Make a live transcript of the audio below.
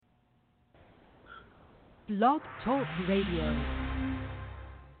Blog Talk Radio.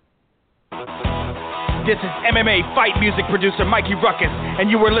 This is MMA fight music producer Mikey Ruckus, and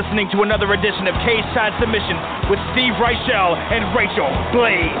you are listening to another edition of Cage-Side Submissions with Steve Rychel and Rachel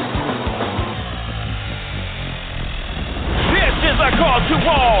Blaze. This is a call to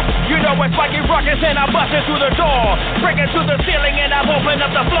all. You know it's Mikey Ruckus and I'm busting through the door, breaking through the ceiling and I'm opening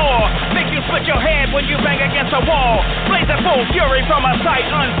up the floor. Make you split your head when you bang against a wall. Blazing full fury from a sight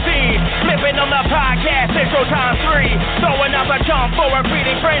unseen. Flipping on the podcast, intro time 3. Throwing up a jump for a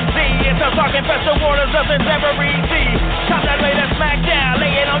breeding frenzy. It's a talking festival waters, nothing's ever easy. Time to lay the smack down,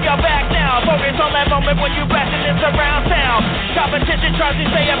 lay it on your back now. Focus on that moment when you blasting this around town. Competition tries to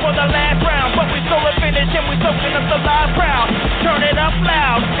stay up for the last round, but we stole a finish and we soaking up the live crowd. Turn it up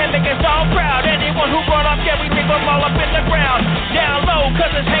loud and make us all proud. Anyone who brought up, yeah, we leave them all up in the ground. Down low,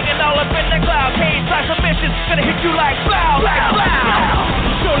 cause it's hanging all up in the cloud. Cage-side submissions, gonna hit you like blow, like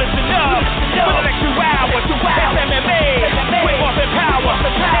blow. So listen up, for the next 2 hours, that's MMA, with more than power.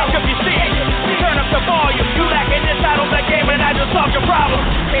 Ask if you see, turn up the volume. You lacking inside on the game and I just solved your problem.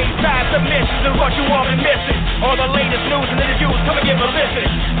 Cage-side submissions is what you all been missing. All the latest news and interviews, come and give a listen.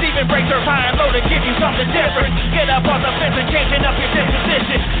 Steven breaks her high and low to give you something different. Get up on the fence and changing up your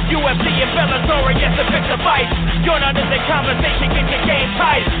disposition. UFC and Bellator, yes, to fix the fight. Join on this conversation, get your game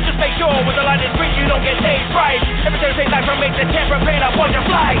tight. Just make sure with the light is green, you don't get stage fright. Every Thursday night from 8 to 10, prepare up on your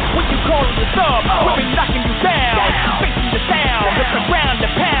flight. When you calling the sub, we'll be knocking you down. Facing the sound, hit the ground to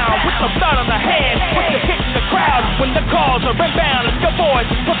pound. With the blood on the hand, with the hit in the crowd. When the calls are inbound and your voice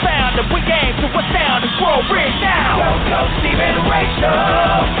is profound, and we aim to astound and grow big now. Go, Stephen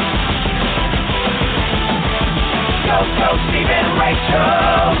Rachel. Go, Stephen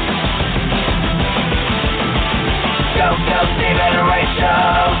Rychel. Go, Stephen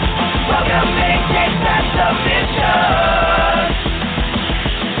Rychel. Welcome to Cage-Side Submissions.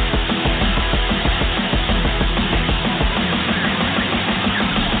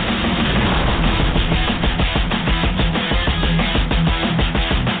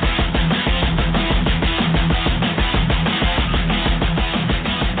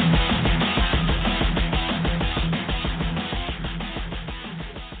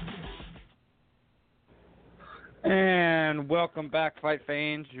 And welcome back, fight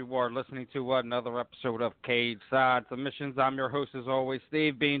fans. You are listening to another episode of Cage-Side Submissions. I'm your host, as always,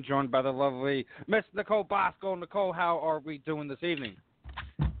 Steve, being joined by the lovely Miss Nicole Bosco. Nicole, how are we doing this evening?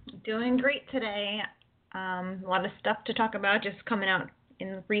 Doing great today. A lot of stuff to talk about just coming out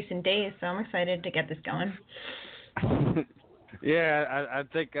in recent days, so I'm excited to get this going. Yeah, I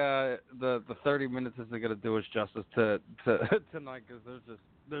think the 30 minutes isn't going to do us justice to tonight, because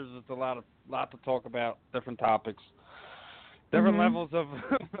there's just a lot to talk about, different topics, different levels of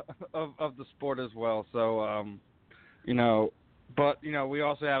the sport as well. So but we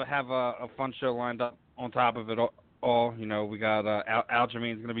also have a fun show lined up on top of it all. We got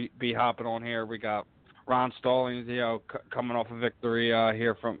Aljamain's going to be hopping on here. We got Ron Stallings, coming off a victory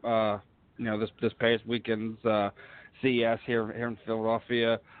here from this past weekend's CES here in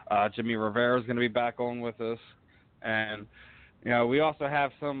Philadelphia. Jimmy Rivera is going to be back on with us, and we also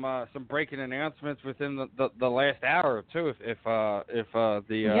have some breaking announcements within the last hour or two, if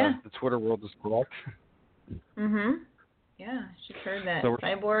the Twitter world is correct. Yeah, just heard that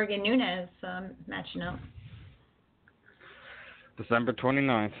Cyborg and Nunes matching up. December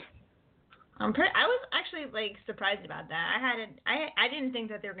 29th. I was actually surprised about that. I didn't think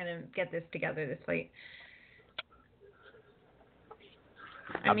that they were gonna get this together, this fight.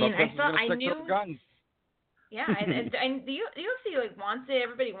 I knew. Yeah, and the UFC wants it.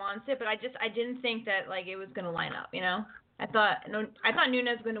 Everybody wants it, but I didn't think that it was gonna line up. I thought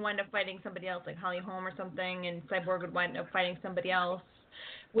Nunes was gonna wind up fighting somebody else, like Holly Holm or something, and Cyborg would wind up fighting somebody else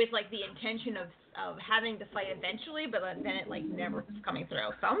with the intention of having to fight eventually, but then it never was coming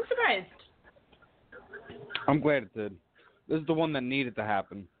through. So I'm surprised. I'm glad it did. This is the one that needed to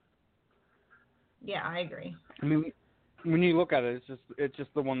happen. Yeah, I agree. I mean, when you look at it, it's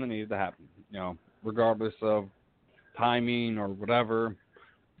just the one that needed to happen. Regardless of timing or whatever,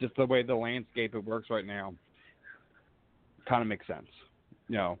 just the way the landscape it works right now, kind of makes sense.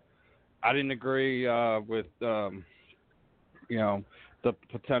 I didn't agree with the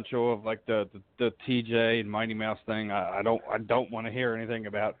potential of the TJ and Mighty Mouse thing. I don't want to hear anything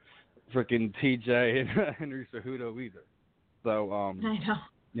about freaking TJ and Henry Cejudo either. So I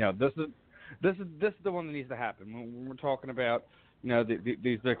know. This is the one that needs to happen when we're talking about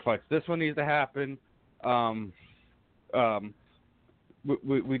these big fights. This one needs to happen.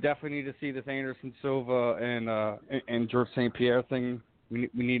 We definitely need to see this Anderson Silva and George St. Pierre thing. We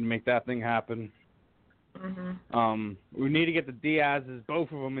need to make that thing happen. Mm-hmm. We need to get the Diaz's,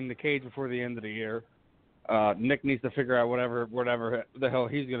 both of them, in the cage before the end of the year. Nick needs to figure out whatever the hell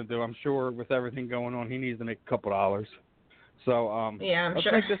he's going to do. I'm sure with everything going on, he needs to make a couple dollars. So I'm let's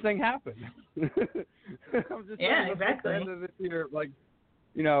sure. make this thing happen. I'm just saying, let's make the end of this year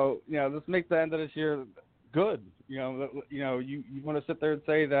let's make the end of this year good. You want to sit there and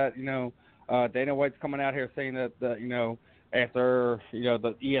say that Dana White's coming out here saying that after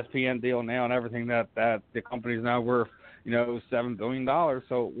the ESPN deal now and everything that the company's now worth $7 billion.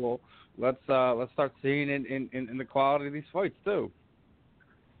 So let's start seeing it in the quality of these fights too.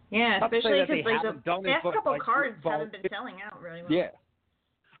 Yeah, especially because the past couple cards haven't been selling out really well. Yeah.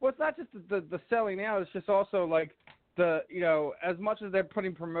 Well, it's not just the selling out. It's just also like as much as they're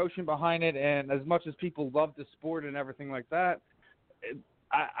putting promotion behind it, and as much as people love the sport and everything like that,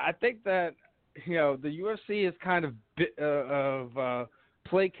 I think that the UFC is kind of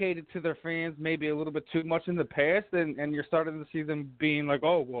placated to their fans maybe a little bit too much in the past, and you're starting to see them being like,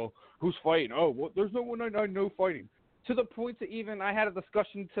 oh well, who's fighting? Oh well, there's no one I know fighting. To the point that even I had a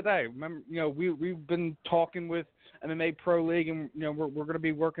discussion today. Remember, we've been talking with MMA Pro League, and we're going to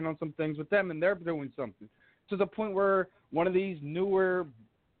be working on some things with them, and they're doing something. To the point where one of these newer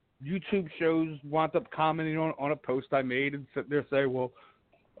YouTube shows wound up commenting on a post I made and sit there say, well,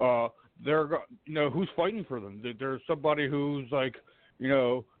 who's fighting for them? There's somebody who's like,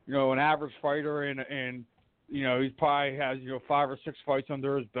 an average fighter and he probably has 5 or 6 fights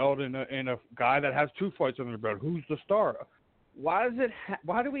under his belt, and a guy that has 2 fights under his belt. Who's the star? Why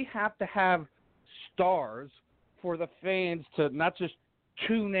do we have to have stars for the fans to not just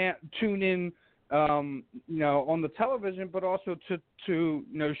tune in on the television, but also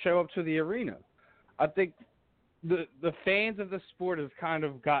to show up to the arena? I think the fans of the sport have kind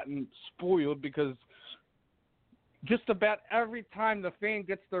of gotten spoiled because just about every time the fan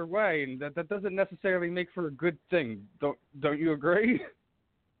gets their way, and that doesn't necessarily make for a good thing. Don't you agree?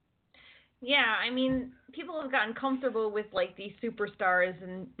 Yeah, I mean, people have gotten comfortable with like these superstars,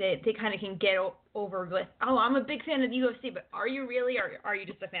 and they kind of can get over with, oh, I'm a big fan of the UFC, but are you really, or are you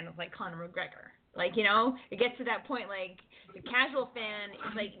just a fan of like Conor McGregor? Like, it gets to that point, like, the casual fan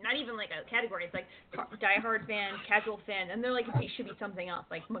is, like, not even, like, a category. It's, like, diehard fan, casual fan, and they're, like, it should be something else,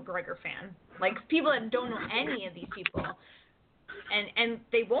 like, McGregor fan. Like, people that don't know any of these people, and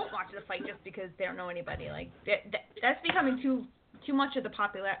they won't watch the fight just because they don't know anybody. Like, that's becoming too much of the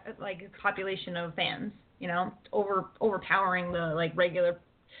population of fans, overpowering the, like, regular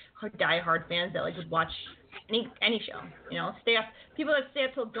diehard fans that, like, would watch any show, people that stay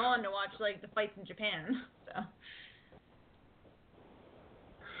up till dawn to watch like the fights in Japan. So.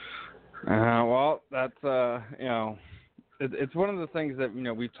 Well, that's it's one of the things that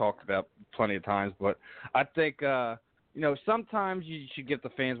we've talked about plenty of times, but I think sometimes you should give the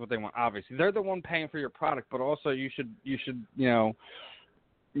fans what they want. Obviously, they're the one paying for your product, but also you should you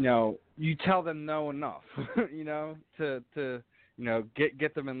tell them no enough, to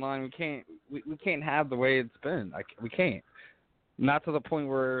get them in line. We can't have the way it's been. We can't. Not to the point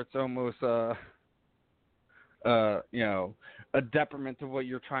where it's almost a detriment to what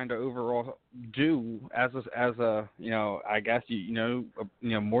you're trying to overall do as a I guess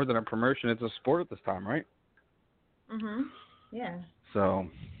more than a promotion. It's a sport at this time, right? Mhm. Yeah. So,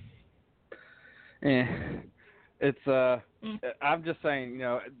 it's I'm just saying,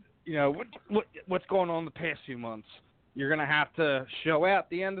 what's going on the past few months. You're gonna have to show out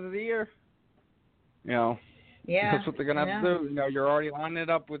the end of the year. Yeah. That's what they're gonna have to do. You're already lining it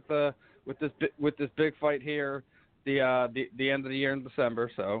up with this big fight here, the end of the year in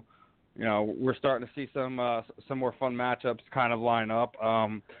December. So, we're starting to see some more fun matchups kind of line up.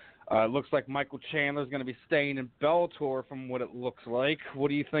 It looks like Michael Chandler's going to be staying in Bellator from what it looks like. What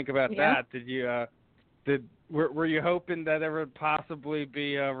do you think about that? Were you hoping that there would possibly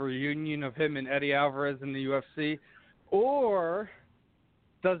be a reunion of him and Eddie Alvarez in the UFC? Or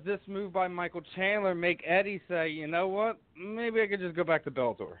does this move by Michael Chandler make Eddie say, you know what, maybe I could just go back to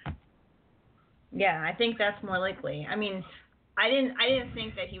Bellator? Yeah, I think that's more likely. I mean, I didn't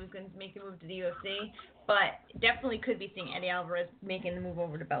think that he was going to make the move to the UFC, but definitely could be seeing Eddie Alvarez making the move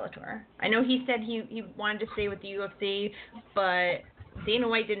over to Bellator. I know he said he wanted to stay with the UFC, but Dana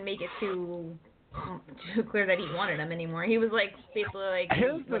White didn't make it too clear that he wanted him anymore. He was like basically like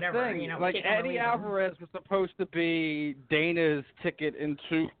here's whatever, the thing. Like Eddie Alvarez was supposed to be Dana's ticket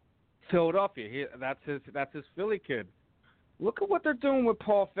into Philadelphia. That's his Philly kid. Look at what they're doing with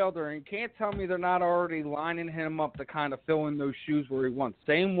Paul Felder, and you can't tell me they're not already lining him up to kind of fill in those shoes where he wants.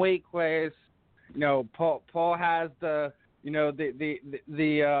 Same weight class. Paul has the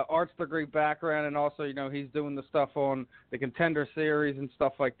arts degree background, and also he's doing the stuff on the Contender Series and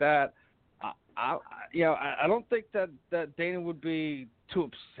stuff like that. I don't think that Dana would be too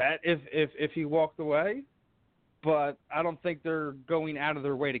upset if he walked away. but I don't think they're going out of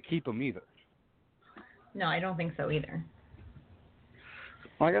their way to keep him either. No, I don't think so either.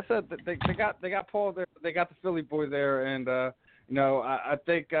 Like I said, they got Paul there, they got the Philly boy there, and I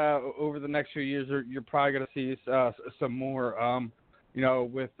think over the next few years you're probably going to see some more,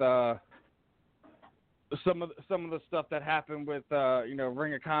 with some of the stuff that happened with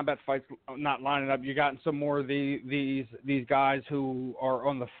Ring of Combat fights not lining up. You got some more of these guys who are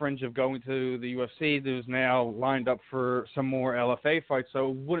on the fringe of going to the UFC who's now lined up for some more LFA fights. So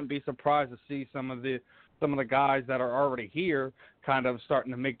wouldn't be surprised to see some of the guys that are already here kind of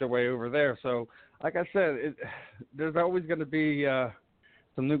starting to make their way over there. So like I said, there's always going to be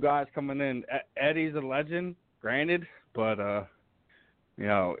some new guys coming in. Eddie's a legend, granted, but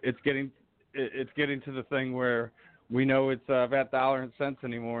it's getting to the thing where we know it's about dollar and cents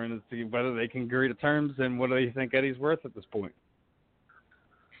anymore, and it's whether they can agree to terms and what do you think Eddie's worth at this point.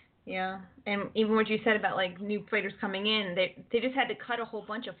 Yeah, and even what you said about like new fighters coming in, they just had to cut a whole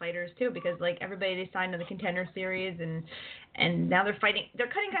bunch of fighters too, because like everybody they signed to the Contender Series, and now they're cutting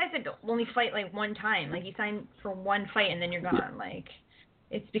guys that only fight like one time. Like you sign for one fight and then you're gone. Like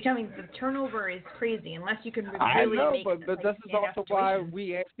it's becoming, the turnover is crazy unless you can really I know, make but this is also why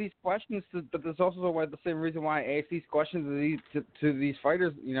we ask these questions. But there's also the same reason why I ask these questions to these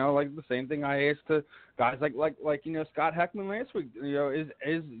fighters. Like the same thing I asked to guys like Scott Heckman last week.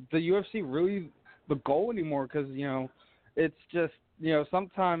 Is the UFC really the goal anymore? Because it's just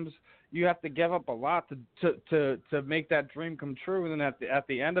sometimes you have to give up a lot to make that dream come true, and then at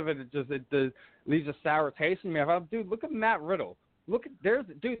the end of it, it leaves a sour taste in me. Dude, look at Matt Riddle.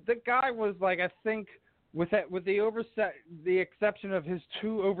 The guy was like, I think with the exception of his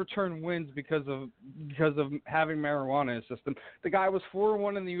 2 overturned wins because of having marijuana in his system, the guy was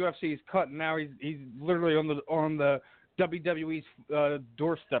 4-1 in the UFC. He's cut, and now he's literally on the WWE's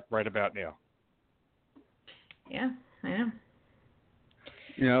doorstep right about now. Yeah, I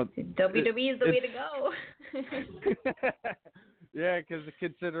know. WWE is the way to go. Yeah, because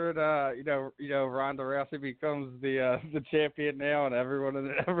considering Ronda Rousey becomes the champion now, and everyone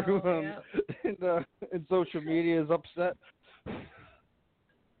in social media is upset.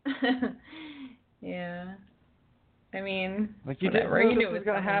 Yeah, I mean, like you whatever. didn't know this was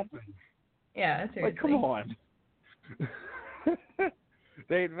gonna happen. Yeah, seriously. Like, come on.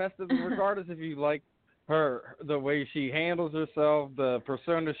 They invested in, regardless if you like her, the way she handles herself, the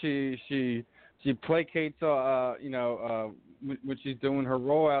persona she placates, when she's doing her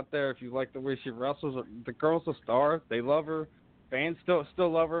role out there. If you like the way she wrestles, the girl's a star. They love her. Fans still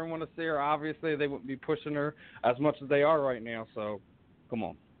love her and want to see her. Obviously, they wouldn't be pushing her as much as they are right now. So, come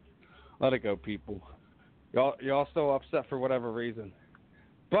on, let it go, people. Y'all still upset for whatever reason,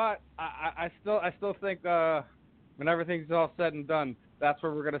 but I still think when everything's all said and done, that's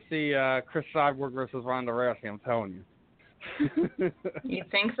where we're gonna see Chris Cyborg versus Ronda Rousey. I'm telling you. You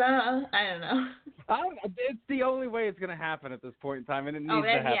think so? I don't know. It's the only way it's going to happen at this point in time, and it needs to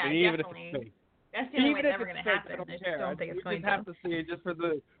happen, yeah, even definitely. if it's fake. That's the only way it's ever going to happen. I just don't think it's going to. We just have to see it just for at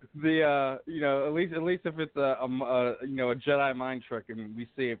least if it's a Jedi mind trick and we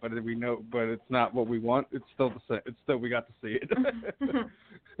see it, but we know, but it's not what we want. It's still the same. It's still, we got to see it.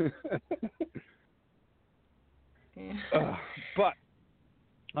 Yeah. But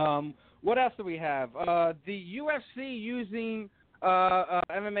what else do we have? The UFC using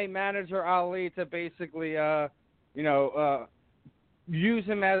MMA manager Ali to basically, use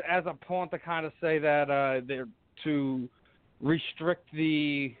him as a pawn to kind of say that they're to restrict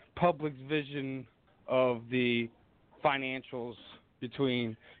the public's vision of the financials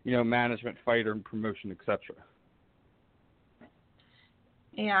between, management, fighter, and promotion, etc.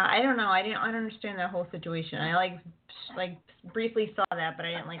 Yeah, I don't know. I don't understand that whole situation. I briefly saw that, but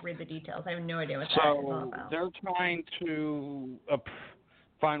I didn't read the details. I have no idea what that is all about. They're trying to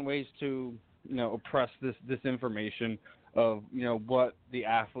find ways to oppress this information of what the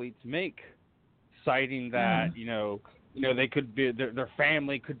athletes make, citing that they could be their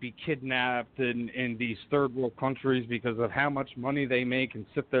family could be kidnapped in these third world countries because of how much money they make and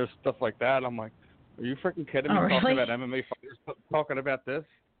sit there, stuff like that. I'm like, are you freaking kidding me? Oh, really? Talking about MMA fighters talking about this?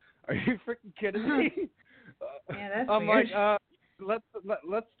 Are you freaking kidding me? Yeah, that's I'm weird. like,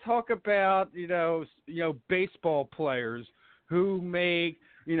 let's talk about baseball players who make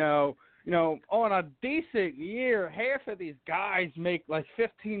on a decent year, half of these guys make like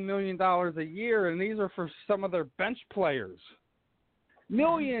 $15 million a year, and these are for some of their bench players.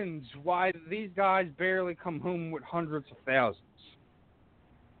 Millions. Why these guys barely come home with hundreds of thousands?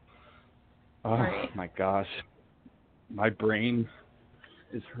 Oh, right. My gosh. My brain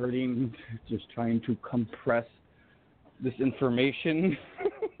is hurting just trying to compress this information.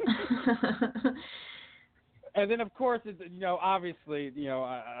 And then, of course, obviously,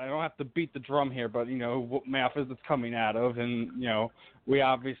 I don't have to beat the drum here, but, what mouth is it coming out of? And, we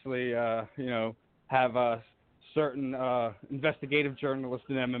obviously, have a certain investigative journalist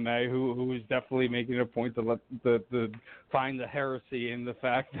in MMA who is definitely making it a point to find the heresy in the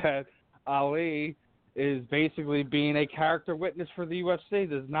fact that Ali is basically being a character witness for the UFC,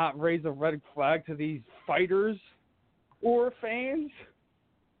 does not raise a red flag to these fighters or fans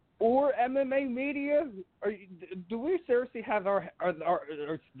or MMA media. Do we seriously have are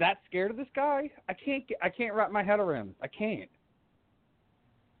that scared of this guy? I can't wrap my head around it. I can't.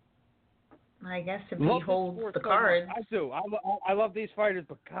 I guess if he holds the cards. I do. I love these fighters,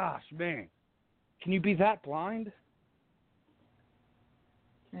 but gosh, man, can you be that blind?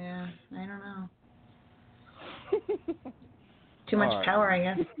 Yeah, I don't know. Too much power, I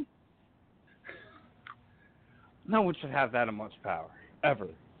guess. No one should have that much power, ever.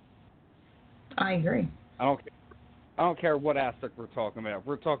 I agree. I don't care what aspect we're talking about.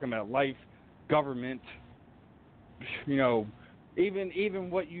 We're talking about life, government, even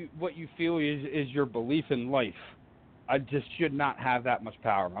what you feel is your belief in life. I just should not have that much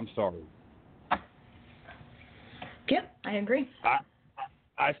power. I'm sorry. Yep, I agree.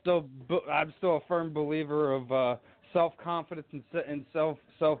 I'm still a firm believer of self-confidence and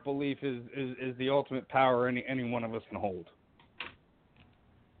self-belief is the ultimate power any one of us can hold.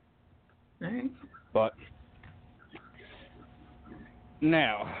 All right. But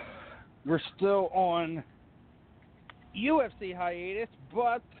now we're still on UFC hiatus,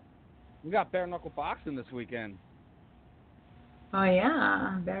 but we got bare knuckle boxing this weekend. Oh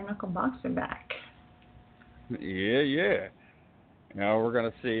yeah, bare knuckle boxing back. Yeah. We're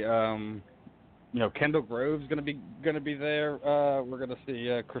gonna see. Kendall Grove's gonna be there. We're gonna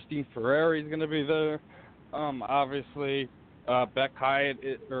see Christine Ferreri's gonna be there. Obviously, Beck Hyatt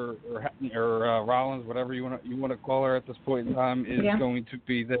or Rollins, whatever you want to call her at this point in time, is going to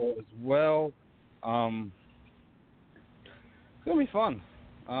be there as well. It's gonna be fun.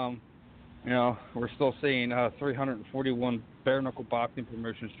 We're still seeing 341 bare knuckle boxing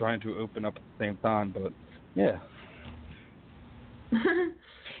promotions trying to open up at the same time, but yeah.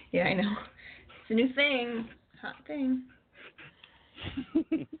 Yeah, I know. It's a new thing. Hot thing.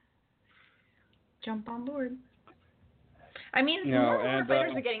 Jump on board. I mean, more and more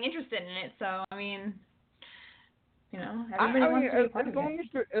fighters are getting interested in it, so, I mean, everybody wants to be part of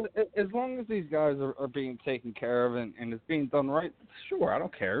it. As long as these guys are being taken care of and it's being done right, sure, I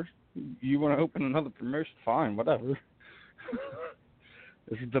don't care. You want to open another promotion, fine, whatever.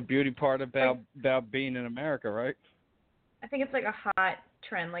 This is the beauty part about being in America, right? I think it's like a hot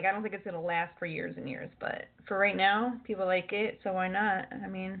trend. Like, I don't think it's going to last for years and years, but for right now, people like it, so why not? I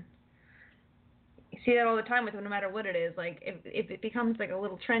mean, you see that all the time with no matter what it is. Like, if it becomes like a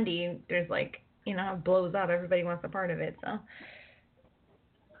little trendy, there's like, it blows up. Everybody wants a part of it, so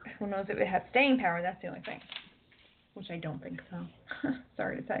who knows if it has staying power? That's the only thing, which I don't think so.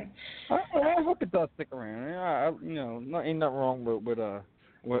 Sorry to say. I hope it does stick around. Ain't nothing wrong with a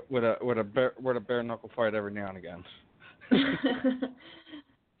bare knuckle fight every now and again.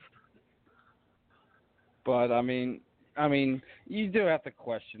 But I mean, you do have to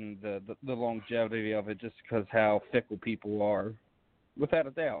question the longevity of it just because how fickle people are, without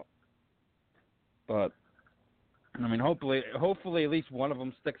a doubt. But I mean, hopefully at least one of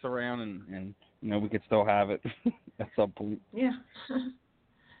them sticks around and we could still have it at some point. Yeah.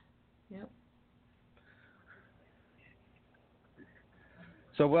 Yep.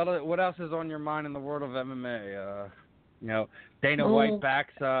 So what else is on your mind in the world of MMA? Dana White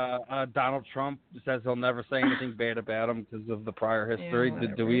backs Donald Trump, says he'll never say anything bad about him because of the prior history. Yeah,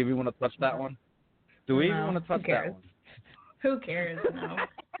 do we even want to touch that one? Do we even want to touch that one? Who cares? No.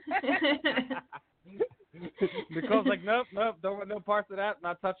 Nicole's like, nope, don't want no parts of that.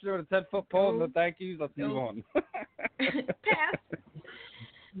 Not touching it with a 10-foot pole. No, thank you. Let's move on. Pass.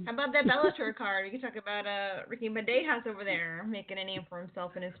 How about that Bellator card? We could talk about Ricky Bandejas over there making a name for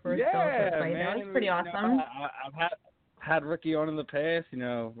himself in his first Bellator fight. Man, That was pretty awesome. I've had Ricky on in the past.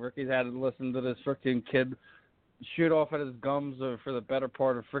 Ricky's had to listen to this freaking kid shoot off at his gums for the better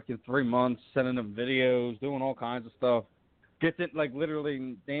part of freaking 3 months, sending him videos, doing all kinds of stuff. Gets it like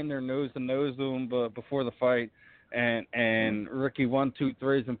literally damn near nose to nose to him before the fight, and Ricky 1, 2,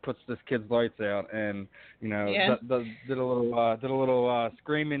 3s and puts this kid's lights out, and did a little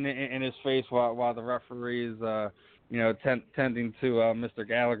screaming in his face while the referee is tending to Mr.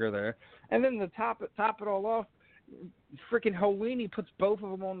 Gallagher there, and then to top it all off, freaking Holini puts both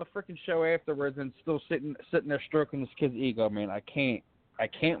of them on the freaking show afterwards and still sitting there stroking this kid's ego. Man, I can't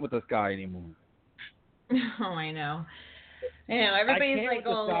with this guy anymore. Oh, I know. You know, everybody's I can't like,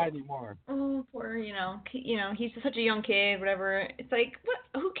 with this guy anymore. oh, poor, he's such a young kid, whatever. It's like, what?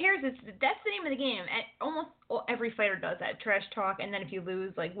 Who cares? That's the name of the game. Almost every fighter does that, trash talk, and then if you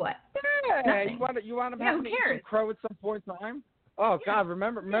lose, like what? Yeah, nothing. you want to have who to cares? eat some crow at some point in time. Oh God,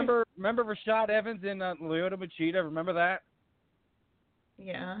 remember Rashad Evans in Lyoto Machida? Remember that?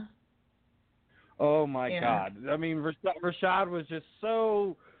 Yeah. Oh my God! I mean, Rashad was just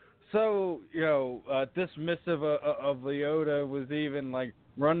so dismissive of Lyoto. Was even like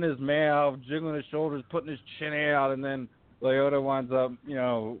running his mouth, jiggling his shoulders, putting his chin out, and then Lyoto winds up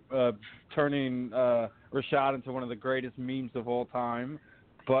turning Rashad into one of the greatest memes of all time.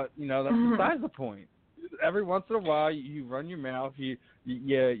 But that's besides the point. Every once in a while, you run your mouth, you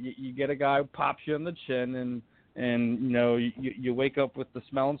get a guy who pops you on the chin, and you wake up with the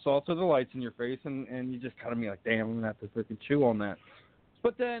smell and salt of the lights in your face, and you just kind of be like, damn, I'm gonna have to freaking chew on that.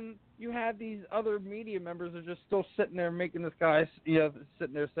 But then you have these other media members that are just still sitting there making this guy,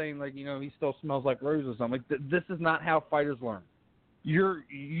 sitting there saying like, he still smells like roses. I'm like, this is not how fighters learn.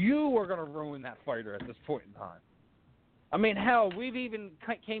 You are gonna ruin that fighter at this point in time. I mean, hell, we've even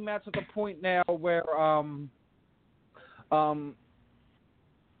came out to the point now where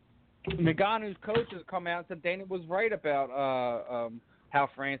Ngannou's coach has come out and said Dana was right about how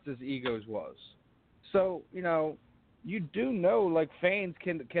Francis' egos was. So, you do know, like, fans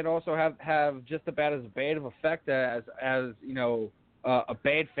can also have just about as bad of effect as a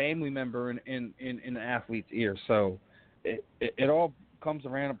bad family member in an athlete's ear. So it all comes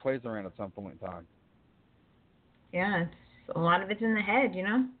around and plays around at some point in time. Yeah, a lot of it's in the head,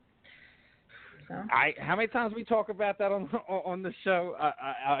 So. How many times we talk about that on the show?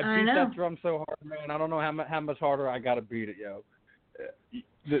 I beat that drum so hard, man. I don't know how much harder I got to beat it, yo.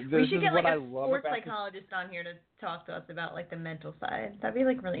 We should get like a sports psychologist on here to talk to us about like the mental side. That'd be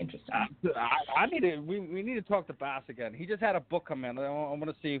like really interesting. We need to talk to Bass again. He just had a book come in. I want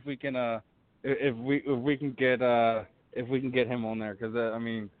to see if we can if we can get him on there, because I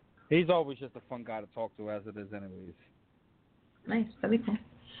mean, he's always just a fun guy to talk to as it is, anyways. Nice, that'd be cool.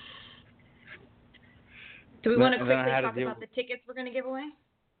 Do we want to quickly talk about the tickets we're going to give away?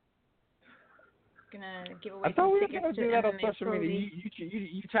 Gonna give away. I thought we were gonna do that on social media.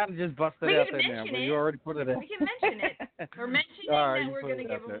 You trying to just bust it out there now, but you already put it in. We can mention it. We're mentioning that we're gonna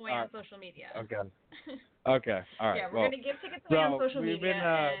give them away on social media. Okay. Okay. All right. Yeah, we're gonna give tickets away on social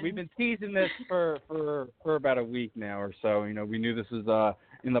media. We've been teasing this for about a week now or so. We knew this was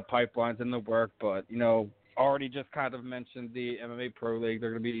in the pipelines, in the work, but already just kind of mentioned the MMA Pro League.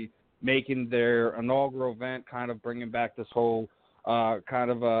 They're gonna be making their inaugural event, kind of bringing back this whole.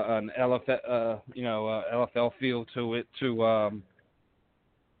 Kind of an LFL feel to it, to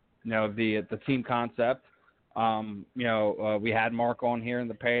the team concept. We had Mark on here in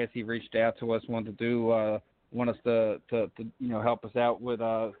the past. He reached out to us, wanted to want us to help us out with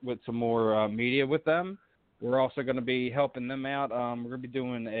some more media with them. We're also going to be helping them out. We're going to be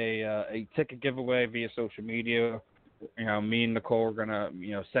doing a ticket giveaway via social media. Me and Nicole are going to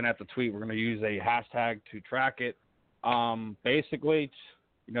send out the tweet. We're going to use a hashtag to track it. Basically,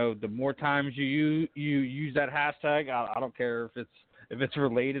 the more times you use that hashtag, I don't care if it's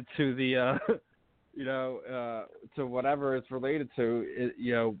related to the to whatever it's related to,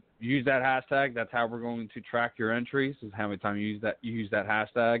 use that hashtag. That's how we're going to track your entries, is how many times you use that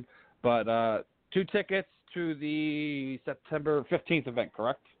hashtag. But 2 tickets to the September 15th event,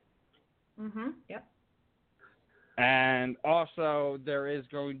 correct? Yep. And also, there is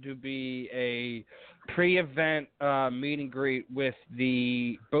going to be a pre-event meet and greet with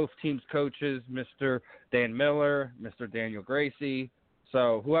both teams' coaches, Mr. Dan Miller, Mr. Daniel Gracie.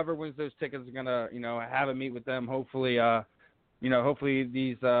 So whoever wins those tickets is gonna, have a meet with them. Hopefully, hopefully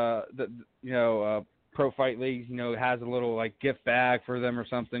these, Pro Fight Leagues, has a little like gift bag for them or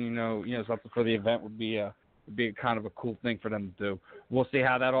something. Something for the event would be kind of a cool thing for them to do. We'll see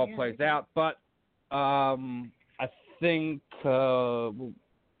how that all plays out, but. I think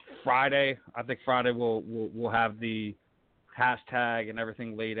Friday we'll have the hashtag and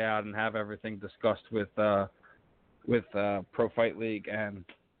everything laid out and have everything discussed with Pro Fight League, and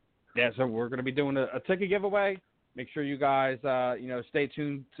so we're going to be doing a ticket giveaway. Make sure you guys stay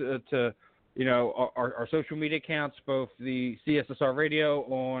tuned to our social media accounts, both the CSSR Radio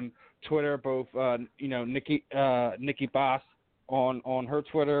on Twitter, both Nikki Boss on her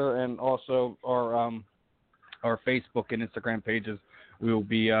Twitter, and also our Facebook and Instagram pages. We will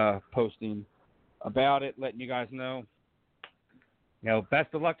be posting about it, letting you guys know.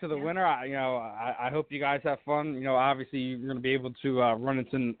 Best of luck to the winner. I hope you guys have fun. Obviously you're going to be able to run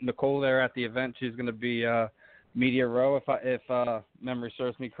into Nicole there at the event. She's going to be media row, if memory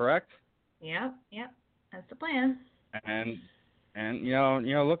serves me correct. Yep. That's the plan. and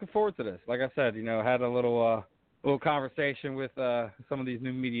looking forward to this. Like I said, had a little conversation with some of these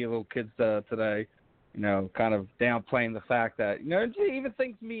new media little kids today. Kind of downplaying the fact that even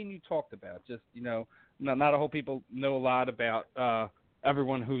things me and you talked about. Just not a whole people know a lot about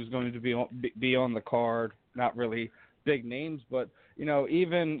everyone who's going to be on the card. Not really big names, but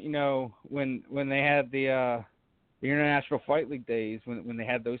even when they had the International Fight League days, when they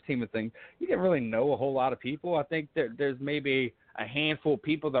had those team of things, you didn't really know a whole lot of people. I think there's maybe a handful of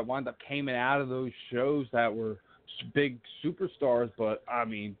people that wound up coming out of those shows that were big superstars, but I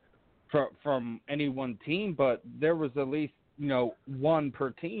mean, from any one team, but there was at least one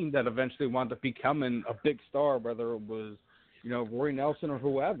per team that eventually wound up becoming a big star, whether it was Roy Nelson or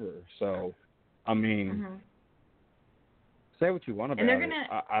whoever. So, I mean, say what you want about and they're it.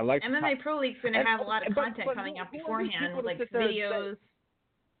 Gonna, I like MMA Pro League's going to have a lot of content coming out beforehand, with like videos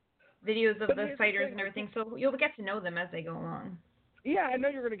of the fighters and everything. So you'll get to know them as they go along. Yeah, I know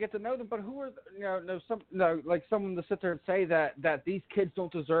you're going to get to know them, but who are like someone to sit there and say that these kids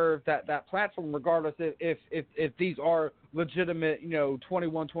don't deserve that platform, regardless if these are legitimate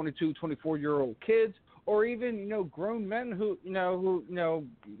 21, 22, 24-year-old kids, or even grown men who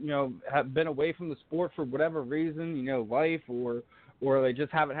have been away from the sport for whatever reason, life, or they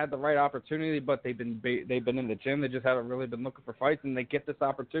just haven't had the right opportunity, but they've been in the gym, they just haven't really been looking for fights, and they get this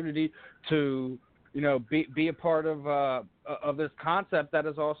opportunity to be a part of this concept that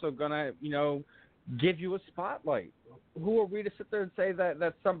is also gonna give you a spotlight. Who are we to sit there and say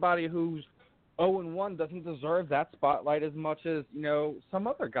that somebody who's 0-1 doesn't deserve that spotlight as much as some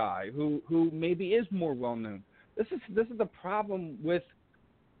other guy who maybe is more well known? This is the problem with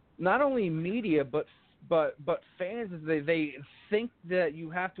not only media but fans, is they think that you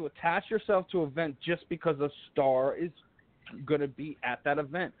have to attach yourself to an event just because a star is going to be at that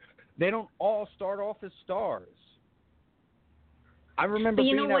event. They don't all start off as stars. I remember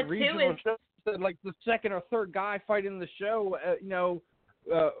being at regional shows, like the second or third guy fighting the show,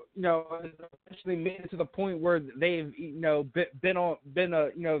 eventually made it to the point where they've been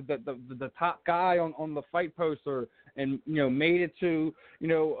the top guy on the fight poster, and made it to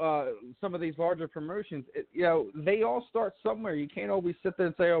some of these larger promotions. They all start somewhere. You can't always sit there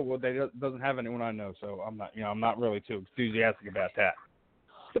and say, oh well, they doesn't have anyone I know, so I'm not really too enthusiastic about that.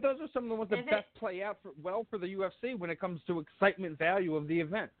 But those are some of the ones that best play out for the UFC when it comes to excitement value of the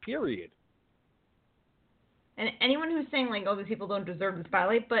event, period. And anyone who's saying, like, oh, these people don't deserve the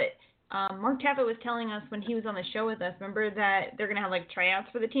spotlight, but Mark Taffet was telling us when he was on the show with us, remember that they're going to have, like, tryouts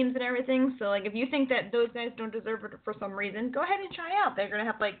for the teams and everything? So, like, if you think that those guys don't deserve it for some reason, go ahead and try out. They're going to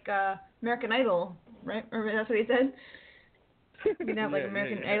have, like, American Idol, right? Remember that's what he said? You're going to have, like,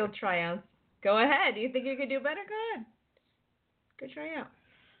 American Idol tryouts. Go ahead. Do you think you could do better? Go ahead. Go try out.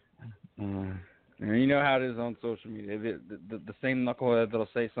 You know how it is on social media. The same knucklehead that'll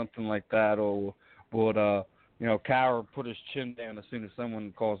say something like that would cower, put his chin down as soon as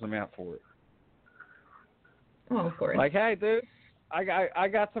someone calls him out for it. Oh, of course. Like, hey, dude, I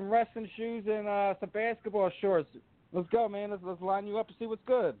got some wrestling shoes and some basketball shorts. Let's go, man. Let's line you up and see what's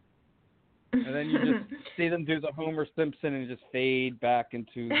good. And then you just see them do the Homer Simpson and just fade back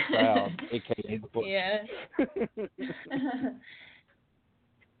into the crowd, a.k.a. the bush. Yeah.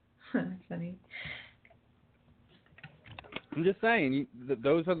 That's funny. I'm just saying,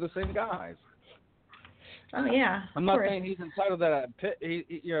 those are the same guys. Oh yeah. I'm not saying he's entitled to that.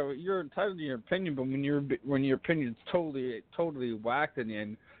 You're entitled to your opinion, but when your opinion's totally whacked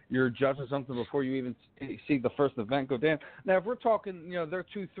and you're judging something before you even see the first event go down. Now, if we're talking, they're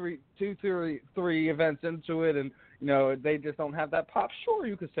two, three events into it, and they just don't have that pop. Sure,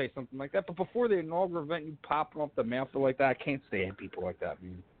 you could say something like that, but before the inaugural event, you pop off the mouth like that. I can't stand people like that,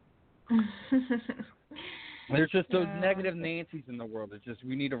 man. There's just those negative Nancys in the world. It's just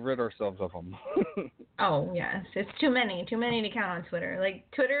we need to rid ourselves of them. Oh yes, it's too many to count on Twitter. Like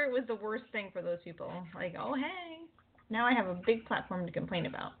Twitter was the worst thing for those people. Like, oh hey, now I have a big platform to complain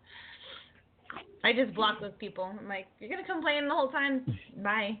about. I just block those people. I'm like, you're gonna complain the whole time.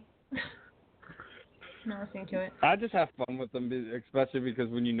 Bye. Not listening to it. I just have fun with them, especially because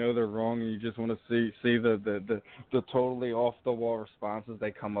when they're wrong and you just want to see the totally off the wall responses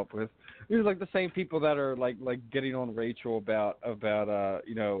they come up with. These are like the same people that are like getting on Rachel about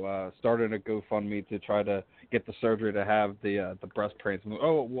starting a GoFundMe to try to get the surgery to have the breast implants.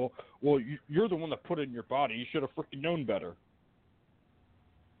 Oh well, you're the one that put it in your body. You should have freaking known better.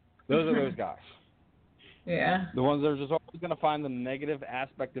 Those are those guys. Yeah. The ones that are just always going to find the negative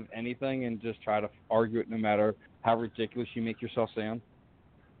aspect of anything and just try to argue it no matter how ridiculous you make yourself sound.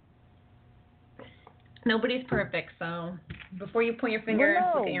 Nobody's perfect, so before you point your finger,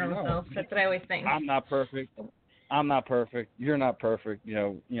 look at yourself. That's what I always think. I'm not perfect. I'm not perfect. You're not perfect. You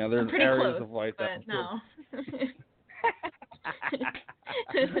know, there's areas close, of life that. But no.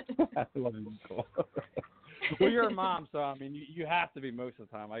 I love you, Nicole. Well, you're a mom, so I mean, you have to be most of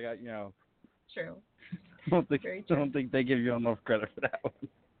the time. I got, you know. True. I don't think they give you enough credit for that one.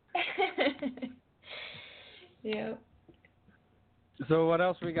 Yeah. So what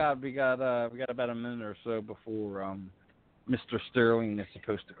else we got? We got about a minute or so before Mr. Sterling is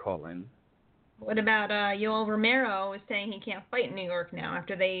supposed to call in. What about Yoel Romero is saying he can't fight in New York now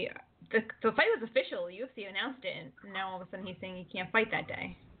after the fight was official. The UFC announced it, and now all of a sudden he's saying he can't fight that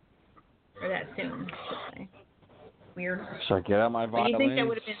day or that soon. I should say. Weird. Should I get out my violins? Do you think that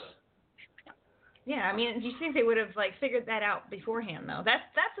would have been? Yeah, I mean, do you think they would have figured that out beforehand though? That's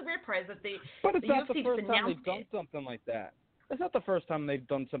the weird part is that But it's not UFC the first time they've it. done something like that. It's not the first time they've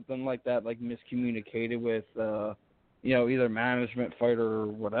done something like that, like miscommunicated with, you know, either management, fighter, or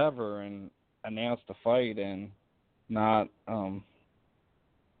whatever, and announced the fight and not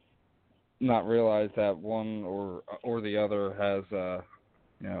realize that one or the other has,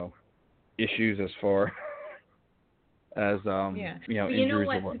 you know, issues as far as you know, but injuries you know or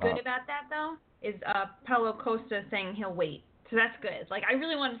what's whatnot. good about that though is Paulo Costa saying he'll wait. So that's good. Like, I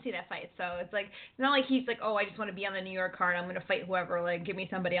really want to see that fight. So it's like, it's not like he's like, oh, I just want to be on the New York card. I'm going to fight whoever. Like, give me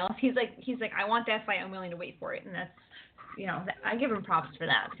somebody else. He's like, I want that fight. I'm willing to wait for it. And that's, you know, I give him props for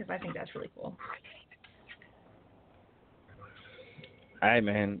that because I think that's really cool. Hey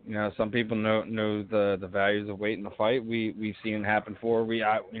man, you know, some people know the values of waiting to fight. We've seen it happen before.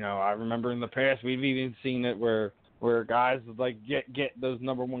 I remember in the past we've even seen it where guys would like get those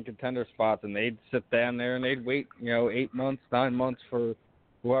number one contender spots and they'd sit down there and they'd wait, you know, 8 months, 9 months for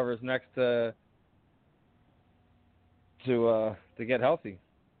whoever's next to get healthy.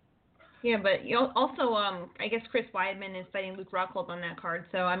 Yeah, but you know, also I guess Chris Weidman is fighting Luke Rockhold on that card.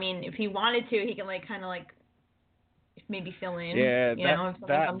 So I mean, if he wanted to, he can like kind of like maybe fill in. Yeah, you know,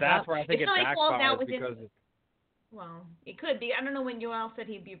 that's where I think it backfires because. Well, it could be. I don't know when Yoel said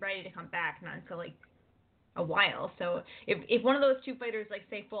he'd be ready to come back, not until like a while. So if one of those two fighters like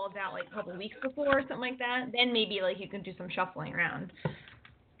say falls out like a couple weeks before or something like that, then maybe like you can do some shuffling around.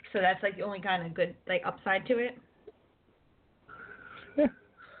 So that's like the only kind of good like upside to it. Yeah.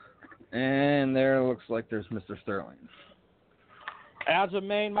 And there looks like there's Mr. Sterling.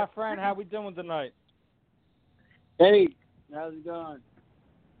 Aljamain, my friend, how we doing tonight? Hey, how's it going?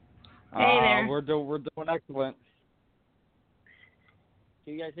 Hey there. We're doing excellent.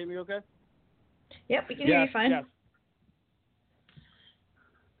 Can you guys hear me okay? Yep, we can hear you fine. Yes.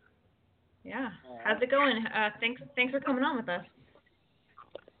 Yeah. How's it going? Thanks for coming on with us.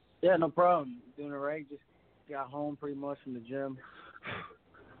 Yeah, no problem. Doing all right. Just got home pretty much from the gym.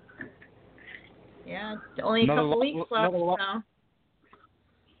 Yeah, it's only a couple weeks left. So.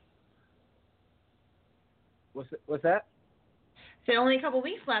 What's that? So only a couple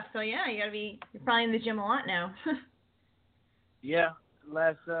weeks left. So yeah, you're probably in the gym a lot now. Yeah,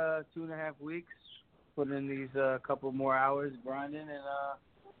 last 2.5 weeks. Putting in these couple more hours grinding and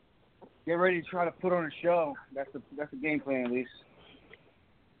get ready to try to put on a show. That's the game plan at least.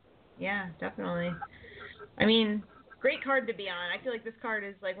 Yeah, definitely. I mean, great card to be on. I feel like this card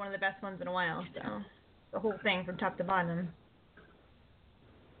is like one of the best ones in a while. So the whole thing from top to bottom.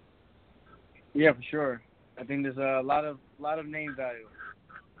 Yeah, for sure. I think there's a lot of name value.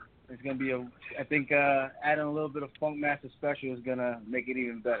 It's gonna be I think adding a little bit of FunkMaster special is gonna make it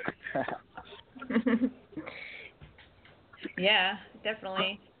even better. Yeah,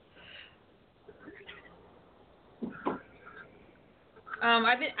 definitely.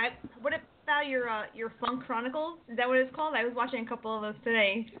 What about your Funk Chronicles? Is that what it's called? I was watching a couple of those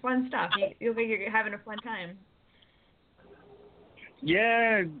today. Fun stuff. You look like you're having a fun time.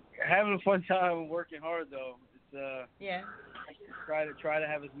 Yeah, having a fun time, working hard though. It's yeah. Try to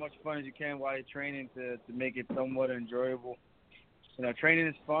have as much fun as you can while you're training to make it somewhat enjoyable. You know, training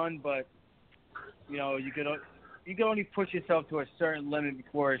is fun, but you know you can only push yourself to a certain limit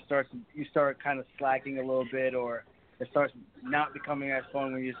before you start kind of slacking a little bit, or it starts not becoming as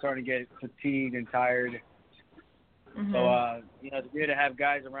fun when you're starting to get fatigued and tired. Mm-hmm. So you know, it's great to have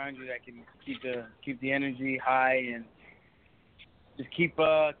guys around you that can keep the energy high and just keep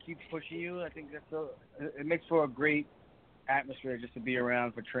pushing you. I think it makes for a great atmosphere just to be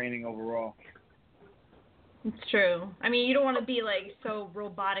around for training overall. It's true. I mean, you don't want to be like so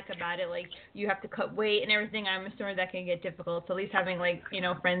robotic about it. Like you have to cut weight and everything. I'm assuming that can get difficult. So at least having like, you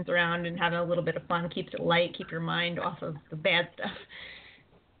know, friends around and having a little bit of fun keeps it light, keep your mind off of the bad stuff.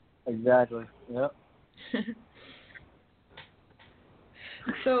 Exactly. Yep.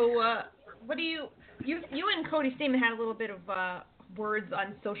 So what do you and Cody Stamann had a little bit of words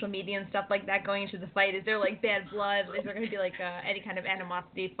on social media and stuff like that going into the fight? Is there like bad blood? Is there going to be like any kind of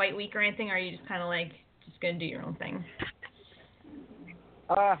animosity fight week or anything? Or are you just kind of like just going to do your own thing?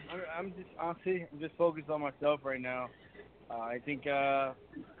 I'm just focused on myself right now. I think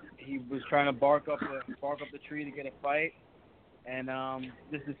he was trying to bark up the tree to get a fight, and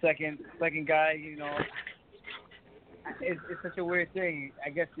this is the second guy. You know, it's such a weird thing. I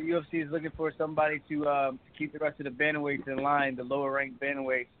guess the UFC is looking for somebody to keep the rest of the bantamweights in line, the lower ranked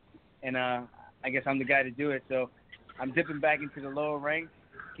bantamweights, and I guess I'm the guy to do it. So I'm dipping back into the lower ranks,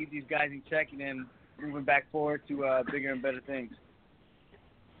 keep these guys in check, and then moving back forward to bigger and better things.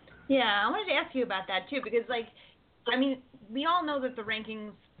 Yeah, I wanted to ask you about that too, because like, I mean, we all know that the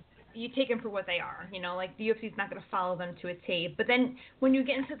rankings, you take them for what they are. You know, like the UFC's not going to follow them to a T. But then when you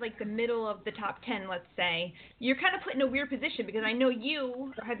get into like the middle of the top 10, let's say, you're kind of put in a weird position because I know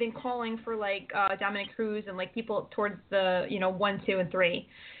you have been calling for like Dominic Cruz and like people towards the 1, 2, and 3.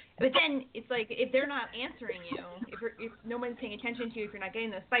 But then it's like if they're not answering you, if nobody's paying attention to you, if you're not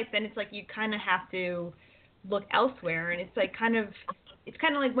getting those fights, then it's like you kind of have to look elsewhere, and it's like kind of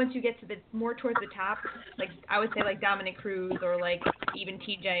like once you get to the more towards the top, like I would say like Dominic Cruz or like even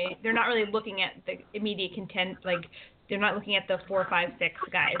TJ, they're not really looking at the immediate content, like they're not looking at the 4, 5, 6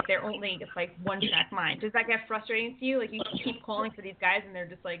 guys. They're only just like one track mind. Does that get frustrating to you? Like you keep calling for these guys and they're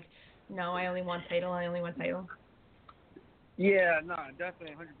just like, no, I only want title. Yeah, no,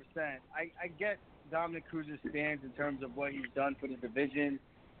 definitely 100%. I get Dominic Cruz's stance in terms of what he's done for the division,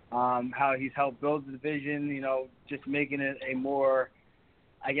 how he's helped build the division, just making it a more,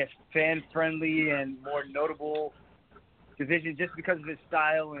 I guess, fan-friendly and more notable division just because of his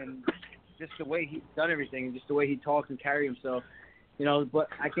style and just the way he's done everything and just the way he talks and carries himself. But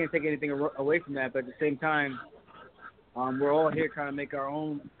I can't take anything away from that. But at the same time, we're all here trying to make our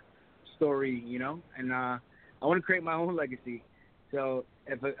own story, and I want to create my own legacy. So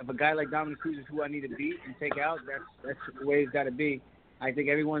if a guy like Dominic Cruz is who I need to beat and take out, that's the way it's got to be. I think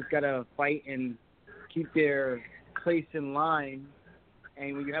everyone's got to fight and keep their place in line.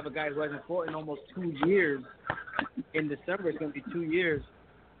 And when you have a guy who hasn't fought in almost 2 years, in December it's going to be 2 years,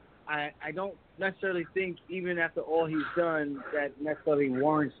 I don't necessarily think, even after all he's done, that necessarily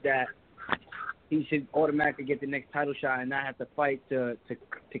warrants that he should automatically get the next title shot and not have to fight to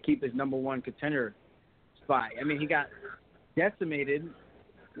keep his number one contender spot. I mean, he got decimated.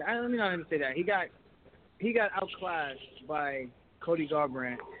 Let me not even say that. He got outclassed by Cody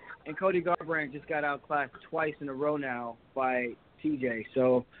Garbrandt, and Cody Garbrandt just got outclassed twice in a row now by TJ.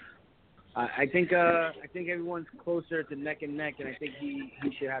 So I think everyone's closer to neck and neck, and I think he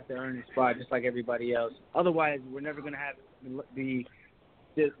should have to earn his spot just like everybody else. Otherwise, we're never going to have the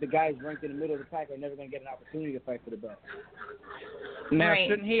guys ranked in the middle of the pack are never going to get an opportunity to fight for the belt. Now, right.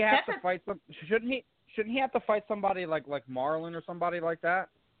 shouldn't he have to fight some? Shouldn't he have to fight somebody like Marlon or somebody like that?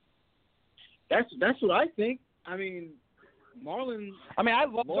 That's what I think. I mean, Marlon. I mean,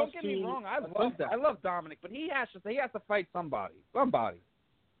 don't get me wrong. I love Dominic, but he has to fight somebody.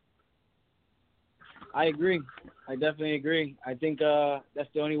 I agree. I definitely agree. I think that's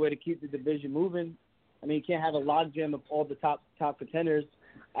the only way to keep the division moving. I mean, you can't have a logjam of all the top contenders.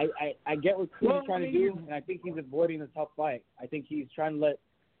 I get what Cruz is trying to do, and I think he's avoiding a tough fight. I think he's trying to let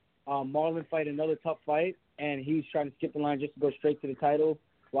Marlon fight another tough fight, and he's trying to skip the line just to go straight to the title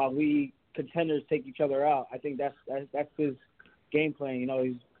while we contenders take each other out. I think that's his game plan.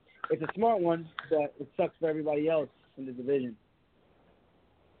 It's a smart one, but it sucks for everybody else in the division.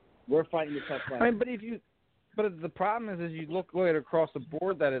 We're fighting the tough fight. I mean, but the problem is you look at it across the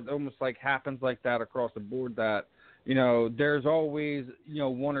board that it almost like happens like that across the board that, there's always,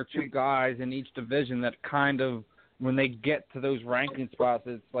 1 or 2 guys in each division that kind of, when they get to those ranking spots,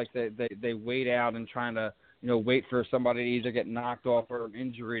 it's like they wait out and trying to, wait for somebody to either get knocked off or an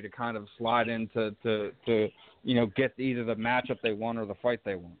injury to kind of slide in to get either the matchup they want or the fight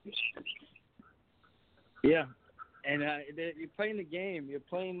they want. Yeah. And you're playing the game. You're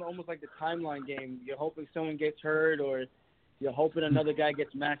playing almost like the timeline game. You're hoping someone gets hurt, or you're hoping another guy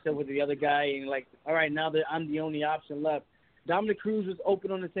gets matched up with the other guy. And like, all right, now that I'm the only option left. Dominic Cruz was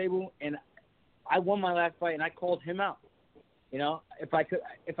open on the table, and I won my last fight, and I called him out. If I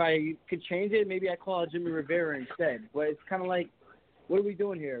could change it, maybe I call out Jimmy Rivera instead. But it's kind of like, what are we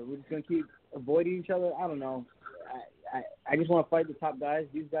doing here? We're just gonna keep avoiding each other. I don't know. I just want to fight the top guys.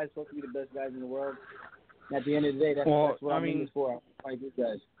 These guys are supposed to be the best guys in the world. At the end of the day, that's what I'm in this for. I fight these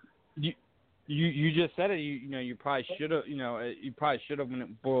guys. You just said it. You probably should have. You probably should have when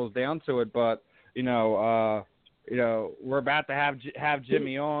it boils down to it. But we're about to have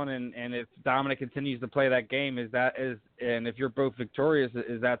Jimmy on, and if Dominic continues to play that game, and if you're both victorious,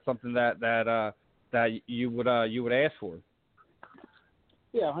 is that something that you would ask for?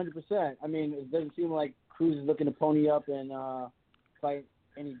 Yeah, 100%. I mean, it doesn't seem like Cruz is looking to pony up and fight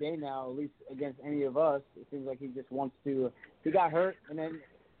any day now, at least against any of us. It seems like he just wants to. He got hurt, and then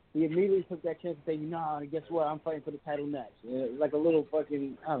he immediately took that chance to say, "Nah, guess what? I'm fighting for the title next." Like a little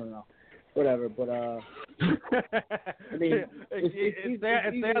fucking, I don't know, whatever. But I mean,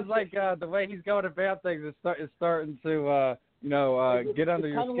 it sounds like the way he's going about things is starting to get under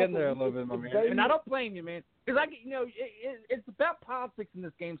your skin there a little bit, my man. And I don't blame you, man. Because it's about politics in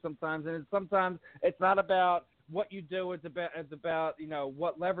this game sometimes, and sometimes it's not about what you do. It's about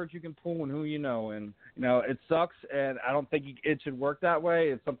what leverage you can pull and who you know. And it sucks, and I don't think it should work that way.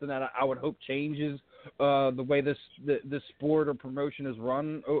 It's something that I would hope changes the way this sport or promotion is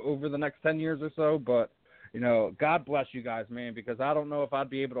run over the next 10 years or so. But God bless you guys, man, because I don't know if I'd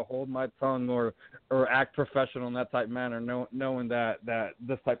be able to hold my tongue or act professional in that type of manner, knowing that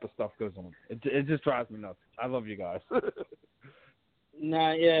this type of stuff goes on. It just drives me nuts. I love you guys.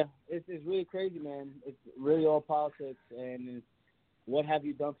 Nah, yeah, it's really crazy, man. It's really all politics, and it's, what have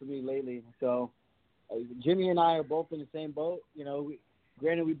you done for me lately? So, Jimmy and I are both in the same boat.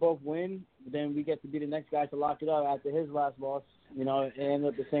 Granted, we both win, but then we get to be the next guy to lock it up after his last loss. It ended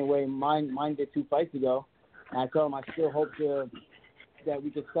up the same way mine did 2 fights ago. And I told him I still hope that we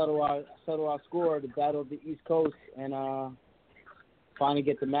could settle our score, the battle of the East Coast, and finally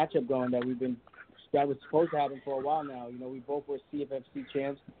get the matchup going that was supposed to happen for a while now. We both were CFFC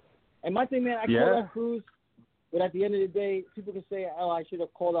champs. And my thing, man, I call out Cruz, but at the end of the day, people can say, "Oh, I should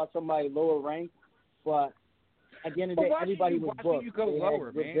have called out somebody lower ranked," but at the end of the day, everybody was booked. Why should you go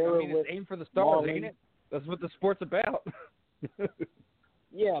lower, man? It's aim for the stars, ain't it? That's what the sport's about.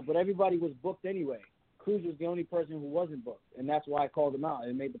 Yeah, but everybody was booked anyway. Cruz was the only person who wasn't booked, and that's why I called him out.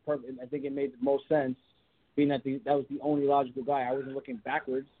 I think it made the most sense, being that that was the only logical guy. I wasn't looking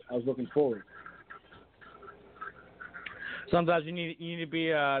backwards. I was looking forward. Sometimes you need to be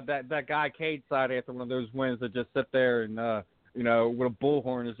that guy Cade side after one of those wins that just sit there and with a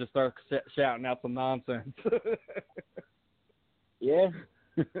bullhorn and just start shouting out some nonsense. Yeah.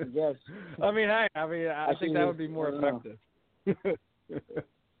 Yes. I think that would be more effective.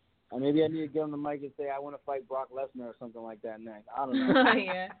 Maybe I need to get on the mic and say I want to fight Brock Lesnar or something like that next. I don't know.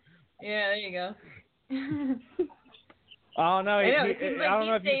 Yeah, there you go. Oh no! I don't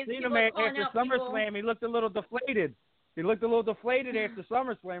know if you've days seen him after SummerSlam. He looked a little deflated. After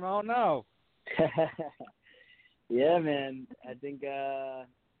SummerSlam. I don't know. Yeah, man. I think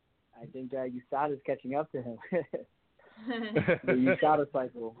USADA's catching up to him. The USADA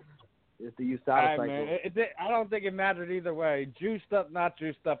cycle. It's the USADA cycle. Man, I don't think it mattered either way. Juiced up, not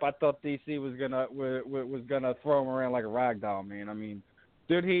juiced up. I thought DC was gonna throw him around like a rag doll, man. I mean,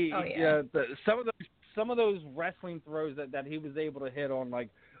 dude, some of those wrestling throws that he was able to hit on, like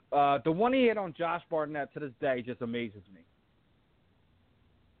the one he hit on Josh Barnett to this day, just amazes me.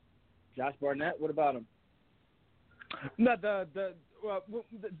 Josh Barnett, what about him? No, the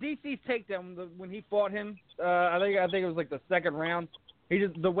DC's takedown when he fought him. I think it was like the second round.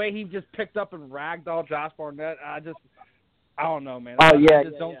 The way he just picked up and ragdolled Josh Barnett. I don't know, man. I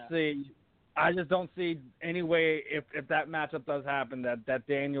just don't see any way if that matchup does happen that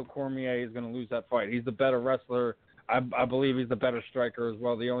Daniel Cormier is going to lose that fight. He's the better wrestler. I believe he's the better striker as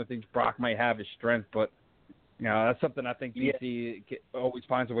well. The only thing Brock might have is strength, but that's something I think DC always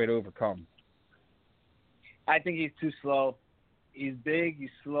finds a way to overcome. I think he's too slow. He's big.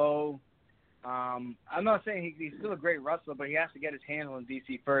 He's slow. I'm not saying he's still a great wrestler, but he has to get his handle on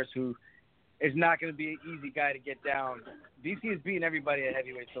DC first, who is not going to be an easy guy to get down. DC has beaten everybody at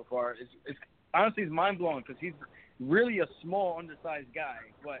heavyweight so far. It's honestly, it's mind-blowing because he's really a small, undersized guy,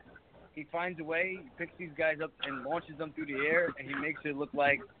 but he finds a way, he picks these guys up and launches them through the air, and he makes it look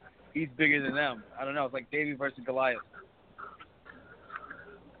like he's bigger than them. I don't know. It's like David versus Goliath.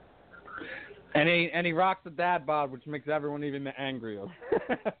 And he rocks the dad bod, which makes everyone even angrier.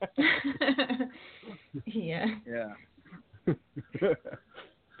 Yeah. Yeah.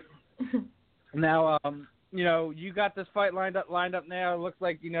 Now, you got this fight lined up now. It looks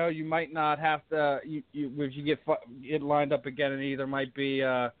like you might not have to. If you get it lined up again, it either might be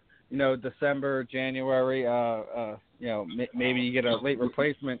December, January. Maybe you get a late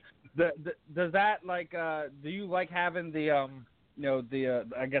replacement. Does that do you like having the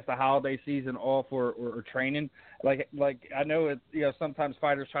I guess the holiday season off or training? Like I know it's sometimes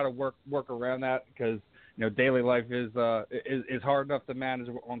fighters try to work around that because daily life is hard enough to manage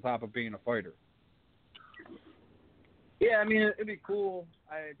on top of being a fighter. Yeah, I mean it'd be cool.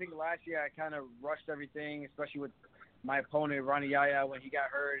 I think last year I kind of rushed everything, especially with my opponent Ronnie Yaya when he got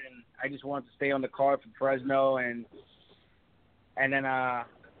hurt, and I just wanted to stay on the card for Fresno, and then I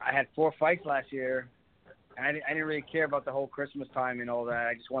had 4 fights last year. I didn't really care about the whole Christmas time and all that.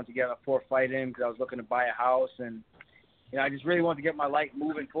 I just wanted to get a 4th fight in because I was looking to buy a house, and I just really wanted to get my life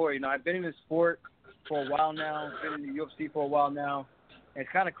moving forward. I've been in the sport for a while now, been in the UFC for a while now, and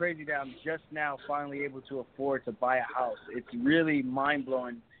it's kind of crazy that I'm just now finally able to afford to buy a house. It's really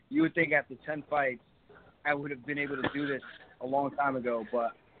mind-blowing. You would think after 10 fights I would have been able to do this a long time ago,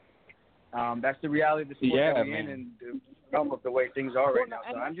 but that's the reality of the sport that we're in and the realm of the way things are right now.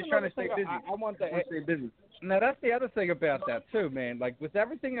 So I'm just trying to stay busy. I want to stay busy. Now, that's the other thing about that, too, man. Like, with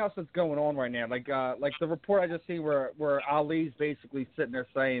everything else that's going on right now, like the report I just seen where Ali's basically sitting there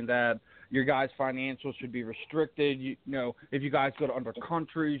saying that your guys' financials should be restricted. You know, if you guys go to other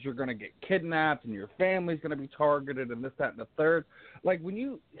countries, you're going to get kidnapped and your family's going to be targeted and this, that, and the third. Like, when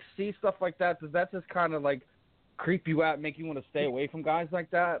you see stuff like that, does that just kind of, like, creep you out and make you want to stay away from guys like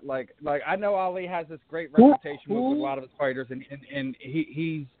that? Like I know Ali has this great reputation with a lot of his fighters, and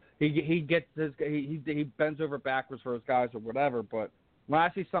he bends over backwards for his guys or whatever. But when I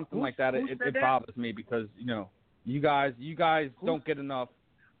see something like that, it bothers me because you guys don't get enough.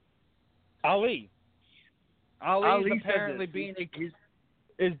 Ali's apparently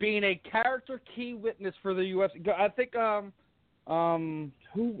being a character key witness for the UFC. I think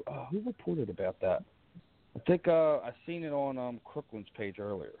who reported about that? I think I seen it on Crookland's page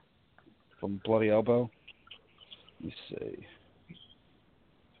earlier from Bloody Elbow. Let me see.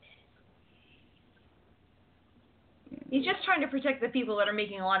 He's just trying to protect the people that are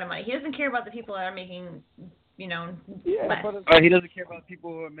making a lot of money. He doesn't care about the people that are making, less. He doesn't care about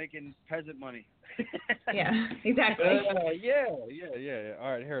people who are making peasant money. Yeah, exactly. Yeah.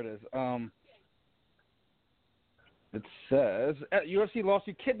 All right, here it is. It says, UFC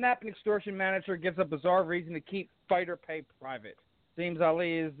lawsuit, kidnapping extortion manager gives a bizarre reason to keep fighter pay private. Seems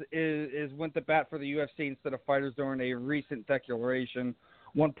Ali is went to bat for the UFC instead of fighters during a recent declaration.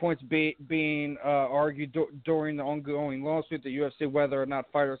 One point being argued during the ongoing lawsuit, the UFC, whether or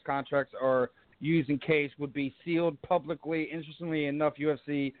not fighters' contracts are used in case would be sealed publicly. Interestingly enough,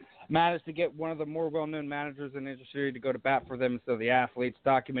 UFC managed to get one of the more well-known managers in the industry to go to bat for them instead of the athletes.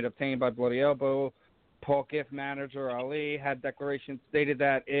 Document obtained by Bloody Elbow. Paul Gift, manager Ali, had declaration stated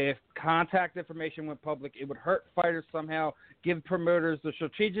that if contact information went public, it would hurt fighters somehow, give promoters the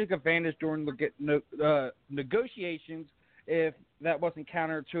strategic advantage during negotiations. If that wasn't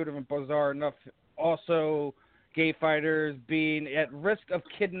counterintuitive and bizarre enough, also gay fighters being at risk of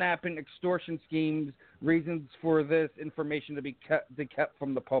kidnapping, extortion schemes, reasons for this information to be kept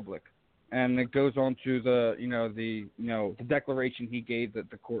from the public. And it goes on to the declaration he gave at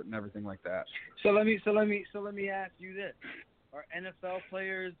the court and everything like that. So let me ask you this: are NFL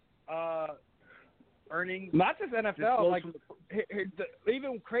players earning? Not just NFL, like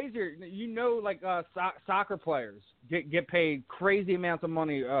even crazier. Like soccer players get paid crazy amounts of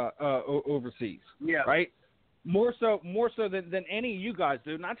money overseas. Yeah. Right. More so than any of you guys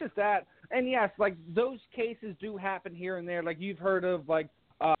do. Not just that, and yes, like those cases do happen here and there. Like you've heard of like.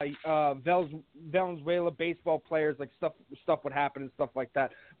 Venezuela baseball players, like stuff would happen and stuff like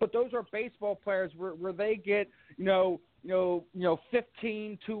that. But those are baseball players where they get 15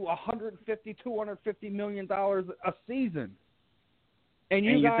 to 150, $250 million a season. And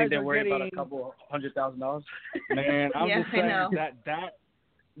you guys think they're worried getting, about a couple $100,000? Man, I'm yeah, just saying that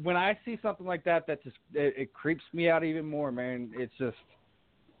when I see something like that, that just it creeps me out even more, man. It's just,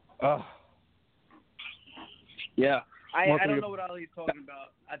 yeah. I don't know what Ali's talking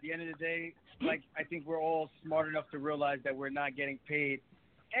about. At the end of the day, like I think we're all smart enough to realize that we're not getting paid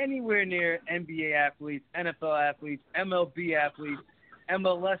anywhere near NBA athletes, NFL athletes, MLB athletes,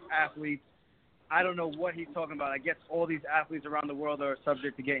 MLS athletes. I don't know what he's talking about. I guess all these athletes around the world are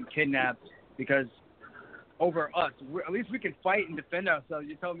subject to getting kidnapped because over us. At least we can fight and defend ourselves.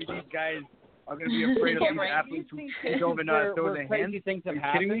 You're telling me these guys are going to be afraid of these athletes who don't even throw their hands? Things have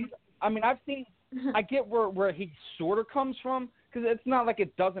happened. I mean, I get where he sort of comes from, because it's not like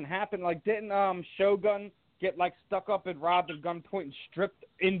it doesn't happen. Like, didn't Shogun get, like, stuck up and robbed at gunpoint and stripped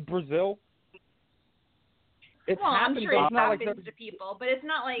in Brazil? Well, I'm sure it happens to people, but it's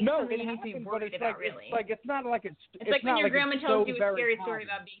not like something you need to be worried about, really. It's not like it's like when your grandma tells you a scary common story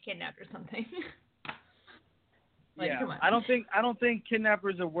about being kidnapped or something. Come on. I don't think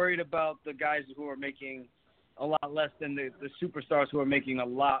kidnappers are worried about the guys who are making a lot less than the superstars who are making a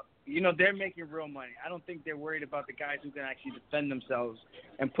lot. They're making real money. I don't think they're worried about the guys who can actually defend themselves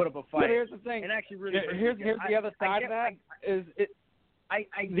and put up a fight. But here's the thing. And actually really here's the other side of that. I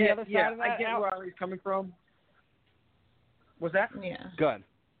get where Ali's coming from. What's that? Yeah. Good.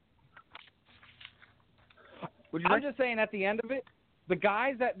 I'm just saying, at the end of it, the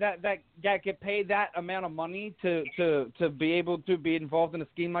guys that get paid that amount of money to be able to be involved in a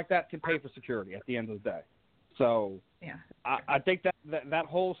scheme like that can pay for security at the end of the day. So Yeah. I think that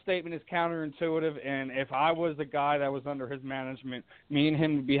whole statement is counterintuitive, and if I was the guy that was under his management, me and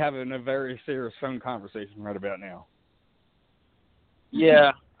him would be having a very serious phone conversation right about now.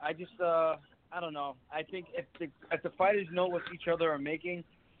 Yeah, I just I don't know. I think if the fighters know what each other are making,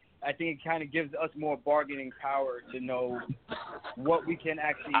 I think it kind of gives us more bargaining power to know what we can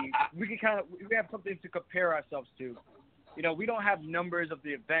actually we have something to compare ourselves to. You know, we don't have numbers of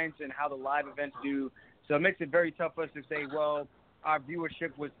the events and how the live events do, so it makes it very tough for us to say, well, our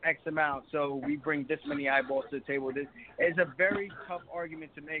viewership was X amount, so we bring this many eyeballs to the table. It's a very tough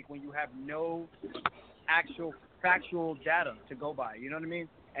argument to make when you have no actual factual data to go by. You know what I mean?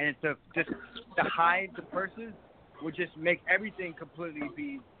 And to hide the purses would just make everything completely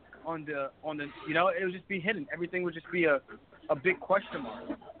be on the you know, it would just be hidden. Everything would just be a big question mark.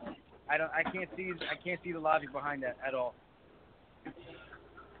 I can't see the logic behind that at all.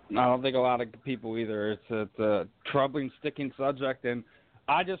 I don't think a lot of people either. It's a troubling, sticking subject, and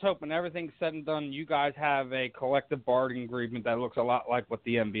I just hope when everything's said and done, you guys have a collective bargaining agreement that looks a lot like what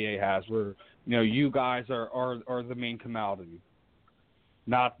the NBA has, where you guys are the main commodity,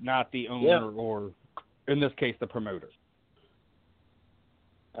 not the owner or, in this case, the promoter.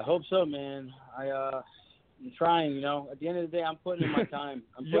 I hope so, man. I'm trying, At the end of the day, I'm putting in my time.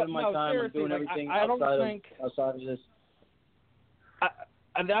 I'm doing everything outside of this.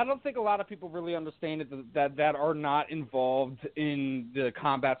 I don't think a lot of people really understand it that are not involved in the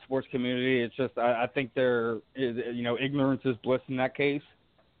combat sports community. It's just I think there is, ignorance is bliss in that case.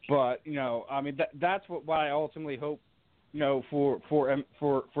 But I mean that's what I ultimately hope, for the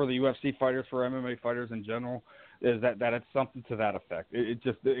UFC fighters, for MMA fighters in general, is that it's something to that effect.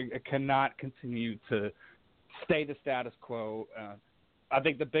 It cannot continue to stay the status quo. I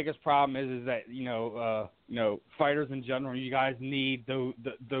think the biggest problem is that fighters in general, you guys need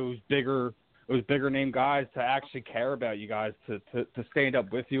those bigger name guys to actually care about you guys, to stand up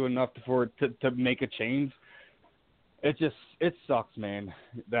with you enough to make a change. It sucks, man,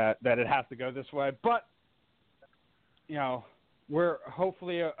 that it has to go this way. But we're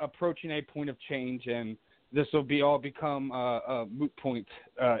hopefully approaching a point of change, and this will all become a moot point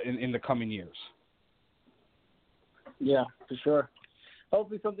in the coming years. Yeah, for sure.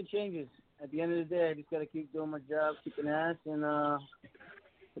 Hopefully something changes. At the end of the day, I just got to keep doing my job, kicking ass, and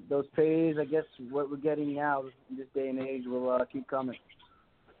those pays, I guess, what we're getting now in this day and age will keep coming.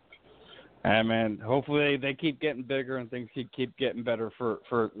 And man, hopefully they keep getting bigger and things keep getting better for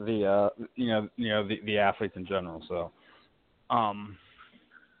the the athletes in general. So,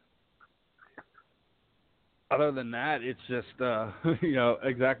 other than that, it's just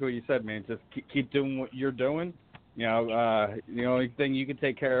exactly what you said, man. Just keep doing what you're doing. The only thing you can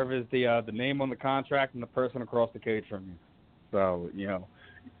take care of is the name on the contract and the person across the cage from you. So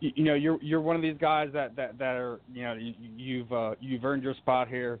you're one of these guys that are you've earned your spot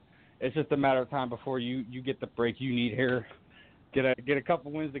here. It's just a matter of time before you get the break you need here. Get a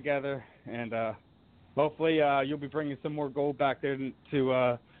couple wins together, and hopefully you'll be bringing some more gold back there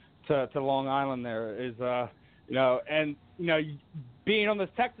to Long Island. There is being on this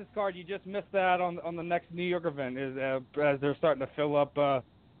Texas card, you just missed that on the next New York event. Is as they're starting to fill up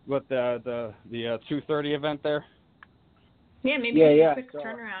with the 2:30 event there. Yeah, maybe a quick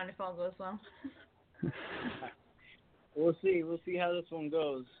turnaround if all goes well. We'll see. We'll see how this one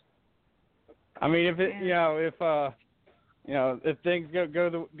goes. I mean, if things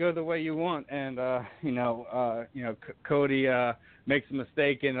go the way you want, and Cody makes a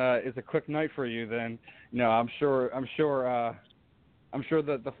mistake and is a quick night for you, then I'm sure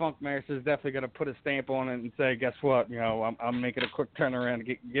that the FunkMaster is definitely going to put a stamp on it and say, guess what? I'm making a quick turnaround.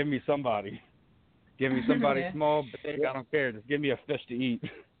 Give me somebody. Give me somebody small, big. I don't care. Just give me a fish to eat.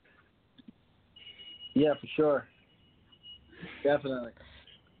 Yeah, for sure. Definitely.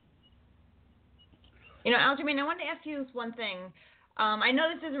 Aljamain, I wanted to ask you one thing. I know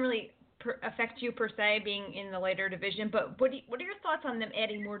this doesn't really affect you per se, being in the lighter division, but what are your thoughts on them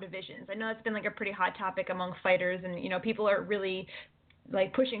adding more divisions? I know it's been like a pretty hot topic among fighters, and people are really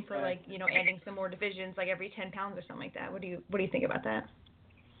like pushing for adding some more divisions, like every 10 pounds or something like that. What do you think about that?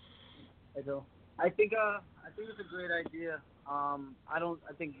 I think it's a great idea. I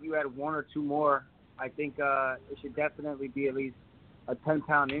think you add one or two more. I think it should definitely be at least a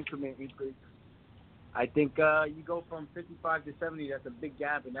 10-pound increment increase. I think you go from 55 to 70, that's a big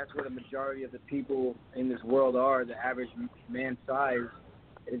gap, and that's where the majority of the people in this world are. The average man size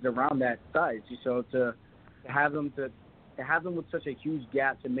is around that size. So to have them with such a huge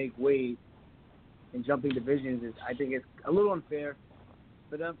gap to make weight in jumping divisions I think it's a little unfair.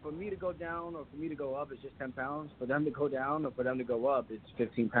 For me to go down or for me to go up, it's just 10 pounds. For them to go down or for them to go up, it's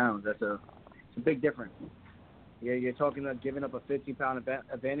 15 pounds. It's a big difference. You're talking about giving up a 15-pound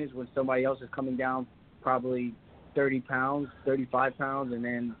advantage when somebody else is coming down probably 30 pounds, 35 pounds, and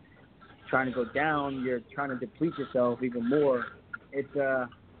then trying to go down, you're trying to deplete yourself even more. It's a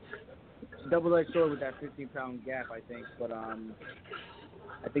double-edged sword with that 15-pound gap, I think. But I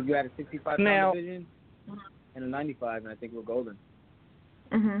think you had a 65-pound division and a 95, and I think we're golden.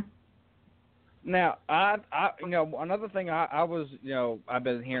 Mhm. Now, another thing I was, I've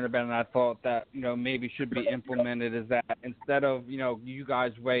been hearing about, and I thought that, maybe should be implemented is that instead of, you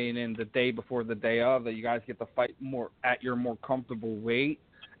guys weighing in the day before the day of, that you guys get to fight more at your more comfortable weight,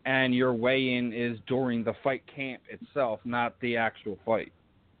 and your weigh-in is during the fight camp itself, not the actual fight.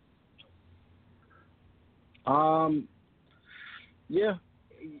 Yeah.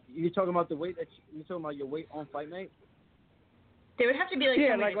 You're talking about the weight you're talking about your weight on fight night? There would have to be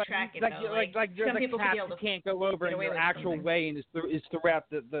somebody to track it, though. Some people could be able to can't go over, and your actual weigh-in is throughout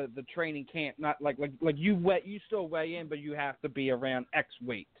the training camp. Not like you still weigh in, but you have to be around X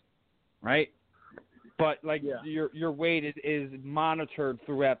weight, right? But your weight is monitored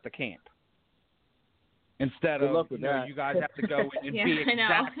throughout the camp. Instead of you guys have to go in and be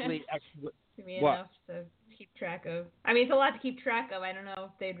exactly X weight. Enough to keep track of. I mean, it's a lot to keep track of. I don't know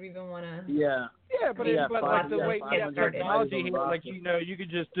if they'd even want to. Yeah, but like the way we have technology here, you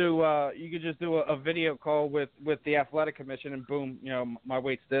could just do a video call with the athletic commission, and boom, my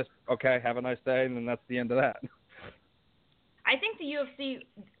weight's this. Okay, have a nice day, and then that's the end of that. I think the UFC,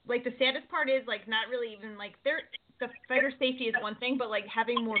 the saddest part is not really even the fighter safety is one thing, but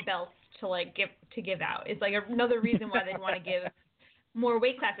having more belts to give out is another reason why they'd want to give more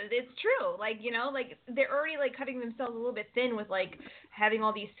weight classes. It's true. They're already cutting themselves a little bit thin with having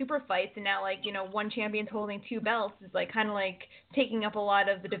all these super fights, and now one champion's holding 2 belts is kind of taking up a lot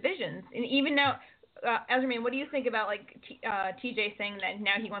of the divisions. And even now, Aljamain, what do you think about TJ saying that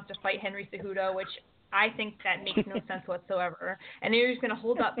now he wants to fight Henry Cejudo, which I think that makes no sense whatsoever. And they're just going to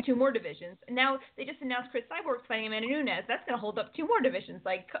hold up 2 more divisions. And now they just announced Chris Cyborg's fighting Amanda Nunes. That's going to hold up 2 more divisions.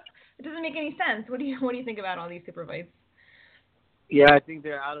 It doesn't make any sense. What do you think about all these super fights? Yeah, I think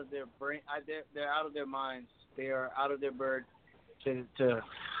they're out of their brain. They're out of their minds. They are out of their bird. There's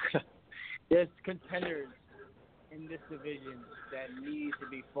contenders in this division that need to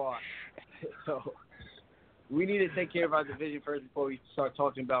be fought. So we need to take care of our division first before we start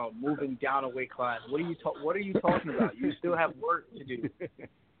talking about moving down a weight class. What are you talking about? You still have work to do.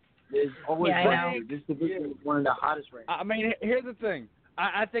 There's always work to do. This division is one of the hottest right now. I mean, here's the thing.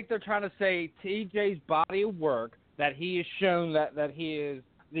 I think they're trying to say TJ's body of work, that he has shown that he is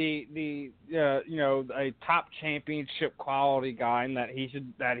a top championship quality guy, and that he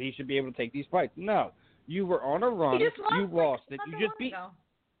should be able to take these fights. No, you were on a run. You lost it.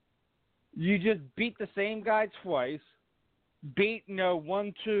 You just beat the same guy twice. Beat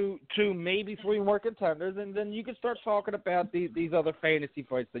 1, 2, maybe 3 more contenders, and then you can start talking about these other fantasy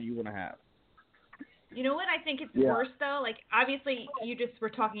fights that you want to have. You know what I think it's worse, though? Obviously, you just were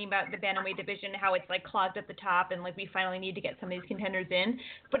talking about the bantamweight division, how it's, clogged at the top, and, we finally need to get some of these contenders in.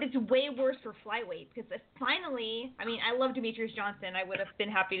 But it's way worse for flyweight, because finally, I love Demetrius Johnson. I would have been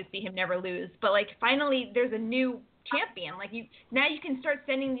happy to see him never lose. But, finally, there's a new champion. Now you can start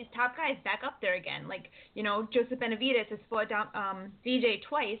sending these top guys back up there again. Joseph Benavidez has fought DJ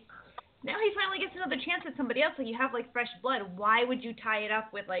twice. Now he finally gets another chance at somebody else. You have fresh blood. Why would you tie it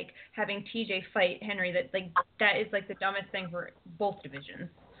up with having TJ fight Henry? That is the dumbest thing for both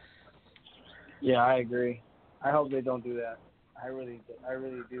divisions. Yeah, I agree. I hope they don't do that. I really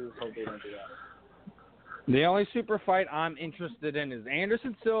do hope they don't do that. The only super fight I'm interested in is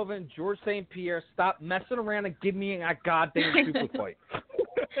Anderson Silva and George St. Pierre. Stop messing around and give me a goddamn super fight.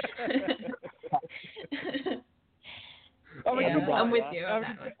 I'm with you.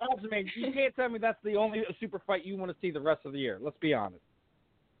 You can't tell me that's the only super fight you want to see the rest of the year. Let's be honest.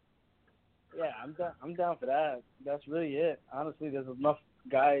 Yeah, I'm down for that. That's really it. Honestly, there's enough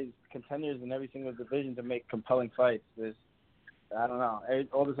guys, contenders in every single division to make compelling fights. I don't know.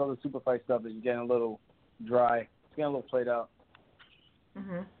 All this other super fight stuff is getting a little dry. It's getting a little played out.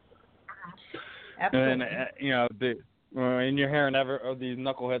 Mhm. Absolutely. And and you're hearing these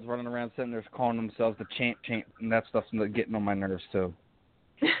knuckleheads running around sitting there calling themselves the champ, and that stuff's getting on my nerves too.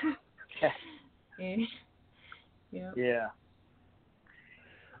 Yeah.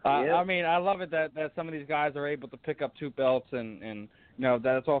 I love it that some of these guys are able to pick up 2 belts, and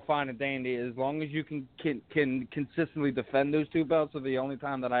that's all fine and dandy as long as you can consistently defend those 2 belts. Are the only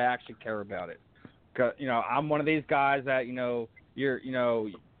time that I actually care about it. 'Cause, I'm one of these guys that you're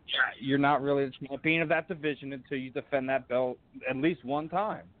not really the champion of that division until you defend that belt at least one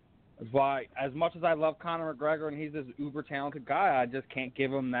time. That's why, as much as I love Conor McGregor and he's this uber talented guy, I just can't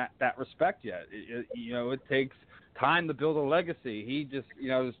give him that respect yet. It takes time to build a legacy. He just,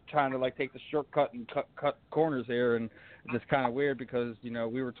 is trying to like take the shortcut and cut corners here, and it's just kind of weird because,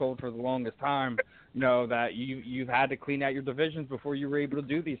 we were told for the longest time, that you've had to clean out your divisions before you were able to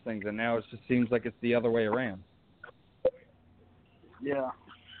do these things, and now it just seems like it's the other way around. Yeah.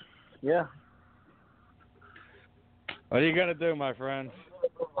 What are you gonna do, my friend?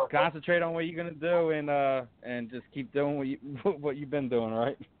 Concentrate on what you're gonna do, and just keep doing what you've been doing,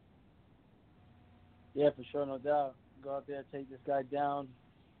 right? Yeah, for sure, no doubt. Go out there, take this guy down,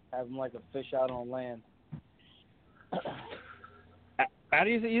 have him like a fish out on land. How do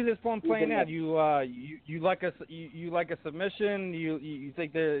you see this one playing out? You like a submission? You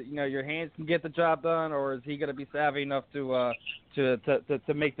think that your hands can get the job done, or is he going to be savvy enough to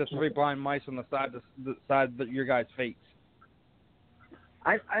make the three blind mice on the side that your guys' fates?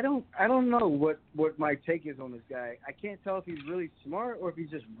 I don't know what my take is on this guy. I can't tell if he's really smart or if he's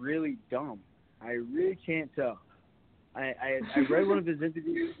just really dumb. I really can't tell. I read one of his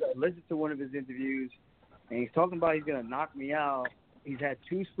interviews. I listened to one of his interviews, and he's talking about he's going to knock me out. He's had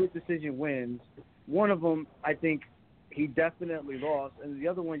 2 split decision wins. One of them, I think, he definitely lost, and the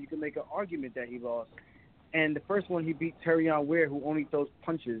other one, you can make an argument that he lost. And the first one, he beat Terrion Ware, who only throws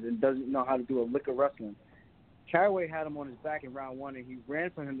punches and doesn't know how to do a lick of wrestling. Caraway had him on his back in round 1, and he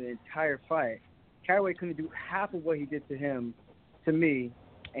ran from him the entire fight. Caraway couldn't do half of what he did to me,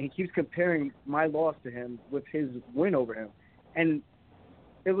 and he keeps comparing my loss to him with his win over him. And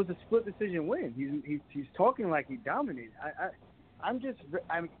it was a split decision win. He's talking like he dominated.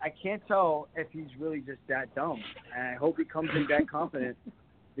 I can't tell if he's really just that dumb. And I hope he comes in that confident,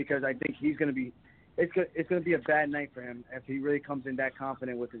 because I think he's going to be. It's going to be a bad night for him if he really comes in that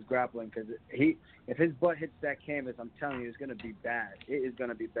confident with his grappling. Because if his butt hits that canvas, I'm telling you, it's going to be bad. It is going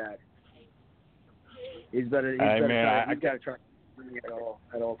to be bad. He's got to try at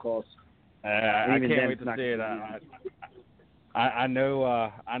all costs. I can't wait to see it. I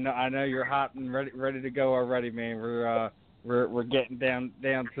know you're hot and ready to go already, man. We're getting down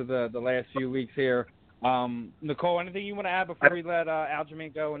to the last few weeks here. Nicole, anything you want to add before we let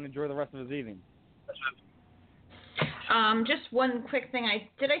Aljamain go and enjoy the rest of his evening? Just one quick thing.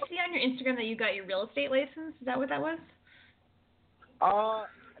 Did I see on your Instagram that you got your real estate license? Is that what that was?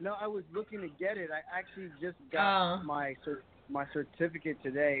 No, I was looking to get it. I actually just got my certificate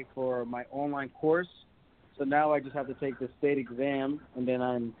today for my online course. So now I just have to take the state exam, and then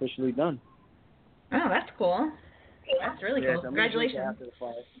I'm officially done. Oh, that's cool. That's really cool. Congratulations. After the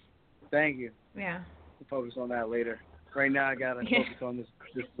fight. Thank you. Yeah. We'll focus on that later. Right now I got to focus on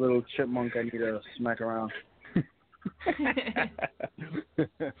this little chipmunk I need to smack around.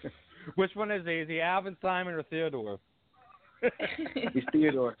 Which one is he? Is he Alvin, Simon, or Theodore? He's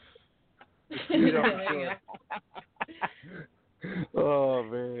Theodore. Oh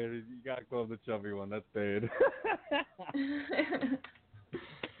man, you gotta call him the chubby one. That's bad.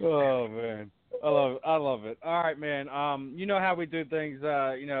 Oh man, I love it. All right, man. You know how we do things.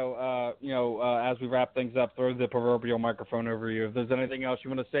 As we wrap things up, throw the proverbial microphone over you. If there's anything else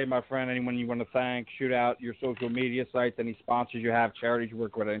you want to say, my friend, anyone you want to thank, shoot out your social media sites, any sponsors you have, charities you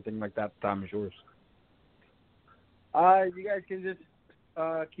work with, anything like that. The time is yours. You guys can just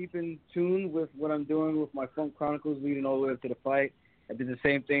keep in tune with what I'm doing with my Funk Chronicles leading all the way up to the fight. I did the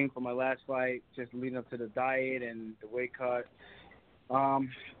same thing for my last fight, just leading up to the diet and the weight cut.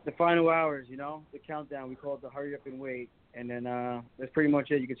 The final hours, the countdown, we call it the hurry up and wait. And then that's pretty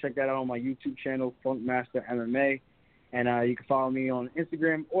much it. You can check that out on my YouTube channel, FunkMaster MMA. And you can follow me on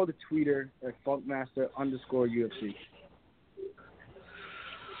Instagram or the Twitter at FunkMaster_UFC.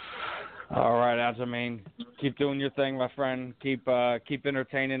 All right, Aljamain, keep doing your thing, my friend. Keep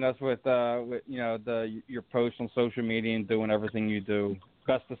entertaining us with your posts on social media and doing everything you do.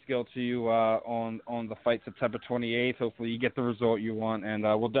 Best of skill to you on the fight September 28th. Hopefully you get the result you want, and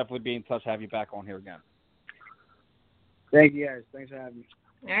we'll definitely be in touch. Have you back on here again. Thank you, guys. Thanks for having me.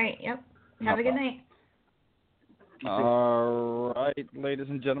 All right. Yep. Have a good night. All right, ladies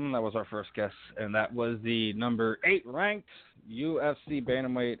and gentlemen, that was our first guest, and that was the number 8 ranked UFC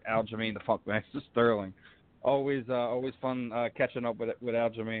Bantamweight Aljamain, the FunkMaster Sterling. Always fun catching up with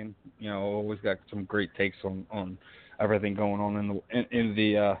Aljamain. Always got some great takes on everything going on in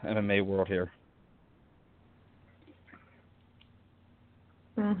the MMA world here.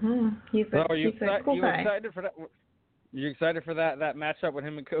 Mhm. He's a cool guy. Excited for that? You excited for that matchup with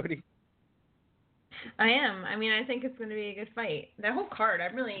him and Cody? I am. I mean, I think it's going to be a good fight. That whole card,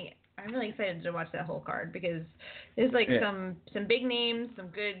 I'm really excited to watch that whole card because there's some big names, some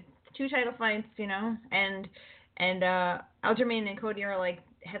good 2 title fights, and Aljamain and Cody are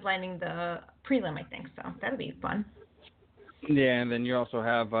headlining the prelim, I think. So that'll be fun. Yeah, and then you also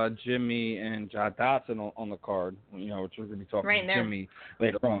have Jimmy and John Dodson on the card, which we're going to be talking to Jimmy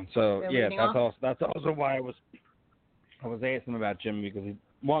later on. So, that's also why I was asking about Jimmy, because they're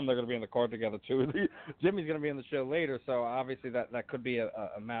going to be in the card together, too. Jimmy's going to be in the show later, so obviously that could be a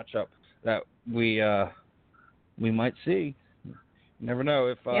matchup that we might see. You never know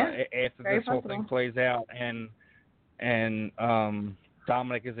if after this whole thing plays out and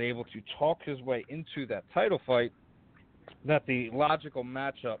Dominic is able to talk his way into that title fight, that the logical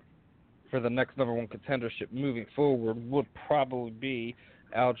matchup for the next number one contendership moving forward would probably be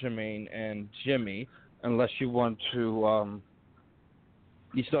Aljamain and Jimmy, unless you want to.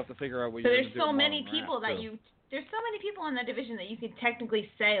 You still have to figure out what you're going to do. There's so many people there's so many people in that division that you could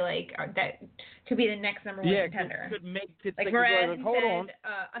technically say that could be the next number one contender. Like Mraz, hold on,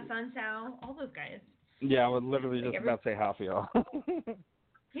 Asuncao, all those guys. Yeah, I would literally just about say half of y'all.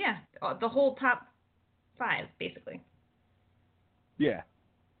 Yeah, the whole top 5 basically. Yeah.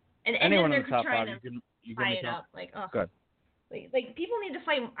 And anyone then in the top 5, you can fight it up. Good. Like people need to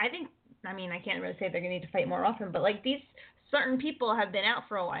fight. I can't really say they're gonna need to fight more often, but like these certain people have been out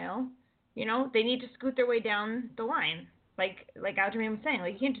for a while. They need to scoot their way down the line. Like Aljamain was saying,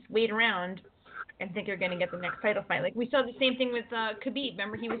 like you can't just wait around and think you're gonna get the next title fight. Like we saw the same thing with Khabib.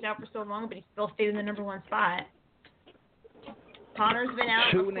 Remember, he was out for so long, but he still stayed in the number 1 spot. Connor's been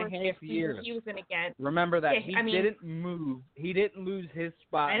out 2.5 years. He was gonna get. Remember that didn't move. He didn't lose his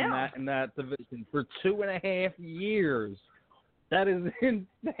spot in that division for 2.5 years. That is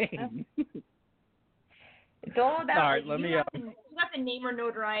insane. It's all about. You got the name or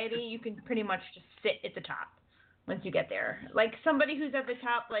notoriety. You can pretty much just sit at the top once you get there. Like somebody who's at the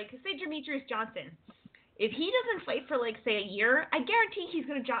top, like say Demetrius Johnson. If he doesn't fight for say a year, I guarantee he's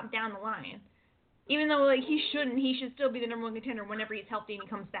gonna drop down the line. Even though he shouldn't, he should still be the number 1 contender whenever he's healthy and he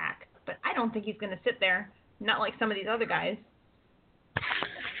comes back. But I don't think he's going to sit there, not like some of these other guys.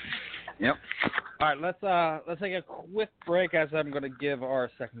 Yep. All right, let's take a quick break as I'm going to give our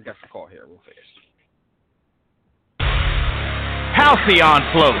second guest a call here real fast. Halcyon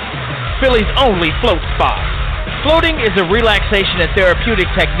Float, Philly's only float spa. Floating is a relaxation and therapeutic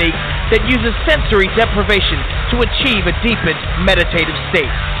technique that uses sensory deprivation to achieve a deepened meditative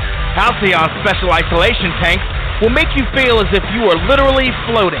state. Halcyon's special isolation tanks will make you feel as if you are literally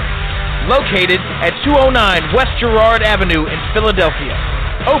floating. Located at 209 West Girard Avenue in Philadelphia.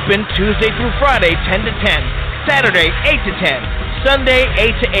 Open Tuesday through Friday 10 to 10, Saturday 8 to 10, Sunday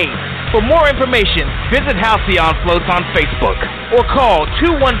 8 to 8. For more information, visit Halcyon Floats on Facebook or call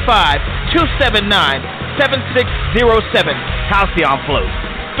 215-279-7607. Halcyon Floats,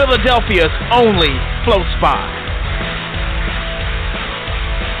 Philadelphia's only float spa.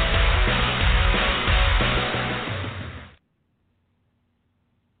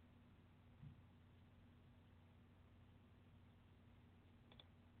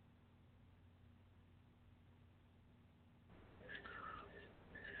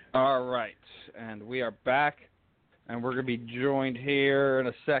 All right, and we are back, and we're going to be joined here in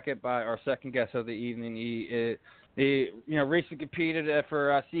a second by our second guest of the evening. He recently competed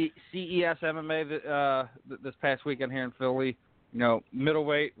for CES MMA this past weekend here in Philly.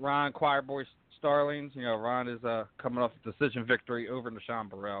 Middleweight Ron, Choirboy Stallings. Ron is coming off a decision victory over Nah-shon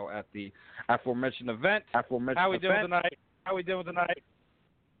Burrell at the aforementioned event. How we doing tonight?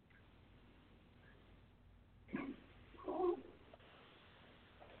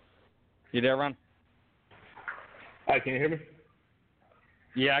 You there, Ron? Hi, can you hear me?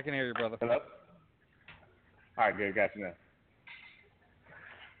 Yeah, I can hear you, brother. Hello? All right, good. Got you now.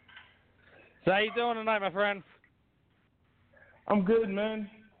 So how you doing tonight, my friend? I'm good, man.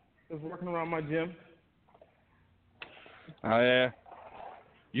 Just working around my gym. Oh yeah.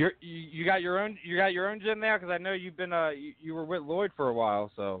 You got your own gym now? Because I know you've been you were with Lloyd for a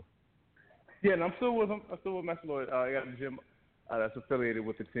while, so. Yeah, and I'm still with him. I'm still with Master Lloyd. I got a gym that's affiliated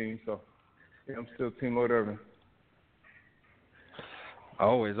with the team, so yeah, I'm still Team Lloyd Irvin.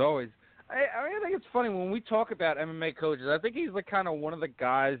 Always. I think it's funny when we talk about MMA coaches. I think he's kind of one of the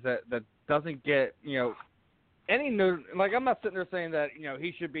guys that doesn't get any like I'm not sitting there saying that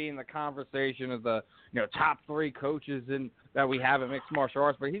he should be in the conversation of the top 3 coaches that we have in mixed martial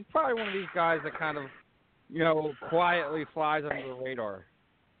arts, but he's probably one of these guys that kind of quietly flies under the radar.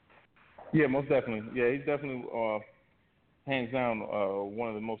 Yeah, most definitely. Yeah, he's definitely hands down one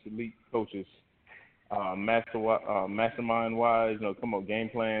of the most elite coaches, mastermind wise. Come on, game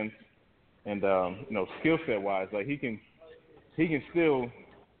plans. And skill set wise, like he can still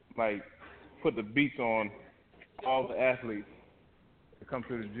put the beats on all the athletes that come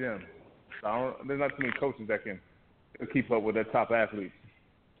to the gym. So there's not too many coaches that can keep up with their top athletes.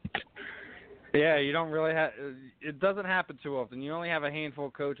 Yeah, you don't really have. It doesn't happen too often. You only have a handful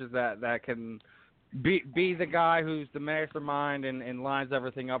of coaches that can be the guy who's the mastermind and lines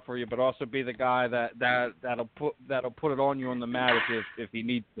everything up for you, but also be the guy that'll put it on you on the mat if he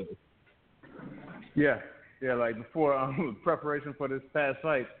needs to. Yeah. Like before preparation for this past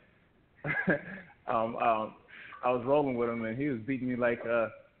fight, I was rolling with him and he was beating me like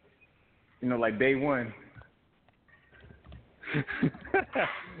like day one.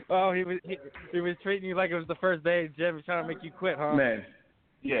 Oh, he was treating you like it was the first day of the gym. He's trying to make you quit, huh? Man,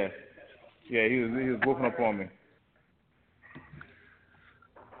 yeah, he was whooping up on me.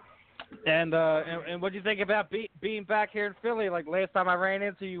 And what do you think about being back here in Philly? Like last time I ran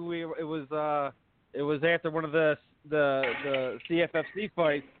into you, it was after one of the CFFC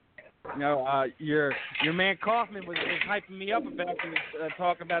fights. You know, your man Kaufman was hyping me up about you,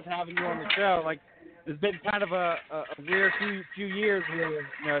 talking about having you on the show. Like, there's been kind of a weird few years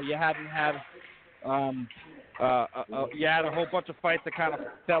where you hadn't had you had a whole bunch of fights that kind of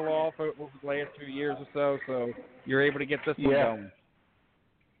fell off over the last 2 years or so you're able to get this one going.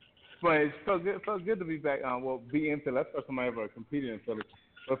 But it felt good to be back. Be in Philly. That's the first time I ever competed in Philly.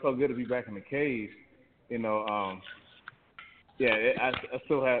 So it felt good to be back in the cage. You know, I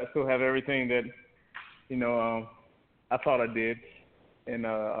still have everything that I thought I did, and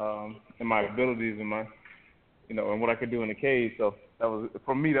my abilities and my and what I could do in the cage. So that was,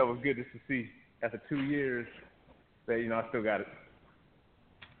 for me, that was good just to see after 2 years that I still got it.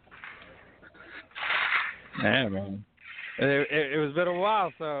 Yeah, man. It was been a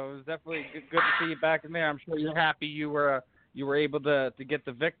while, so it was definitely good to see you back in there. I'm sure you're happy you were able to get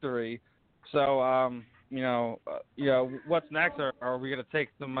the victory. So what's next? Are we going to take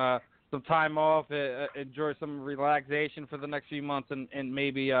some time off, enjoy some relaxation for the next few months, and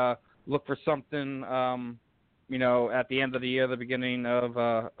maybe look for something at the end of the year, the beginning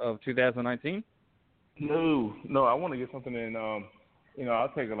of 2019? No, I want to get something in. I'll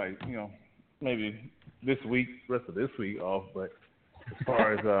take it maybe this week, rest of this week off. But as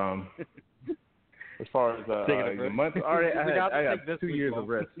far as the month, already I got 2 years of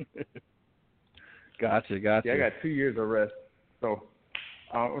rest. Gotcha. Yeah, I got 2 years of rest, so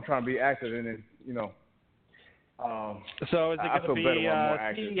I'm trying to be active in it. So is it going to be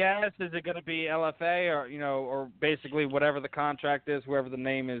CES? Is it going to be LFA, or basically whatever the contract is, whoever the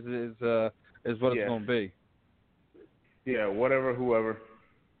name is what it's going to be? Yeah, whatever, whoever,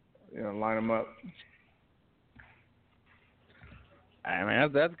 line them up. I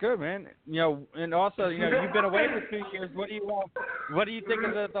mean, that's good, man. And also, you've been away for 2 years. What do you think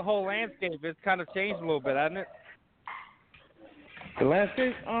of the whole landscape? It's kind of changed a little bit, hasn't it? The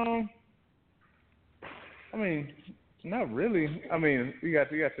landscape, I mean, not really. I mean, you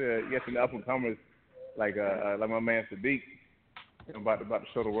got the up and comers like my man Sadiq, about to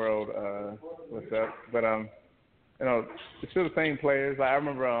show the world what's up. But it's still the same players. Like, I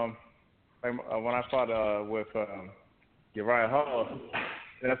remember when I fought with Uriah Hall,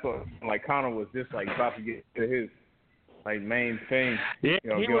 that's what Conor was just about to get to his main thing. Yeah,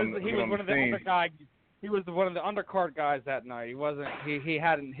 he was one of the underguys. He was one of the undercard guys that night. He wasn't. He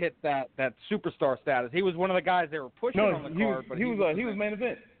hadn't hit that superstar status. He was one of the guys they were pushing on the card. But he was main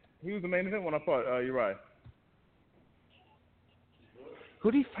event. He was the main event when I fought Uriah.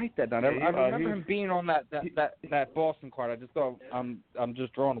 Who did he fight that night? I remember him being on that Boston card. I just thought I'm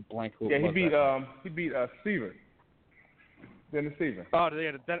just drawing a blank. He beat Steven. Dennis Steven. Oh,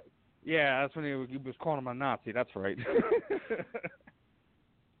 yeah, that's when he was calling him a Nazi. That's right.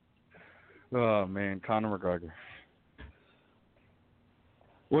 Oh man, Conor McGregor.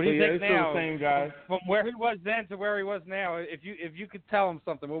 What do you think now? The same guys. From where he was then to where he was now, if you could tell him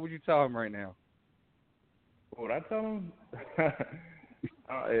something, what would you tell him right now? What would I tell him?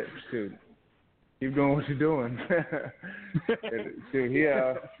 Shoot, keep doing what you're doing. Shoot, he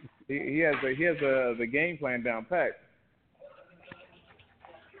has the game plan down pat.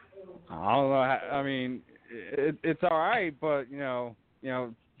 I don't know. I mean, it's all right, but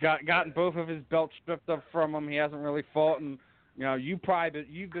gotten both of his belts stripped up from him. He hasn't really fought, and you've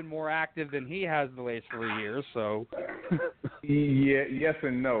been more active than he has the last 3 years. So yeah, yes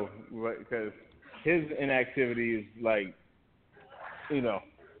and no, because his inactivity is he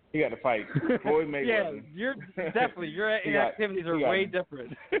got to fight Floyd Mayweather. Yeah, your inactivities are way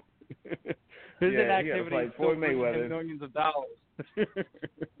different. His inactivity is Floyd Mayweather, millions of dollars.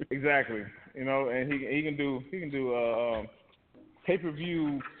 Exactly, and he can do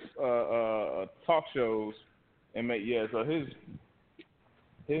pay-per-view talk shows and make so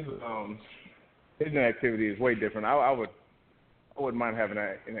his inactivity is way different. I wouldn't mind having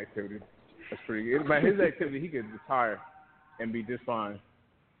that inactivity. That's pretty good. But his activity, he could retire and be just fine.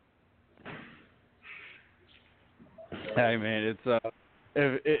 Hey man, it's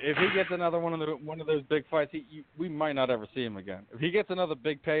if he gets another one of those big fights, we might not ever see him again. If he gets another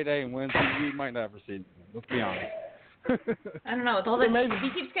big payday and wins, we might not ever see him again. Let's be honest. I don't know. With all that, if he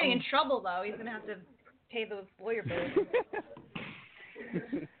keeps getting in trouble though, he's gonna have to pay those lawyer bills.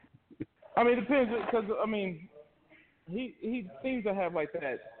 I mean, it depends because I mean, he seems to have like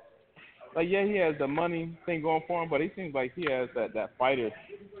that. Like yeah, he has the money thing going for him, but he seems like he has that fighter.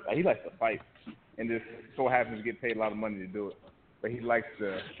 Like, he likes to fight, and just so happens to get paid a lot of money to do it. But he likes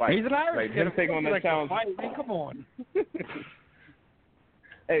to fight. He's an Irish like, kid. Him taking on that challenge. Man, come on.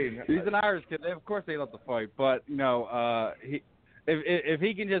 Hey, he's an Irish kid. Of course they love to fight, but you know, if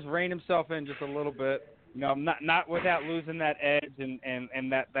he can just rein himself in just a little bit, you know, not without losing that edge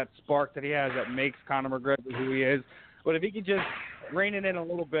and that spark that he has that makes Conor McGregor who he is, but if he can just rein it in a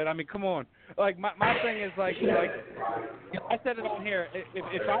little bit, I mean, come on. Like my thing is like you know, I said it on here.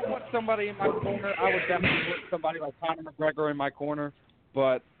 If I want somebody in my corner, I would definitely put somebody like Conor McGregor in my corner.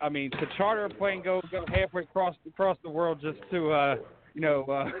 But I mean, to charter a plane, go halfway across the world just to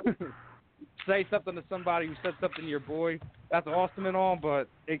say something to somebody who said something to your boy, that's awesome and all, but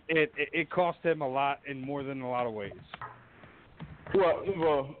it cost him a lot in more than a lot of ways.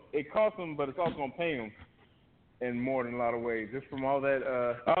 Well, it cost him, but it's also gonna pay him in more than a lot of ways, just from all that.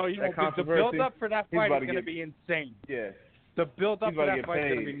 That controversy. The build up for that fight is gonna be insane. Yeah. The build up for that fight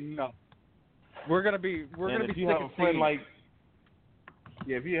is gonna be nuts. We're gonna be sick of seeing.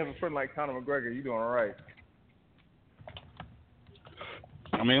 If you have a friend like Conor McGregor, you're doing all right.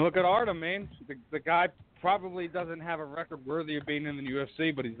 I mean, look at Artem, man. The guy probably doesn't have a record worthy of being in the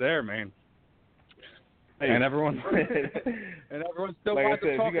UFC, but he's there, man. Hey. And everyone's still like wants I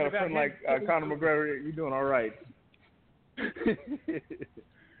said, to talk if you got a about friend like Conor McGregor, you're doing all right.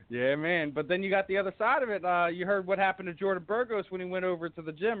 Yeah, man. But then you got the other side of it. You heard what happened to Jordan Burgos when he went over to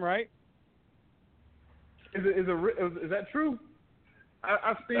the gym, right? Is that true?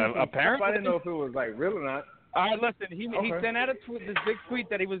 I've seen apparently. I didn't know if it was like real or not. All right, listen. He sent out this big tweet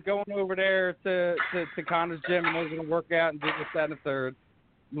that he was going over there to Conor's gym and was going to work out and do this, that, and the third.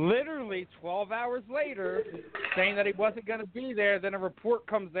 Literally 12 hours later, saying that he wasn't going to be there, then a report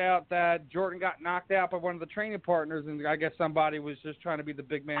comes out that Jordan got knocked out by one of the training partners, and I guess somebody was just trying to be the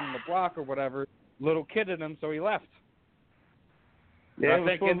big man on the block or whatever, little kidded him, so he left. Yeah, I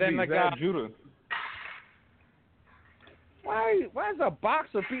think, and then the guy, Judah. Why is a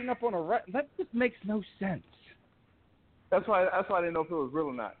boxer beating up on a that just makes no sense. That's why I didn't know if it was real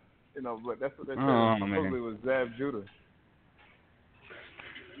or not. You know, but that's what they said. Supposedly it was Zav Judah.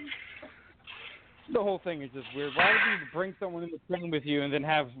 The whole thing is just weird. Why would you bring someone in the ring with you and then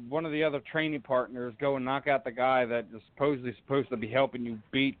have one of the other training partners go and knock out the guy that is supposedly supposed to be helping you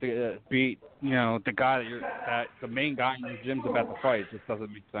beat the guy that the main guy in your gym's about to fight? It just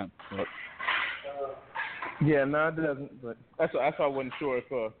doesn't make sense. But. Yeah, no, it doesn't. But that's why I wasn't sure if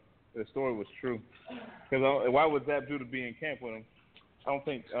the story was true. Because why would Zav Judah be in camp with him? I don't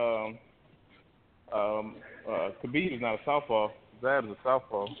think Khabib is not a southpaw. Zav is a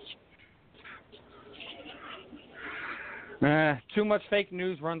southpaw. Too much fake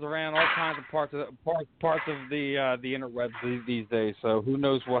news runs around all kinds of parts of the interwebs these days. So who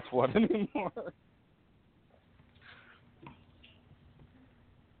knows what's what anymore?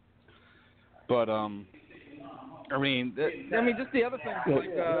 But I mean, just the other thing. Like,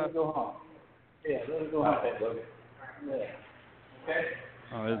 let's go home. Yeah, let's go home. Yeah. Okay.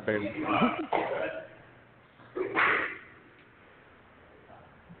 Oh, there's baby.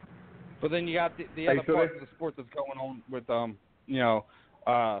 But then you got the other parts of the sport that's going on with the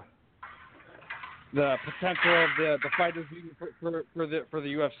potential of the fighters for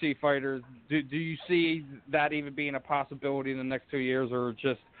the UFC fighters. Do you see that even being a possibility in the next 2 years, or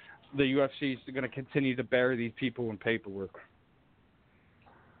just the UFC is going to continue to bury these people in paperwork?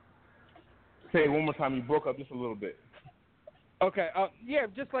 Say it one more time. You broke up just a little bit. Okay. Yeah,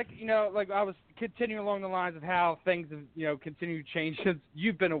 just like I was continuing along the lines of how things have continued to change since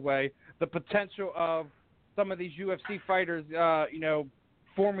you've been away. The potential of some of these UFC fighters,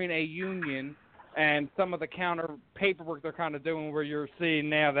 forming a union, and some of the counter paperwork they're kind of doing, where you're seeing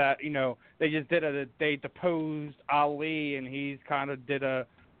now that they deposed Ali, and he's kind of did a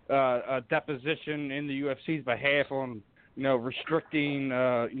deposition in the UFC's behalf on restricting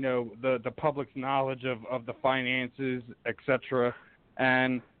the public's knowledge of the finances, etc.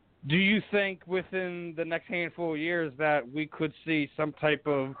 And do you think within the next handful of years that we could see some type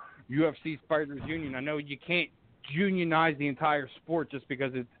of UFC fighters union? I know you can't unionize the entire sport just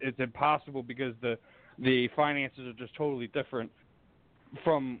because it's impossible, because the finances are just totally different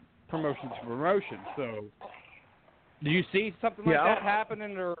from promotion to promotion. So do you see something like that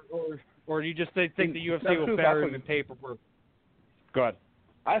happening, or Or do you just think the UFC That's will true. bury the paperwork? Go ahead.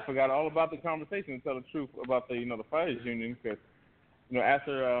 I forgot all about the conversation, to tell the truth, about the the fighters union, because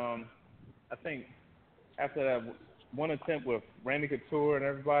after I think after that one attempt with Randy Couture and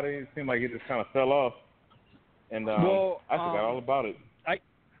everybody, it seemed like it just kind of fell off, and I forgot all about it.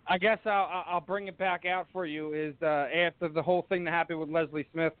 I guess I'll bring it back out for you. Is after the whole thing that happened with Leslie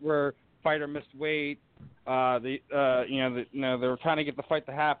Smith, where fighter missed weight, they were trying to get the fight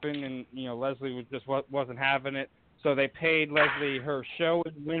to happen, and Leslie wasn't having it. So they paid Leslie her show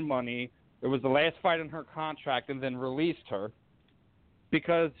and win money. It was the last fight in her contract, and then released her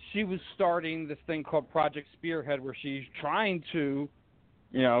because she was starting this thing called Project Spearhead, where she's trying to,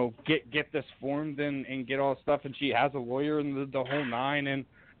 get this formed and get all the stuff. And she has a lawyer and the whole nine. And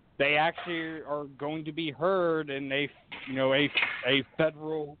they actually are going to be heard in a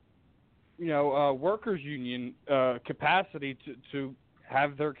federal, workers union capacity to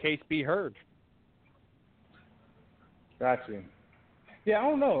have their case be heard. Gotcha. Yeah, I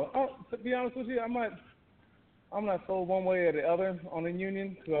don't know. To be honest with you, I'm not sold one way or the other on the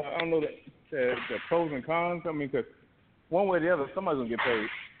union. So I don't know the pros and cons. I mean, because one way or the other, somebody's gonna get paid.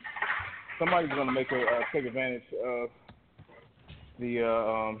 Somebody's gonna take advantage of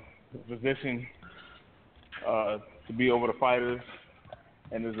the position to be over the fighters.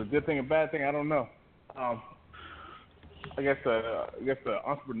 And is it a good thing or bad thing? I don't know. I guess the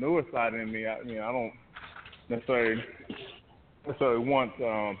entrepreneur side in me, I don't necessarily want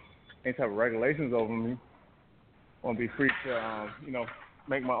any type of regulations over me. I want to be free to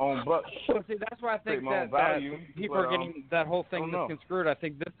make my own buck. Well, see, that's why I think that people are getting that whole thing misconstrued. I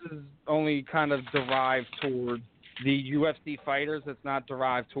think this is only kind of derived towards the UFC fighters. It's not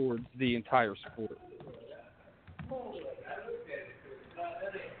derived towards the entire sport.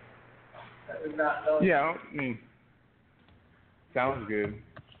 Yeah, sounds good.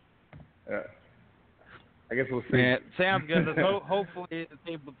 I guess we'll see. Yeah, sounds good. Hopefully,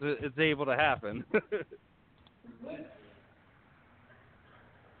 it's able to happen.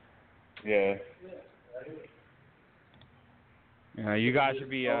 Yeah. You guys should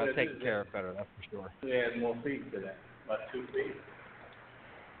be taken care of better. That's for sure. Yeah, more feet to that. About 2 feet.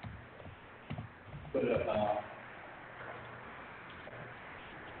 Put it up.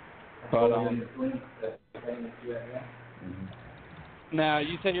 Now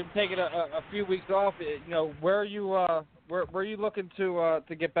you said you're taking a few weeks off. Where are you? Where are you looking to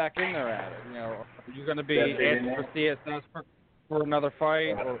get back in there at? Are you going to be asking for CSS for another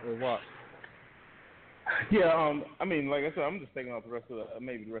fight or what? Yeah, I mean, like I said, I'm just taking off the rest of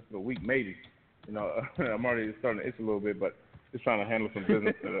the week, maybe. I'm already starting to itch a little bit, but just trying to handle some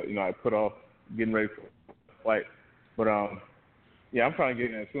business that I put off getting ready for the fight. But yeah, I'm trying to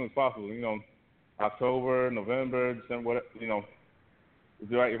get in as soon as possible. October, November, December, whatever.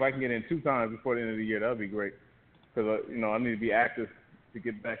 If I can get in 2 times before the end of the year, that would be great. Because I need to be active to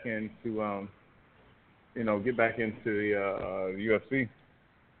get back into the UFC.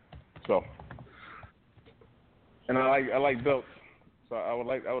 So, and I like belts. So I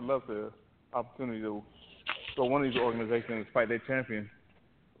would love the opportunity to go one of these organizations fight their champion,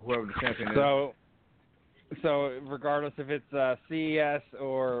 whoever the champion is. So regardless if it's CES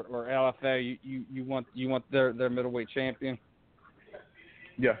or LFA, you want their middleweight champion.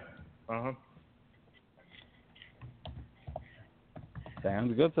 Yeah. Uh-huh.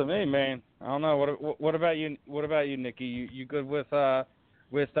 Sounds good to me, man. I don't know. What about you? What about you, Nikki? You good with the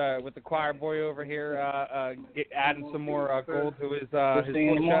choir boy over here adding some more gold to his full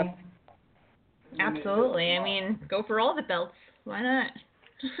chest? Absolutely. I mean, go for all the belts. Why not?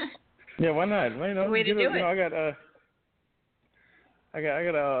 Yeah, why not? Way to do it. I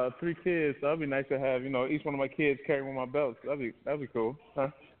got 3 kids, so that'd be nice to have each one of my kids carry one of my belts. That'd be cool,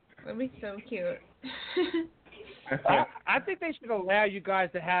 huh? That'd be so cute. I think they should allow you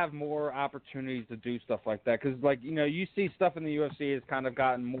guys to have more opportunities to do stuff like that, because you see stuff in the UFC has kind of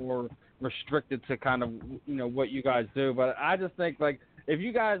gotten more restricted to kind of what you guys do, but I just think if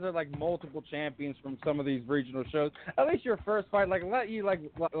you guys are multiple champions from some of these regional shows, at least your first fight, let you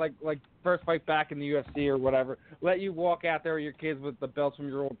first fight back in the UFC or whatever, let you walk out there with your kids with the belts from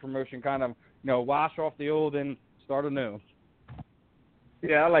your old promotion, kind of wash off the old and start anew.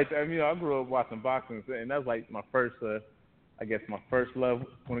 Yeah, I like that. I grew up watching boxing, and that's my first, my first love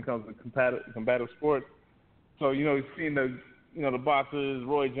when it comes to combative sports. So seeing the boxers,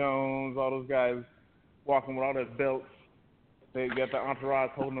 Roy Jones, all those guys walking with all their belts. They got the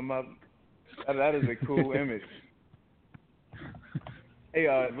entourage holding them up. That is a cool image. Hey,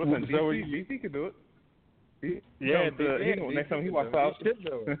 listen, DC can do it. Next time he walks out.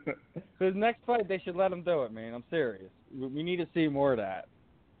 His next fight, they should let him do it, man. I'm serious. We need to see more of that.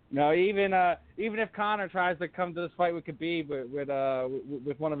 No, even if Conor tries to come to this fight with Khabib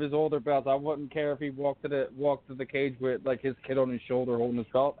with one of his older belts, I wouldn't care if he walked to the cage with like his kid on his shoulder holding his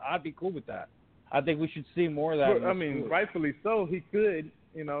belt. I'd be cool with that. I think we should see more of that. Well, I mean, rightfully so. He could.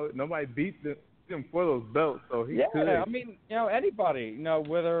 Nobody beat him for those belts, so he could. Yeah, I mean, anybody,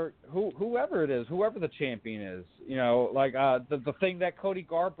 whoever it is, whoever the champion is, like the thing that Cody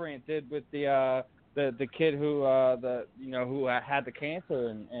Garbrandt did with the kid who who had the cancer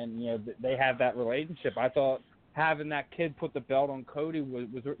and they have that relationship. I thought having that kid put the belt on Cody was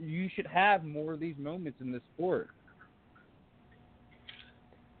you should have more of these moments in this sport.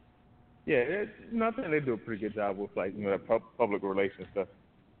 Yeah, I think they do a pretty good job with that public relations stuff.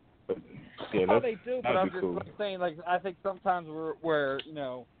 But yeah, they do. But I'm saying, like, I think sometimes where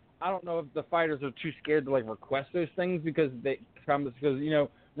I don't know if the fighters are too scared to request those things because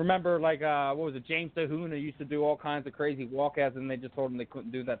remember, what was it? James DeHuna used to do all kinds of crazy walkouts, and they just told him they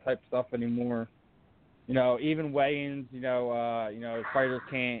couldn't do that type of stuff anymore. Even weigh-ins, fighters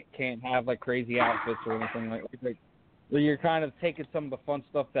can't have crazy outfits or anything like that. You're kind of taking some of the fun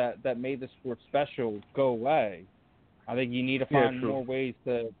stuff that made the sport special go away. I think you need to find more ways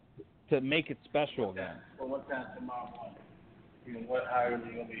to make it special again. Well, what time tomorrow morning? What hour are you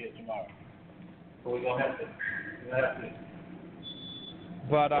going to be here tomorrow? So we're going to have to.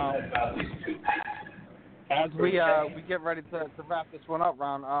 But as we get ready to wrap this one up,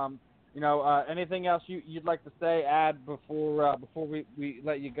 Ron, anything else you'd like to say, add before we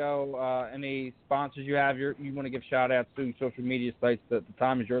let you go? Any sponsors you have you want to give shout outs to, social media sites? The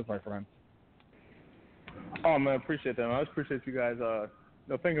time is yours, my friend. Oh man, I appreciate that. I appreciate you guys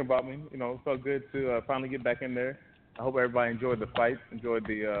thinking about me. It felt good to finally get back in there. I hope everybody enjoyed the fight, enjoyed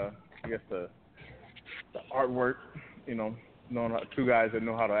the the artwork. Knowing two guys that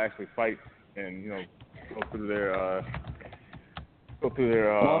know how to actually fight and go through their.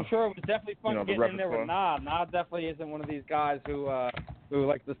 Well, I'm sure it was definitely fun getting in there with Nah. Nah definitely isn't one of these guys who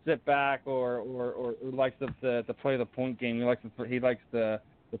likes to sit back or likes to play the point game. He likes to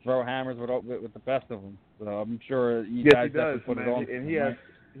throw hammers with the best of them. So I'm sure you guys definitely put it on. And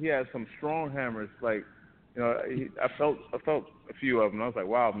he has some strong hammers. I felt a few of them. I was like,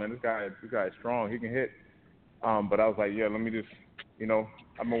 wow, man, this guy is strong. He can hit. But I was like, yeah, let me just,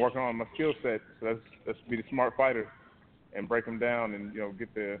 I've been working on my skill set. So let's be the smart fighter and break him down and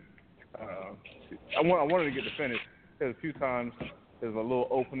get the. I wanted to get the finish. There's a few times there's a little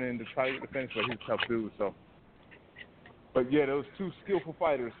opening to try to get the finish, but he's a tough dude. So, but yeah, those two skillful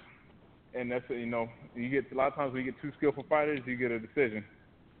fighters, and that's you get a lot of times when you get two skillful fighters, you get a decision.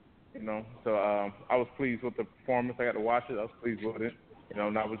 So I was pleased with the performance. I got to watch it. I was pleased with it. Now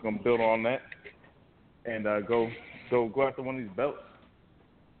we're just gonna build on that and go after one of these belts.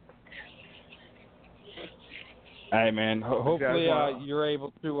 Hey man, hopefully you're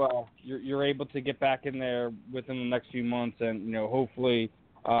able to get back in there within the next few months, and hopefully,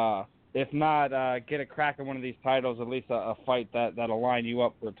 if not, get a crack at one of these titles, at least a fight that'll line you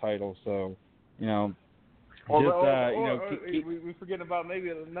up for a title. So, we're forgetting about maybe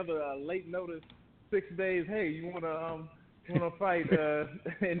another late notice, 6 days. Hey, you wanna fight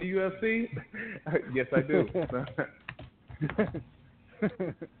in the UFC? Yes, I do.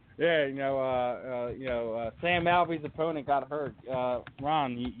 Yeah, Sam Alvey's opponent got hurt.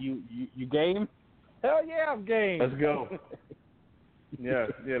 Ron, you game? Hell yeah, I'm game. Let's go. yeah,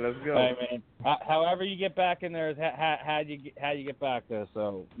 let's go. Hey man, however you get back in there is how you get back there.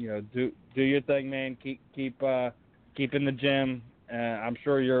 So do your thing, man. Keep in the gym. I'm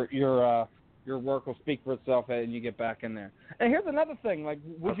sure your work will speak for itself and you get back in there. And here's another thing,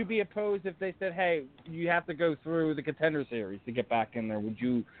 would you be opposed if they said, hey, you have to go through the Contender Series to get back in there? Would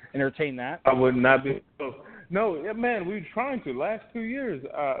you entertain that? I would not be opposed. No, man, we were trying to. Last 2 years,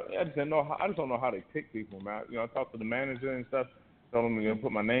 I just don't know how they pick people, man. I talked to the manager and stuff, told them to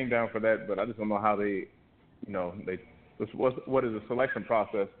put my name down for that, but I just don't know how they, what is the selection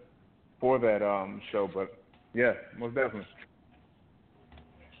process for that show, but yeah, most definitely.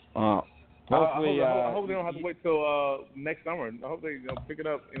 Hopefully, I hope they don't have to wait till next summer. I hope they pick it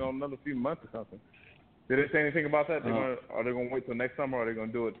up, another few months or something. Did they say anything about that? Are they going to wait till next summer, or are they going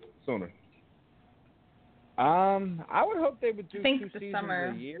to do it sooner? I would hope they would do 2 seasons summer.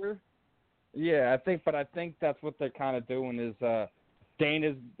 a year. Yeah, I think that's what they're kind of doing. Is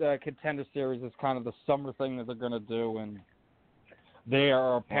Dana's Contender Series is kind of the summer thing that they're going to do, and they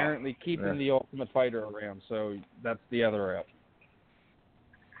are apparently keeping the Ultimate Fighter around. So that's the other route.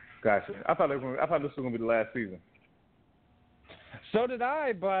 Gotcha. I thought this was going to be the last season. So did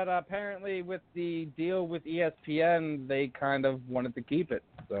I, but apparently with the deal with ESPN, they kind of wanted to keep it.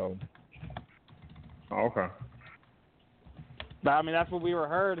 So. Oh, okay. I mean, that's what we were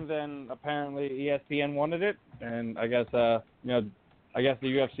heard, and then apparently ESPN wanted it, and I guess the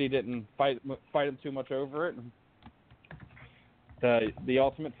UFC didn't fight him too much over it. The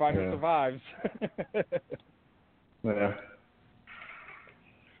Ultimate Fighter survives. Yeah.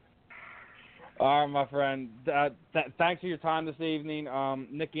 All right, my friend. Thanks for your time this evening.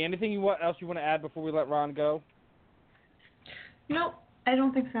 Nikki, anything else you want to add before we let Ron go? Nope, I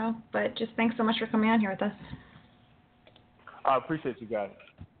don't think so. But just thanks so much for coming on here with us. I appreciate you guys.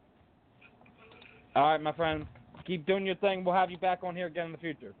 All right, my friend. Keep doing your thing. We'll have you back on here again in the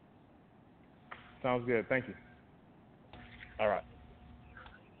future. Sounds good. Thank you. All right.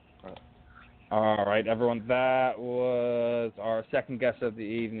 All right, everyone. That was our second guest of the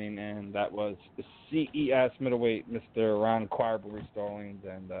evening, and that was the CES middleweight, Mr. Ron Quirebury Stallings.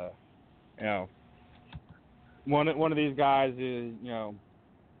 And one of these guys is,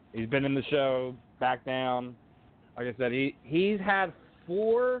 he's been in the show, back down. Like I said, he's had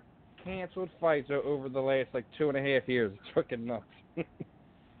 4 canceled fights over the last 2.5 years. It's freaking nuts.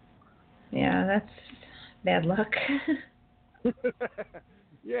 Yeah, that's bad luck.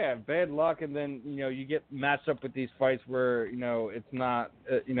 Yeah, bad luck, and then you get matched up with these fights where it's not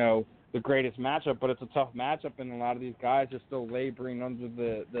the greatest matchup, but it's a tough matchup, and a lot of these guys are still laboring under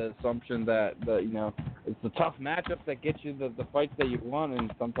the assumption that it's the tough matchup that gets you the fights that you want,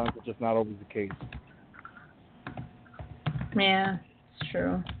 and sometimes it's just not always the case. Yeah, it's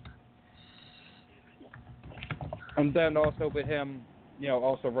true. And then also with him,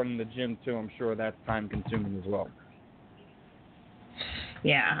 also running the gym too, I'm sure that's time consuming as well.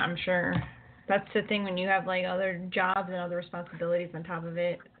 Yeah, I'm sure. That's the thing when you have other jobs and other responsibilities on top of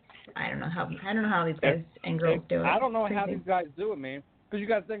it. I don't know how these guys and girls do it. I don't know how these guys do it, man. Because you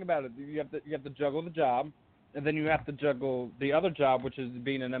got to think about it. You have to juggle the job, and then you have to juggle the other job, which is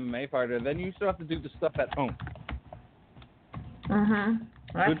being an MMA fighter. Then you still have to do the stuff at home. Mhm.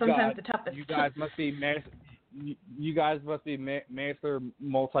 Well, that's sometimes the toughest. You guys must be master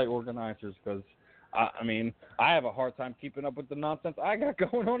multi-organizers, because I have a hard time keeping up with the nonsense I got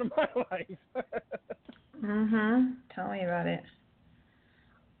going on in my life. Mhm. Tell me about it.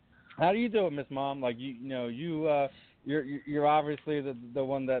 How do you do it, Miss Mom? You're obviously the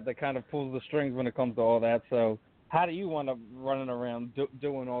one that kind of pulls the strings when it comes to all that. So how do you want to running around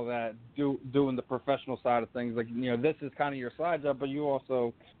doing all that, doing the professional side of things? This is kind of your side job, but you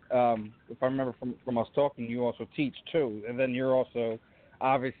also, if I remember from us talking, you also teach too, and then you're also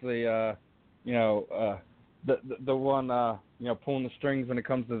obviously the one pulling the strings when it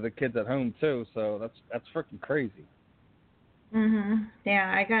comes to the kids at home too. So that's freaking crazy. Mhm.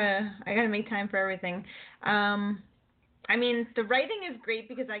 Yeah, I gotta make time for everything. The writing is great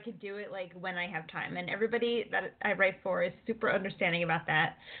because I could do it when I have time, and everybody that I write for is super understanding about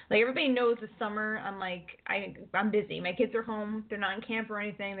that. Everybody knows the summer I'm busy. My kids are home. They're not in camp or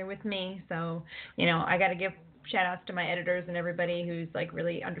anything. They're with me. So I gotta give shout outs to my editors and everybody who's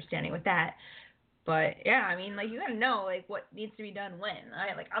really understanding with that. But yeah, you gotta know what needs to be done when.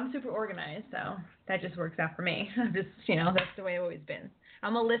 I'm super organized, so that just works out for me. Just that's the way I've always been.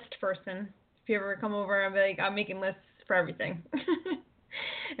 I'm a list person. If you ever come over, I'll be I'm making lists for everything.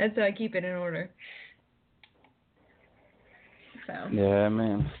 And so I keep it in order. So yeah,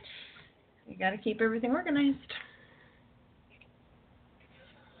 man. You gotta keep everything organized.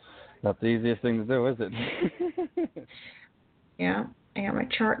 Not the easiest thing to do, is it? Yeah. I got my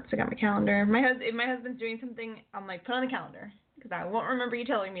charts. I got my calendar. If my husband's doing something, I'm put on the calendar, because I won't remember you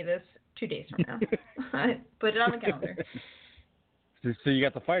telling me this 2 days from now. Put it on the calendar. So you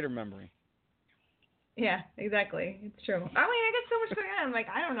got the fighter memory. Yeah, exactly. It's true. I get so much going on. I'm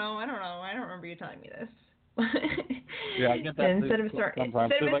I don't know. I don't remember you telling me this. Yeah, I get that. Instead of starting a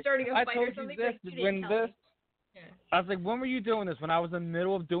fight or something, this, when this. Yeah. I was when were you doing this? When I was in the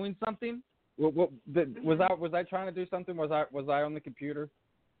middle of doing something? Was I trying to do something? Was I on the computer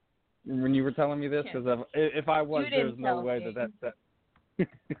when you were telling me this? Because if I was, there's no way that.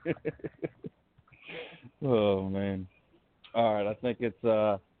 Oh man! All right, I think it's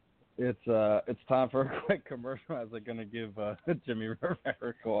time for a quick commercial. As I'm gonna give Jimmy Rivera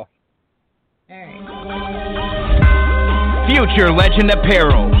a call. All right. Future Legend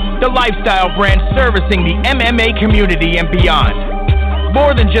Apparel, the lifestyle brand servicing the MMA community and beyond.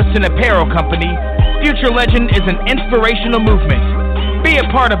 More than just an apparel company, Future Legend is an inspirational movement. Be a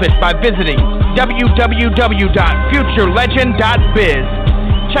part of it by visiting www.futurelegend.biz.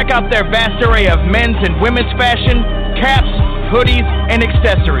 Check out their vast array of men's and women's fashion, caps, hoodies, and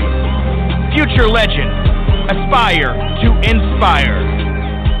accessories. Future Legend. Aspire to inspire.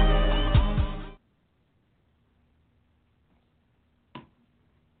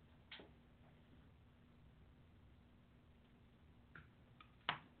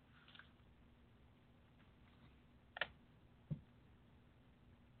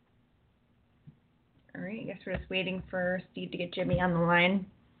 right, I guess we're just waiting for Steve to get Jimmy on the line.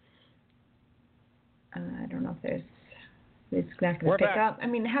 I don't know if it's not going to pick up. I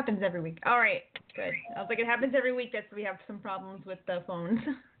mean, it happens every week. All right, good. I was like, it happens every week that we have some problems with the phones,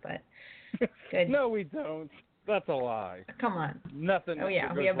 but good. No, we don't. That's a lie. Come on. Nothing. Oh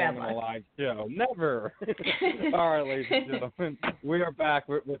yeah, we goes have bad wrong in a luck. live show. Never. All right, ladies and gentlemen, we are back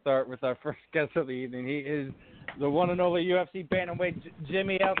with our first guest of the evening. He is the one and only UFC Bantamweight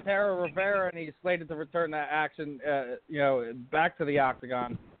Jimmy Rivera, and he's slated to return that action, back to the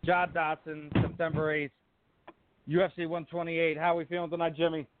Octagon. John Dodson, September 8th, UFC 128. How are we feeling tonight,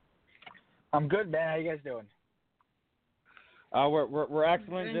 Jimmy? I'm good, man. How you guys doing? We're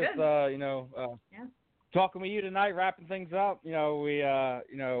excellent. Doing Just good. talking with you tonight, wrapping things up. We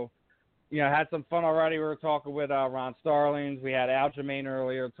had some fun already. We were talking with Ron Stallings. We had Aljamain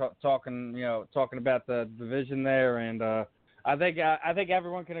earlier talking about the division there, and I think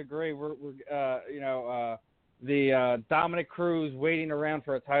everyone can agree. The Dominic Cruz waiting around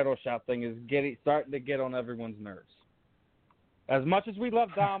for a title shot thing is starting to get on everyone's nerves. As much as we love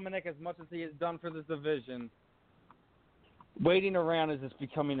Dominic, as much as he has done for this division, waiting around is just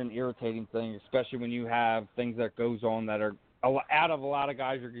becoming an irritating thing, especially when you have things that goes on that are out of a lot of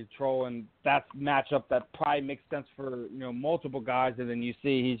guys' control, and that matchup that probably makes sense for multiple guys, and then you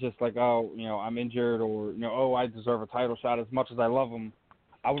see he's just like, I'm injured, or I deserve a title shot. As much as I love him,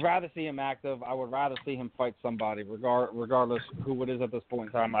 I would rather see him active. I would rather see him fight somebody, regardless who it is at this point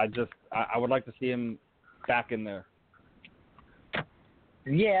in time. I would like to see him back in there.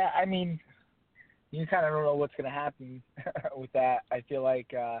 Yeah, I mean, you kind of don't know what's going to happen with that. I feel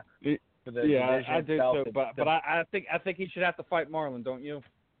like for the division I do itself, too. But I think he should have to fight Marlon, don't you?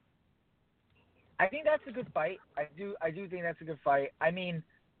 I think that's a good fight. I do think that's a good fight. I mean,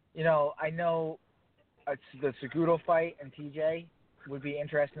 I know the Cejudo fight and TJ would be an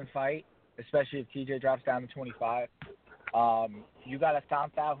interesting fight, especially if TJ drops down to 25. You got a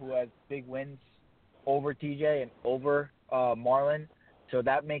Santhao who has big wins over TJ and over Marlon. So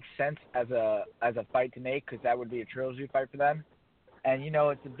that makes sense as a fight to make, because that would be a trilogy fight for them. And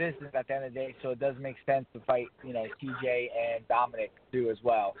it's a business at the end of the day, so it does make sense to fight TJ and Dominic too as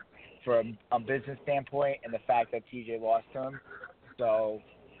well, from a business standpoint and the fact that TJ lost to him. So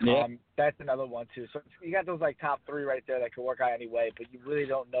that's another one too. So you got those top three right there that could work out anyway, but you really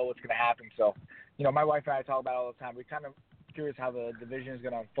don't know what's going to happen. So my wife and I talk about it all the time. We're kind of curious how the division is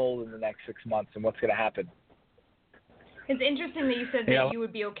going to unfold in the next 6 months and what's going to happen. It's interesting that you said that you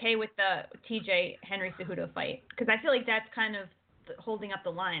would be okay with the TJ Henry Cejudo fight, because I feel like that's kind of holding up the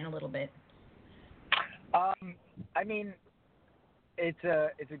line a little bit. I mean, it's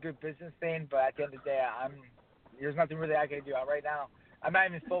a good business thing, but at the end of the day, there's nothing really I can do right now. I'm not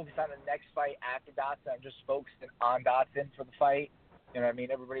even focused on the next fight after Dodson. I'm just focused on Dodson for the fight. You know what I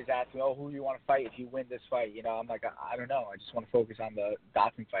mean? Everybody's asking, who do you want to fight if you win this fight? I'm like, I don't know. I just want to focus on the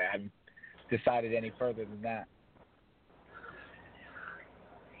Dodson fight. I haven't decided any further than that.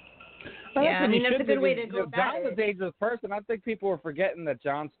 Yeah, I mean, that's a good way to go about John's a dangerous person. I think people are forgetting that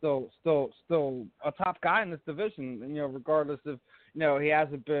John's still a top guy in this division. Regardless of he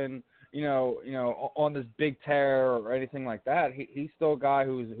hasn't been on this big tear or anything like that. He's still a guy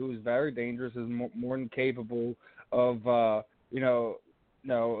who's very dangerous, is more than capable of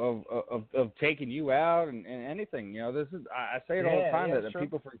of taking you out and anything. This is, I say it all the time that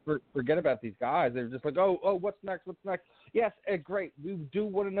people forget about these guys. They're just like, oh, what's next? Yes, great. We do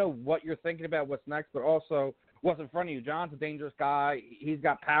want to know what you're thinking about, what's next, but also what's in front of you. John's a dangerous guy. He's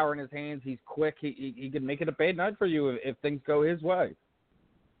got power in his hands. He's quick. He can make it a bad night for you if things go his way.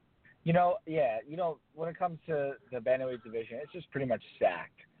 When it comes to the bantamweight division, it's just pretty much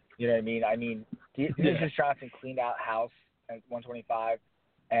stacked. You know what I mean? Demetrius Johnson cleaned out house at 125,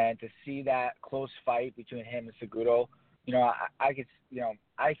 and to see that close fight between him and Cejudo, I could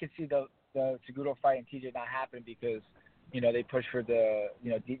see the Cejudo fight and TJ not happening because they push for the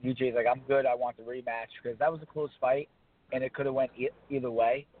DJ's like, I'm good, I want the rematch, because that was a close fight and it could have went either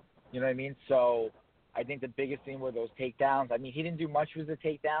way. You know what I mean? So I think the biggest thing were those takedowns. I mean, he didn't do much with the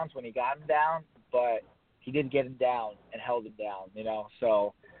takedowns when he got him down, but he did get him down and held him down.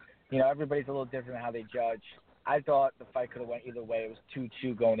 So everybody's a little different in how they judge. I thought the fight could have went either way. It was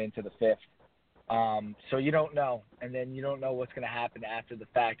 2-2 going into the fifth. So you don't know, and then you don't know what's going to happen after the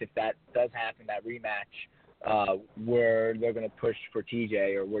fact if that does happen, that rematch, where they're going to push for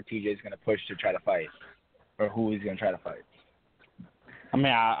TJ or where TJ is going to push to try to fight, or who he's going to try to fight. I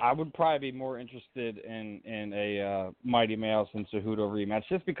mean, I would probably be more interested in a Mighty Mouse and Cejudo rematch,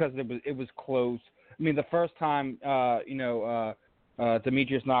 just because it was close. I mean, the first time,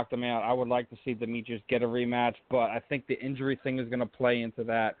 Demetrius knocked him out, I would like to see Demetrius get a rematch, but I think the injury thing is going to play into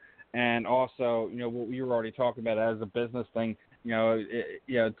that. and also, what we were already talking about as a business thing.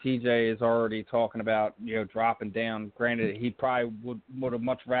 TJ is already talking about dropping down. Granted, he probably would have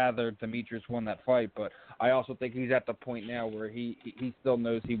much rather Demetrius won that fight, but I also think he's at the point now where he still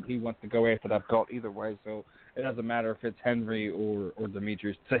knows he wants to go after that belt either way. So it doesn't matter if it's Henry or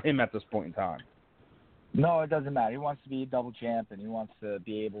Demetrius to him at this point in time. No, it doesn't matter. He wants to be a double champ, and he wants to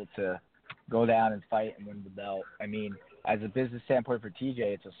be able to go down and fight and win the belt. I mean, as a business standpoint for TJ,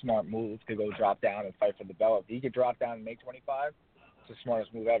 it's a smart move to go drop down and fight for the belt. If he could drop down and make 25, it's the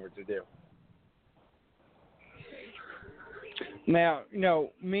smartest move ever to do. Now,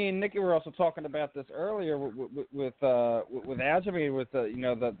 me and Nikki were also talking about this earlier with Aljamain, with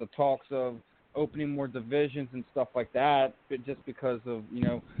the talks of opening more divisions and stuff like that, but just because of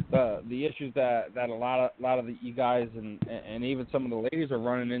the issues that a lot of you guys and even some of the ladies are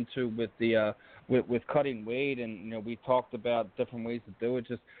running into with the with cutting weight, and we talked about different ways to do it.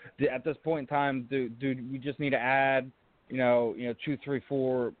 Just at this point in time, do we just need to add 2, 3,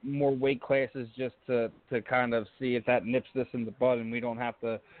 4 more weight classes just to kind of see if that nips this in the bud, and we don't have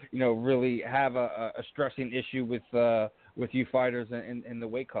to really have a stressing issue with you fighters in the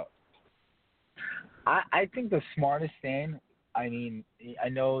weight cut? I think the smartest thing, I mean, I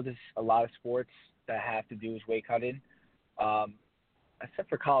know there's a lot of sports that have to do with weight cutting. Except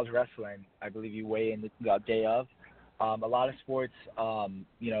for college wrestling, I believe you weigh in the day of. A lot of sports,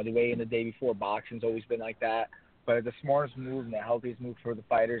 they weigh in the day before. Boxing's always been like that. But the smartest move and the healthiest move for the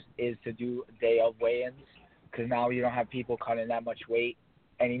fighters is to do a day of weigh-ins, because now you don't have people cutting that much weight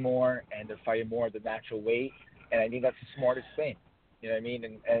anymore, and they're fighting more of the natural weight. And I think that's the smartest thing. You know what I mean?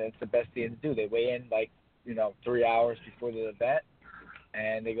 And it's the best thing to do. They weigh in 3 hours before the event,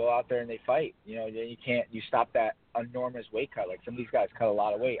 and they go out there and they fight. You stop that enormous weight cut. Like, some of these guys cut a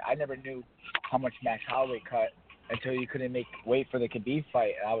lot of weight. I never knew how much Max Holloway cut until you couldn't make weight for the Khabib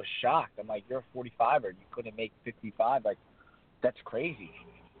fight, and I was shocked. I'm like, you're a 45er, you couldn't make 55. Like, that's crazy.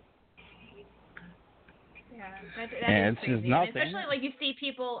 Yeah, that is crazy. It's nothing. Especially you see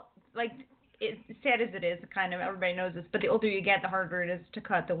people it's sad as it is, kind of everybody knows this, but the older you get, the harder it is to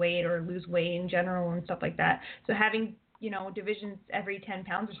cut the weight or lose weight in general and stuff like that. So having divisions every 10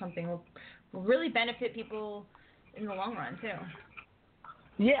 pounds or something will really benefit people in the long run too.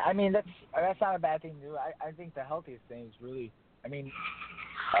 Yeah, I mean, that's not a bad thing to do. I think the healthiest thing is really, I mean,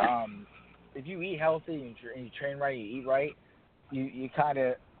 if you eat healthy and you train right, you eat right, you kind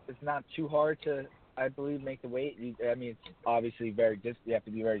of, it's not too hard to, I believe, make the weight. I mean, it's obviously you have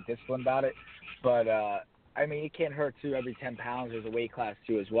to be very disciplined about it. But, I mean, it can't hurt too. Every 10 pounds there's a weight class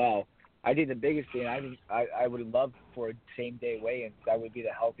too as well. I think the biggest thing, I would love for a same-day weigh-in. That would be the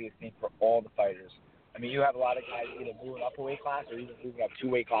healthiest thing for all the fighters. I mean, you have a lot of guys either moving up a weight class or even moving up 2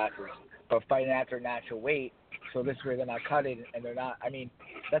 weight classes, but fighting after natural weight. So this way they're not cutting, and they're not. I mean,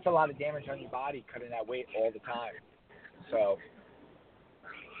 that's a lot of damage on your body cutting that weight all the time. So.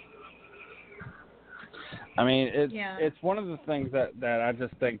 I mean, it's one of the things that I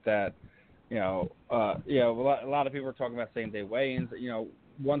just think that a lot of people are talking about same day weigh-ins.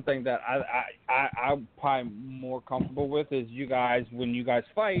 One thing that I'm probably more comfortable with is you guys, when you guys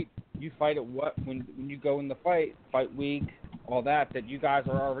fight, you fight at when you go in the fight week, all that you guys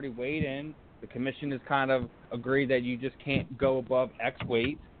are already weighed in. The commission has kind of agreed that you just can't go above X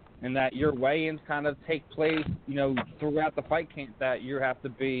weight, and that your weigh-ins kind of take place, throughout the fight camp, that you have to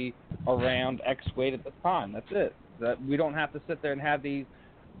be around X weight at the time. That's it. That we don't have to sit there and have these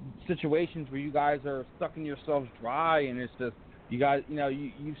situations where you guys are sucking yourselves dry, and it's just, you guys,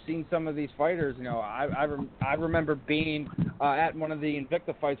 you've seen some of these fighters. I remember being at one of the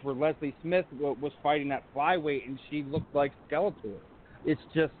Invicta fights where Leslie Smith was fighting at flyweight, and she looked like Skeletor. It's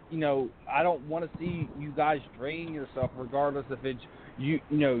just, I don't want to see you guys drain yourself, regardless if it's if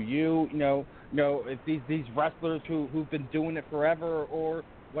these wrestlers who've been doing it forever or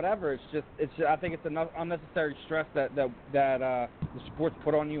whatever. It's I think it's enough unnecessary stress that the sports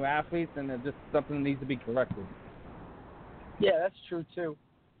put on you athletes, and it's just something that needs to be corrected. Yeah, that's true too.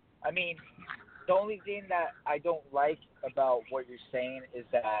 I mean, the only thing that I don't like about what you're saying is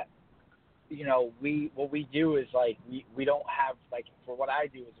that, what we do is we don't have, for what I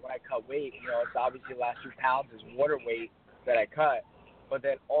do is when I cut weight, it's obviously the last 2 pounds is water weight that I cut, but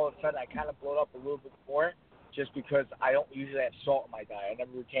then all of a sudden I kind of blow it up a little bit more just because I don't usually have salt in my diet. I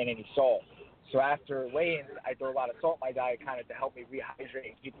never retain any salt. So after weigh-ins, I throw a lot of salt in my diet kind of to help me rehydrate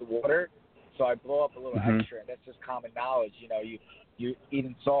and keep the water. So I blow up a little extra, and that's just common knowledge. You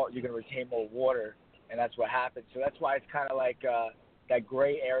eating salt, you're going to retain more water, and that's what happens. So that's why it's kind of like that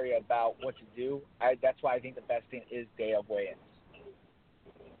gray area about what to do. That's why I think the best thing is day of weigh-ins.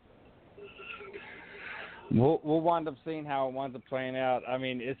 We'll wind up seeing how it winds up playing out. I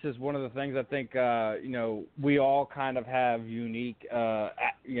mean, it's just one of the things I think, we all kind of have unique,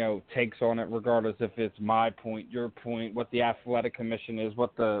 takes on it, regardless if it's my point, your point, what the athletic commission is,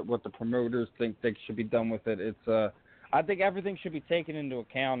 what the promoters think should be done with it. It's, I think everything should be taken into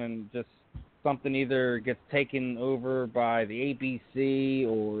account, and just something either gets taken over by the ABC,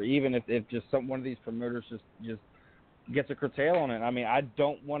 or even if just one of these promoters just gets a curtail on it. I mean, I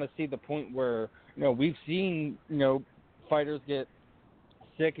don't want to see the point where, we've seen, fighters get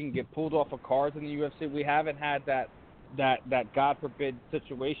sick and get pulled off of cards in the UFC. We haven't had that God forbid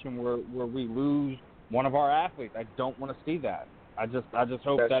situation where we lose one of our athletes. I don't want to see that. I just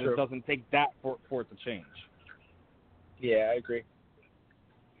hope That's that true. it doesn't take that for it to change. Yeah, I agree.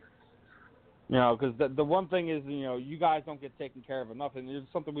 Because the one thing is, you guys don't get taken care of enough, and it's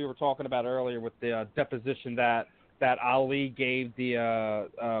something we were talking about earlier with the deposition that Ali gave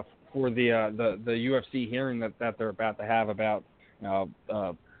for the UFC hearing that they're about to have about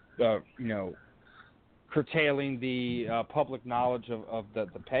curtailing the public knowledge of the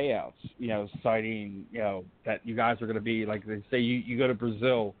payouts, citing that you guys are going to be, like they say, you go to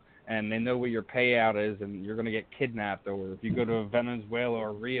Brazil and they know what your payout is and you're going to get kidnapped, or if you go to Venezuela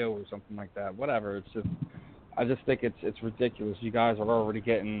or Rio or something like that, whatever. It's just, I just think it's ridiculous. You guys are already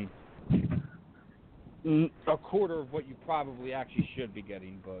getting a quarter of what you probably actually should be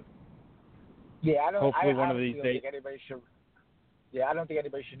getting, but yeah, I don't. Hopefully, I one of these don't days. think anybody should. Yeah, I don't think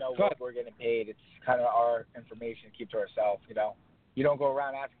anybody should know what we're getting paid. It's kind of our information to keep to ourselves. You don't go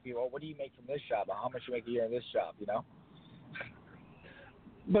around asking people, "What do you make from this job? Or how much you make a year in this job?"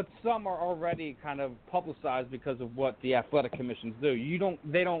 But some are already kind of publicized because of what the athletic commissions do.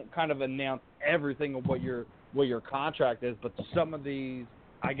 They don't kind of announce everything of what your contract is, but some of these,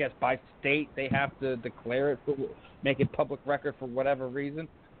 I guess by state, they have to declare it, make it public record for whatever reason.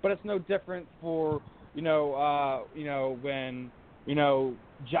 But it's no different for when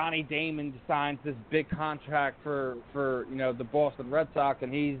Johnny Damon signs this big contract for the Boston Red Sox,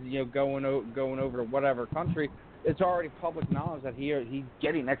 and he's going over to whatever country. It's already public knowledge that he's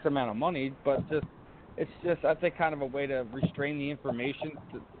getting X amount of money, but it's just I think kind of a way to restrain the information.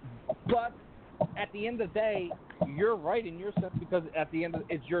 But at the end of the day, you're right in your sense, because at the end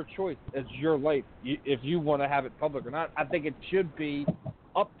it's your choice, it's your life. If you want to have it public or not, I think it should be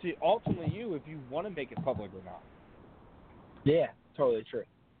up to ultimately you if you want to make it public or not. Yeah, totally true.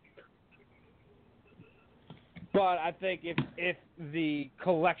 But I think if the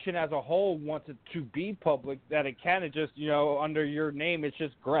collection as a whole wants it to be public, that it can. It just, under your name, it's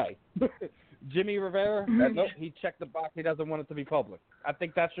just gray. Jimmy Rivera, nope, he checked the box. He doesn't want it to be public. I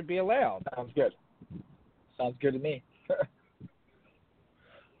think that should be allowed. Sounds good. Sounds good to me.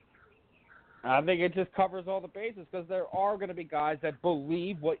 I think it just covers all the bases, because there are going to be guys that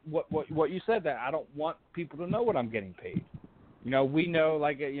believe what you said, that I don't want people to know what I'm getting paid. We know,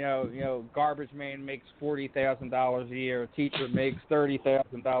 like, garbage man makes $40,000 a year. A teacher makes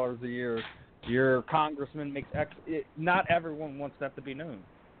 $30,000 a year. Your congressman makes X. Not everyone wants that to be known.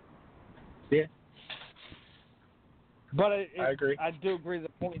 Yeah. But I agree. I do agree with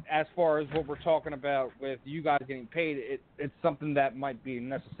the point as far as what we're talking about with you guys getting paid. It's something that might be a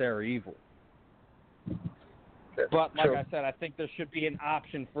necessary evil. But like I said, I think there should be an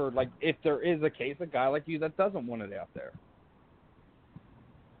option for, like, if there is a case, a guy like you that doesn't want it out there.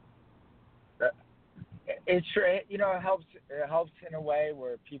 It's true. It helps in a way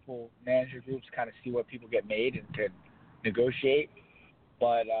where people, manager groups, kind of see what people get made and can negotiate.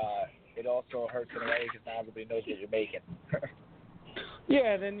 But it also hurts in a way because not everybody knows what you're making.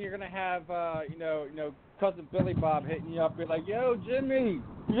 Yeah, then you're gonna have cousin Billy Bob hitting you up, be like, "Yo, Jimmy,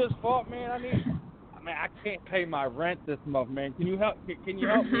 you just fought, man. I can't pay my rent this month, man. Can you help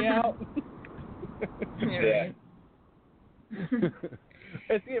me out?" Yeah.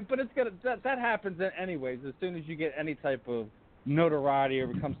 But it's gonna that happens anyways. As soon as you get any type of notoriety or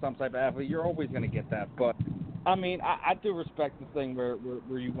become some type of athlete, you're always gonna get that. But I do respect the thing where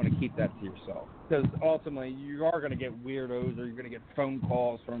you want to keep that to yourself, because ultimately you are gonna get weirdos, or you're gonna get phone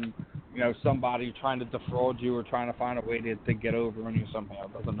calls from somebody trying to defraud you or trying to find a way to get over on you somehow.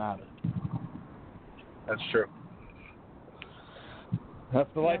 It doesn't matter. That's true. That's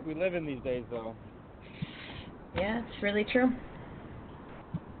the life we live in these days, though. Yeah, it's really true.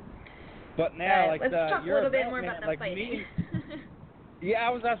 But now, let's talk a little bit more about the fighting. Yeah, I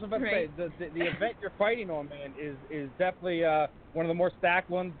was actually about to say, the event you're fighting on, man, is definitely one of the more stacked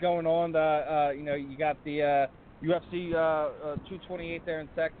ones going on. You got the UFC 228 there in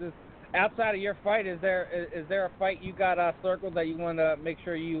Texas. Outside of your fight, is there a fight you got circled that you want to make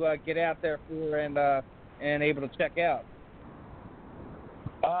sure you get out there for and able to check out?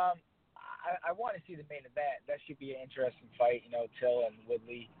 I want to see the main event. That should be an interesting fight, Till and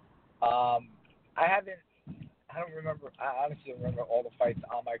Woodley. I honestly don't remember all the fights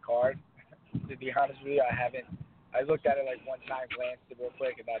on my card. To be honest with you, I looked at it like one time, glanced it real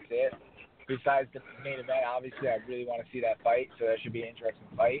quick, and that's it. Besides the main event, obviously, I really want to see that fight, so that should be an interesting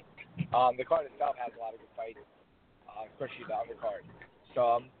fight. The card itself has a lot of good fights, especially the undercard.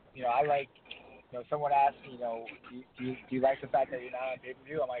 So, I like, someone asked me, do you like the fact that you're not on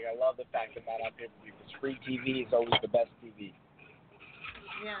pay-per-view? I'm like, I love the fact that I'm not on pay-per-view because free TV is always the best TV.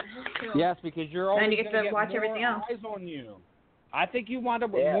 Yeah, that's true. Yes, because you're always and you going get to to watch more everything else. eyes on you. I think you wind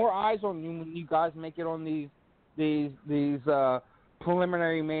up with more eyes on you when you guys make it on these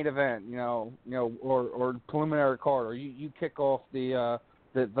preliminary main event, or preliminary card, or you kick off the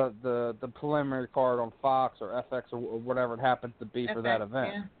preliminary card on Fox or FX or whatever it happens to be for that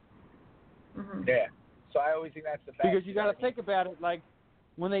event. Yeah. Mm-hmm. Yeah. So I always think that's the best. Because you got to think about it, like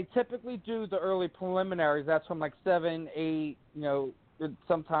when they typically do the early preliminaries, that's from like 7, 8,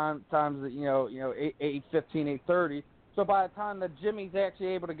 sometimes 8:15, 8:30. So by the time that Jimmy's actually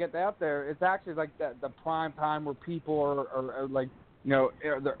able to get out there, it's actually like the prime time where people are like,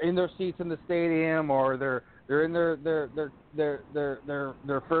 they're in their seats in the stadium, or they're in their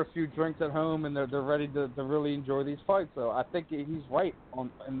first few drinks at home, and they're ready to really enjoy these fights. So I think he's right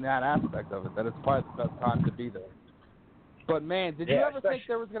in that aspect of it, that it's probably the best time to be there. But man, did you ever think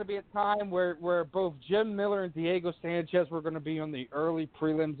there was going to be a time where both Jim Miller and Diego Sanchez were going to be on the early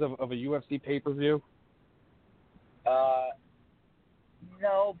prelims of a UFC pay-per-view?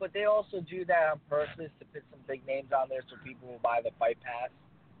 No, but they also do that on purpose to put some big names on there so people will buy the fight pass.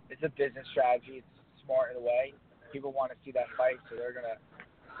 It's a business strategy. It's smart in a way. People want to see that fight, so they're gonna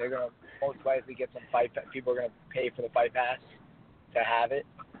most likely get some fight. People are gonna pay for the fight pass to have it.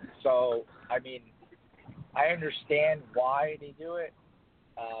 So I mean, I understand why they do it.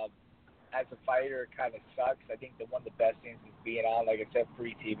 As a fighter, it kind of sucks. I think that one of the best things is being on, like I said,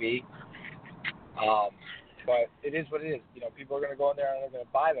 free TV. But it is what it is. People are going to go in there and they're going to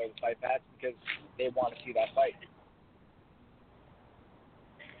buy those fight pass because they want to see that fight.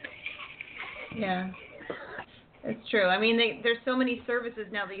 Yeah, it's true. I mean, there's so many services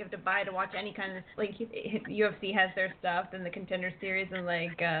now that you have to buy to watch any kind of, like UFC has their stuff, and the Contender Series, and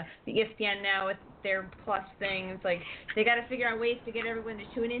like the ESPN now with their Plus thing. It's like they got to figure out ways to get everyone to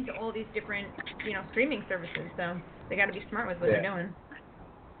tune into all these different, streaming services. So they got to be smart with what they're doing.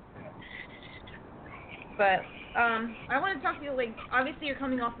 But I want to talk to you, like, obviously you're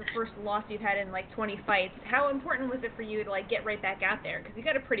coming off the first loss you've had in, 20 fights. How important was it for you to, get right back out there? Because you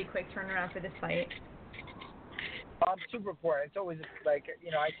got a pretty quick turnaround for this fight. Super important. It's always, I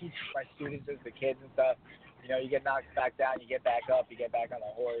teach my students as the kids and stuff. You get knocked back down, you get back up, you get back on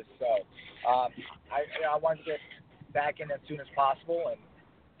the horse. So I wanted to get back in as soon as possible and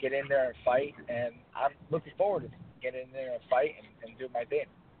get in there and fight. And I'm looking forward to getting in there and fight and do my thing.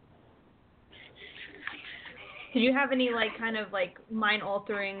 Did you have any,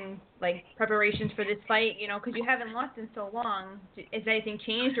 mind-altering, preparations for this fight? Because you haven't lost in so long. Has anything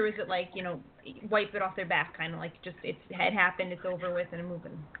changed, or is it, wipe it off their back, kind of just it had happened, it's over with, and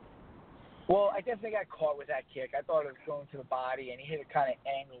moving? Well, I definitely got caught with that kick. I thought it was going to the body, and he hit a kind of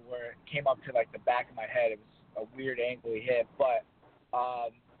angle where it came up to, the back of my head. It was a weird angle he hit. But,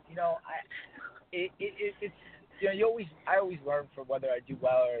 I always learn from whether I do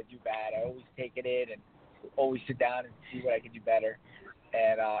well or I do bad. I always take it in and always sit down and see what I can do better.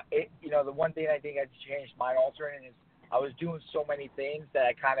 And the one thing I think I changed mind altering is I was doing so many things that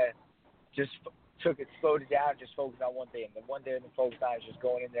I kind of just slowed it down, just focused on one thing. The one thing I'm focused on is just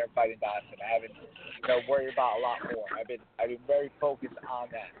going in there and fighting Dodson. I haven't worried about a lot more. I've been very focused on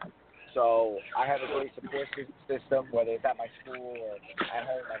that. So I have a great support system, whether it's at my school or at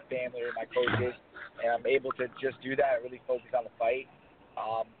home, my family or my coaches, and I'm able to just do that and really focus on the fight.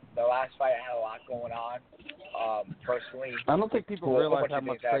 The last fight I had a lot going on. Personally, I don't think people realize how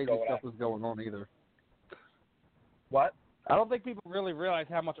much crazy stuff was going on either. What? I don't think people really realize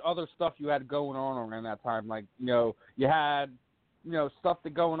how much other stuff you had going on around that time. You had, stuff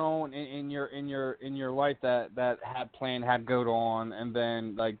that going on in your life that had going on, and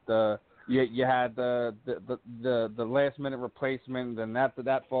then you had the last minute replacement, and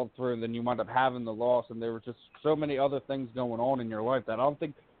that fell through, and then you wound up having the loss, and there were just so many other things going on in your life that I don't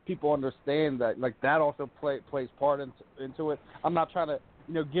think people understand that that also plays part into it. I'm not trying to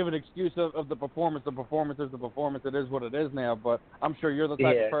give an excuse of the performance. The performance is the performance. It is what it is now. But I'm sure you're the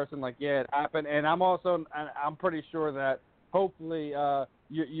type of person it happened, and I'm pretty sure that hopefully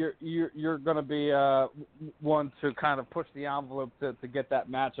you're going to be one to kind of push the envelope to get that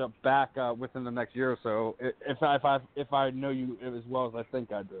matchup back within the next year or so. If I know you as well as I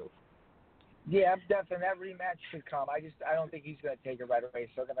think I do. Yeah, I'm definitely that rematch should come. I don't think he's gonna take it right away,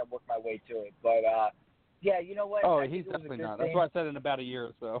 so I'm gonna work my way to it. But yeah, you know what? Oh, he's definitely not. That's why I said in about a year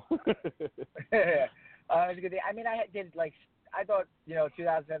or so. It was a good thing. I mean, I thought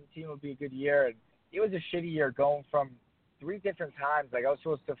 2017 would be a good year, and it was a shitty year going from 3 different times. Like I was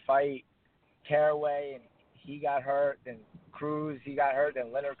supposed to fight Caraway, and he got hurt, and Cruz he got hurt,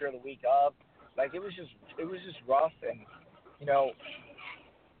 and Lineker the week of. Like it was just rough, and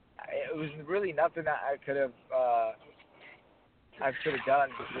it was really nothing that I could have done.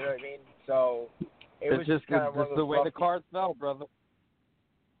 You know what I mean? So it was just kind of one of those the way the cards fell, brother.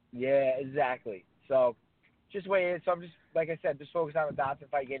 Yeah, exactly. So just waiting. So I'm just, like I said, just focused on the Dodson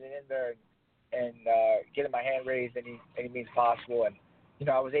fight, getting in there and getting my hand raised any means possible. And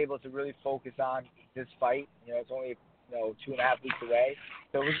I was able to really focus on this fight. It's only 2.5 weeks away,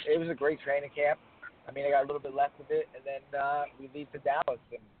 so it was a great training camp. I mean, I got a little bit left of it, and then we leave to Dallas,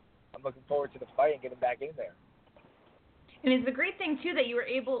 and I'm looking forward to the fight and getting back in there. And it's a great thing too that you were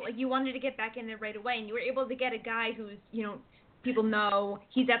able, like, you wanted to get back in there right away, and you were able to get a guy who's, people know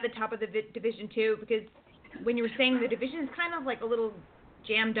he's at the top of the division too, because when you were saying the division is kind of like a little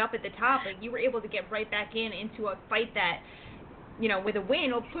jammed up at the top, like you were able to get right back into a fight that, with a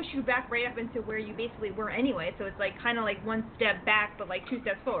win, will push you back right up into where you basically were anyway. So it's like kind of like 1 step back, but like 2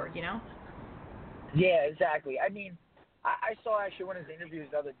 steps forward, Yeah, exactly. I mean, I saw actually one of his interviews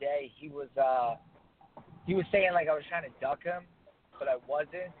the other day. He was saying like I was trying to duck him, but I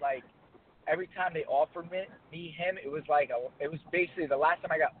wasn't. Like every time they offered me him, it was like it was basically the last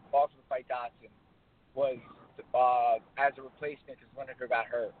time I got offered to fight Dodson was as a replacement because Lineker got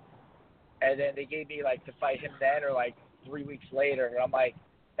hurt, and then they gave me like to fight him then or like 3 weeks later, and I'm like,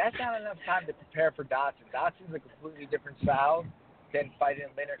 that's not enough time to prepare for Dodson. Dodson's a completely different style than fighting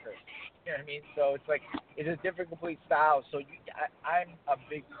Lineker. You know what I mean? So it's like it's a different complete style. So I'm a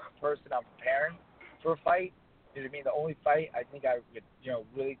big person on preparing for a fight. You know what I mean? The only fight I think I would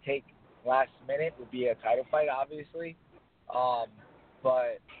really take last minute would be a title fight, obviously.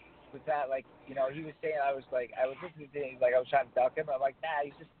 But with that, like he was saying, I was listening to things like I was trying to duck him. I'm like, nah,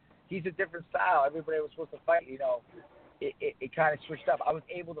 he's a different style. Everybody was supposed to fight. It kind of switched up. I was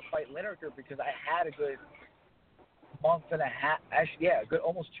able to fight Lineker because I had a good month and a half, actually, yeah, a good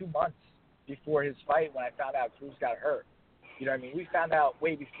almost 2 months before his fight when I found out Cruz got hurt. You know what I mean? We found out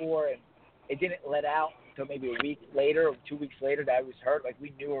way before, and it didn't let out until maybe a week later or 2 weeks later that I was hurt. Like,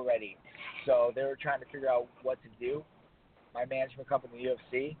 we knew already. So they were trying to figure out what to do, my management company,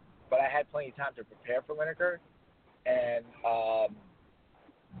 the UFC. But I had plenty of time to prepare for Lineker. And,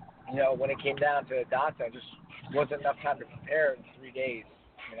 when it came down to Dodson, it just wasn't enough time to prepare in 3 days.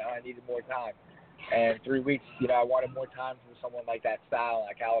 I needed more time. And 3 weeks, I wanted more time for someone like that style and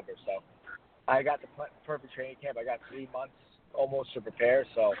that caliber. So I got the perfect training camp. I got 3 months almost to prepare.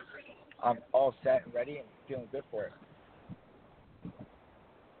 So I'm all set and ready and feeling good for it.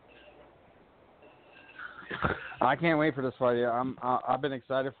 I can't wait for this fight. Yeah, I've been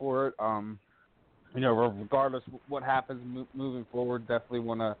excited for it. Regardless what happens moving forward, definitely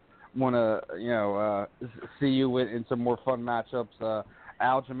want to see you in some more fun matchups.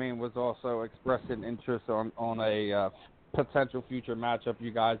 Aljamain was also expressing interest on a potential future matchup.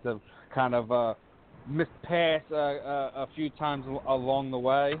 You guys have kind of missed past a few times along the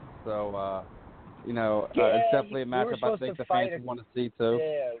way, so it's definitely a matchup I think the fans want to see too.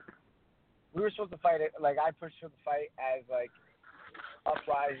 Yeah, we were supposed to fight it. Like I pushed for the fight as like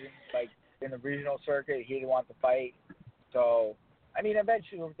uprising, like in the regional circuit. He didn't want the fight, so I mean,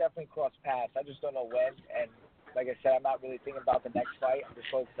 eventually we'll definitely cross paths. I just don't know when. And like I said, I'm not really thinking about the next fight. I'm just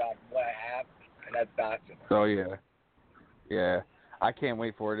focused on what I have, and that's Dodson. Oh yeah. I can't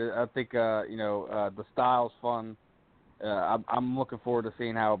wait for it. I think the style's fun. I'm looking forward to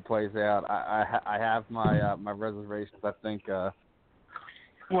seeing how it plays out. I have my reservations. I think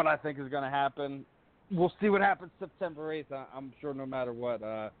what I think is going to happen. We'll see what happens September 8th. I'm sure no matter what,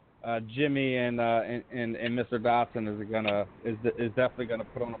 Jimmy and Mr. Dodson is definitely gonna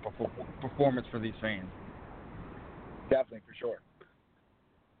put on a performance for these fans. Definitely, for sure.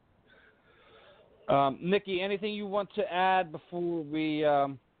 Nikki, anything you want to add before we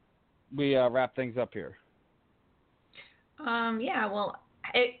wrap things up here? Yeah, well,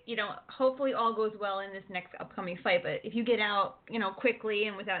 hopefully all goes well in this next upcoming fight. But if you get out, quickly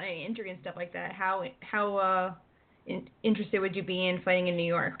and without any injury and stuff like that, how interested would you be in fighting in New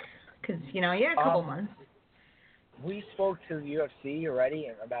York? Because you had a couple months. We spoke to the UFC already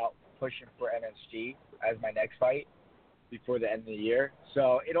about pushing for MSG as my next fight before the end of the year.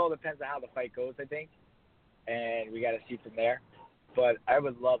 So it all depends on how the fight goes, I think, and we got to see from there. But I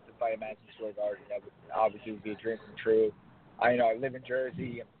would love to fight at Madison Square Garden. That would obviously be a dream come true. I live in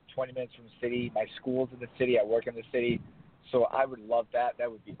Jersey. I'm 20 minutes from the city. My school's in the city. I work in the city. So I would love that. That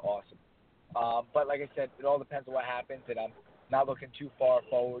would be awesome. But like I said, it all depends on what happens, and I'm not looking too far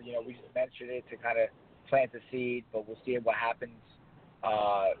forward. We just mentioned it to kind of plant the seed, but we'll see what happens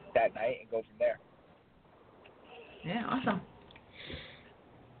that night and go from there. Yeah, awesome.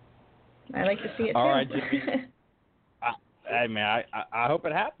 I like to see it too. All right, Jimmy. Hey man, I hope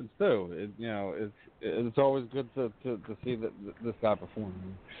it happens too. It's always good to see this guy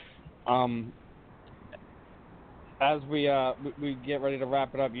perform. As we get ready to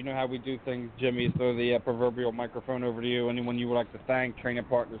wrap it up, you know how we do things, Jimmy. So the proverbial microphone over to you. Anyone you would like to thank, training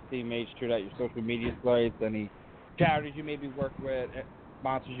partners, teammates, shoot out your social media sites, any charities you maybe work with,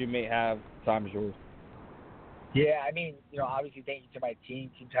 sponsors you may have. Time is yours. Yeah, obviously thank you to my team,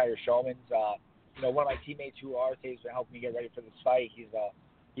 Team Tiger Showman's. One of my teammates who has been helping me get ready for this fight. He's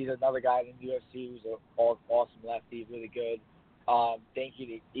another guy in the UFC who's an awesome lefty, really good. Thank you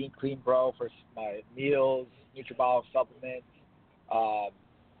to Eat Clean Bro for my meals, NutriBio supplements,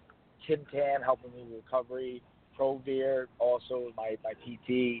 Tim Tam helping me with recovery, Provere also my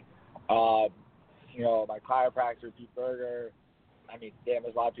PT, my chiropractor, Pete Berger.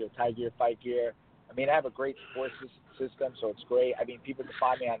 There's a lot of people, Tiger Gear, Fight Gear. I have a great support system, so it's great. People can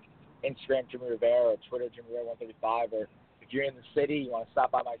find me on Instagram, Jimmy Rivera, or Twitter, Jimmy Rivera 135, or if you're in the city, you want to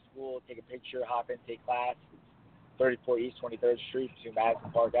stop by my school, take a picture, hop in, take class, 34 East 23rd Street between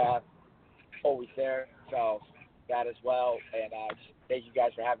Madison Park Ave. Always there, so that as well. And thank you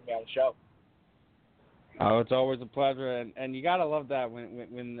guys for having me on the show. Oh, it's always a pleasure, and you gotta love that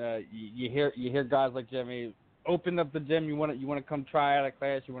when you hear guys like Jimmy open up the gym. You want to come try out a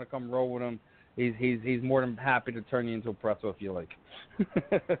class. You want to come roll with him. He's more than happy to turn you into a pretzel if you like.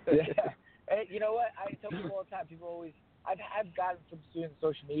 Yeah. And you know what? I tell people all the time. I've gotten some students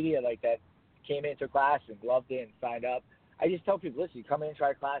on social media like that came into class and loved it and signed up. I just tell people, listen, you come in and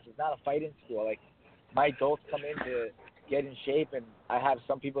try a class. It's not a fighting school. Like, my adults come in to get in shape, and I have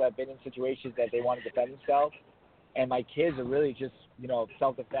some people that have been in situations that they want to defend themselves, and my kids are really just,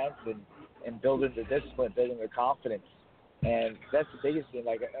 self-defense and building their discipline, building their confidence. And that's the biggest thing.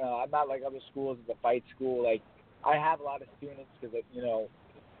 Like, I'm not like other schools. It's a fight school. Like, I have a lot of students because,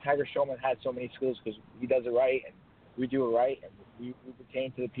 Tiger Showman has so many schools because he does it right and we do it right, and we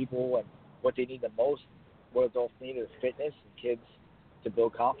pertain to the people and what they need the most. What adults need is fitness and kids to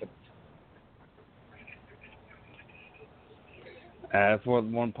build confidence. That's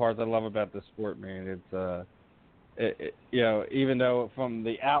one part I love about this sport, man. It's even though from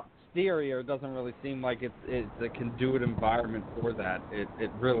the exterior it doesn't really seem like it's a conducive environment for that.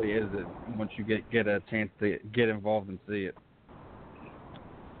 It really is. Once you get a chance to get involved and see it.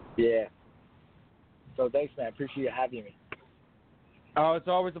 Yeah. So thanks, man. Appreciate you having me. Oh, it's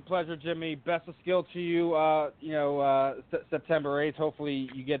always a pleasure, Jimmy. Best of skill to you. September 8th. Hopefully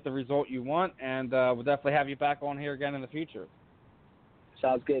you get the result you want, and we'll definitely have you back on here again in the future.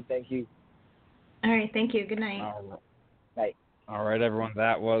 Sounds good. Thank you. All right. Thank you. Good night. Night. All right, everyone.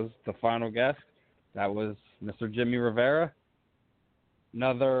 That was the final guest. That was Mr. Jimmy Rivera.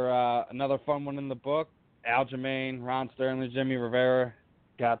 Another fun one in the book. Aljamain, Ron Sterling, Jimmy Rivera.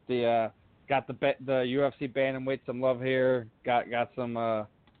 Got the UFC Bantamweight some love here. Got some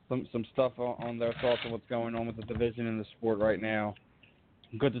stuff on their thoughts on what's going on with the division in the sport right now.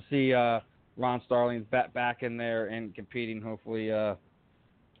 Good to see Ron Sterling back in there and competing. Hopefully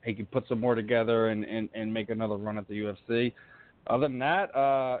he can put some more together and make another run at the UFC. Other than that,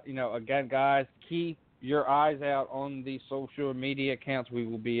 again, guys, keep your eyes out on the social media accounts. We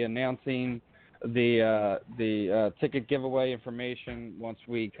will be announcing the ticket giveaway information once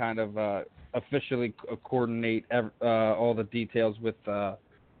we kind of officially coordinate all the details with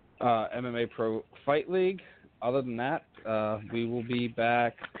MMA Pro Fight League. Other than that, we will be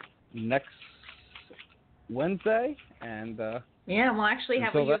back next Wednesday, and yeah, we'll actually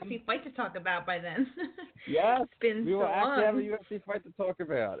have a UFC then, fight to talk about by then. Yes, it's been we will so actually long. have a UFC fight to talk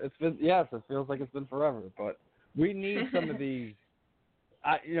about. It feels like it's been forever, but we need some of these.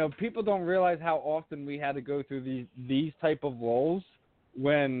 People don't realize how often we had to go through these type of lulls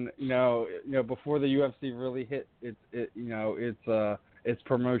when before the UFC really hit its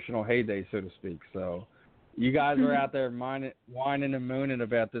promotional heyday, so to speak. So you guys are out there whining and mooning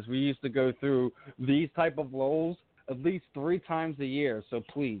about this. We used to go through these type of lulls at least 3 times a year. So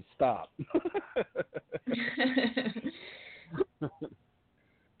please stop.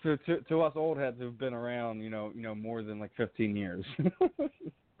 To us old heads who've been around, more than like 15 years.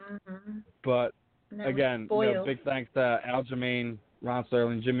 Mm-hmm. But again, big thanks to Aljamain, Ron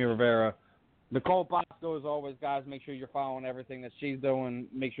Sterling, Jimmy Rivera Nicole Bosco, as always, guys, make sure you're following everything that she's doing.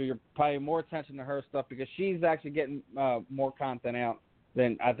 Make sure you're paying more attention to her stuff because she's actually getting more content out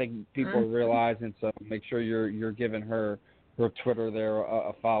than I think people are realizing. So make sure you're giving her Twitter there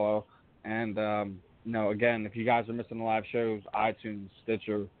a follow. And, again, if you guys are missing the live shows, iTunes,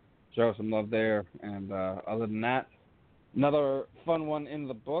 Stitcher, show some love there. And other than that, another fun one in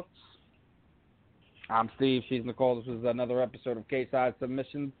the books. I'm Steve. She's Nicole. This was another episode of K-Side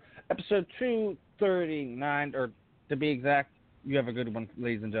Submissions, episode 239, or to be exact. You have a good one,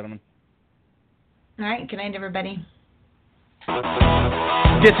 ladies and gentlemen. All right. Good night, everybody.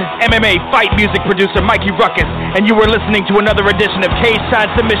 This is MMA fight music producer Mikey Ruckus, and you are listening to another edition of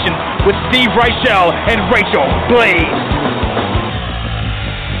K-Side Submissions with Steve Rychel and Rachel Blaze.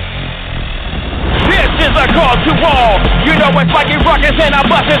 This is a call to all. You know it's Mikey Ruckus and I'm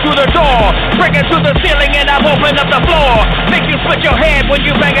busting through the door. Breaking through the ceiling and I'm opening up the floor. Make you split your head when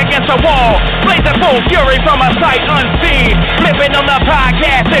you bang against a wall. Blazing full fury from a sight unseen. Flipping on the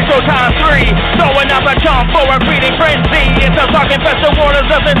podcast, it's showtime 3. Throwing out the chunk for a greeting frenzy. It's a talking festival waters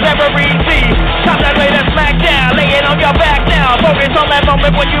of the never easy. Time to lay the smack down, lay it on your back now. Focus on that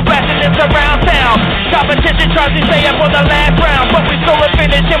moment when you blasting this around town. Competition tries to stay up for the last round, but we still a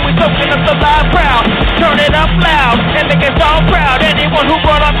finish and we soaking up the live crowd. Turn it up loud and make us all proud. Anyone who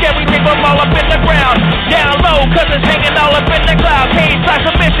brought up, yeah, we leave them all up in the ground. Down low, cause it's hanging all up in the cloud. K-Side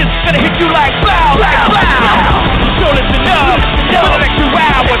Submissions, gonna hit you like blow, like blow. So listen up, for the next 2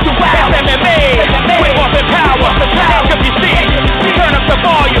 hours, it's MMA, with more than power. How come you see? Turn up the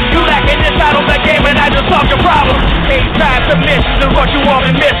volume, you lacking inside on the game and I just solved your problem. K-Side Submissions is what you all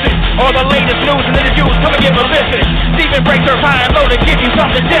been missing. All the latest news and interviews, come and give a listen. Steven breaks her high and low to give you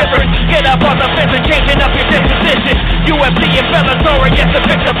something different. Get up on the fence and changing up your disposition. UFC and Bellator, yes, to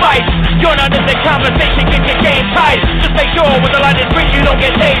fix the fight. You're not in the conversation, get your game tight. Just make sure with the line is green, you don't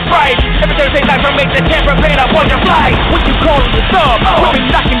get paid right. Every Thursday night from 8 to 10, prepare to board your flight. When you call the sub, we'll be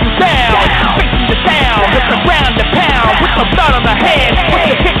knocking you down. Facing the sound, it's the ground to pound. With the blood on the hand, with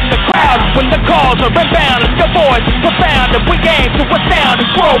the hit in the crowd. When the calls are inbound, it's your voice profound. And we aim to a sound,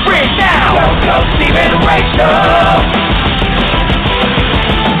 it's world ring now. Co-Host Steve Rychel.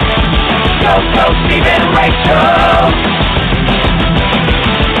 Co-Host Steve Rychel.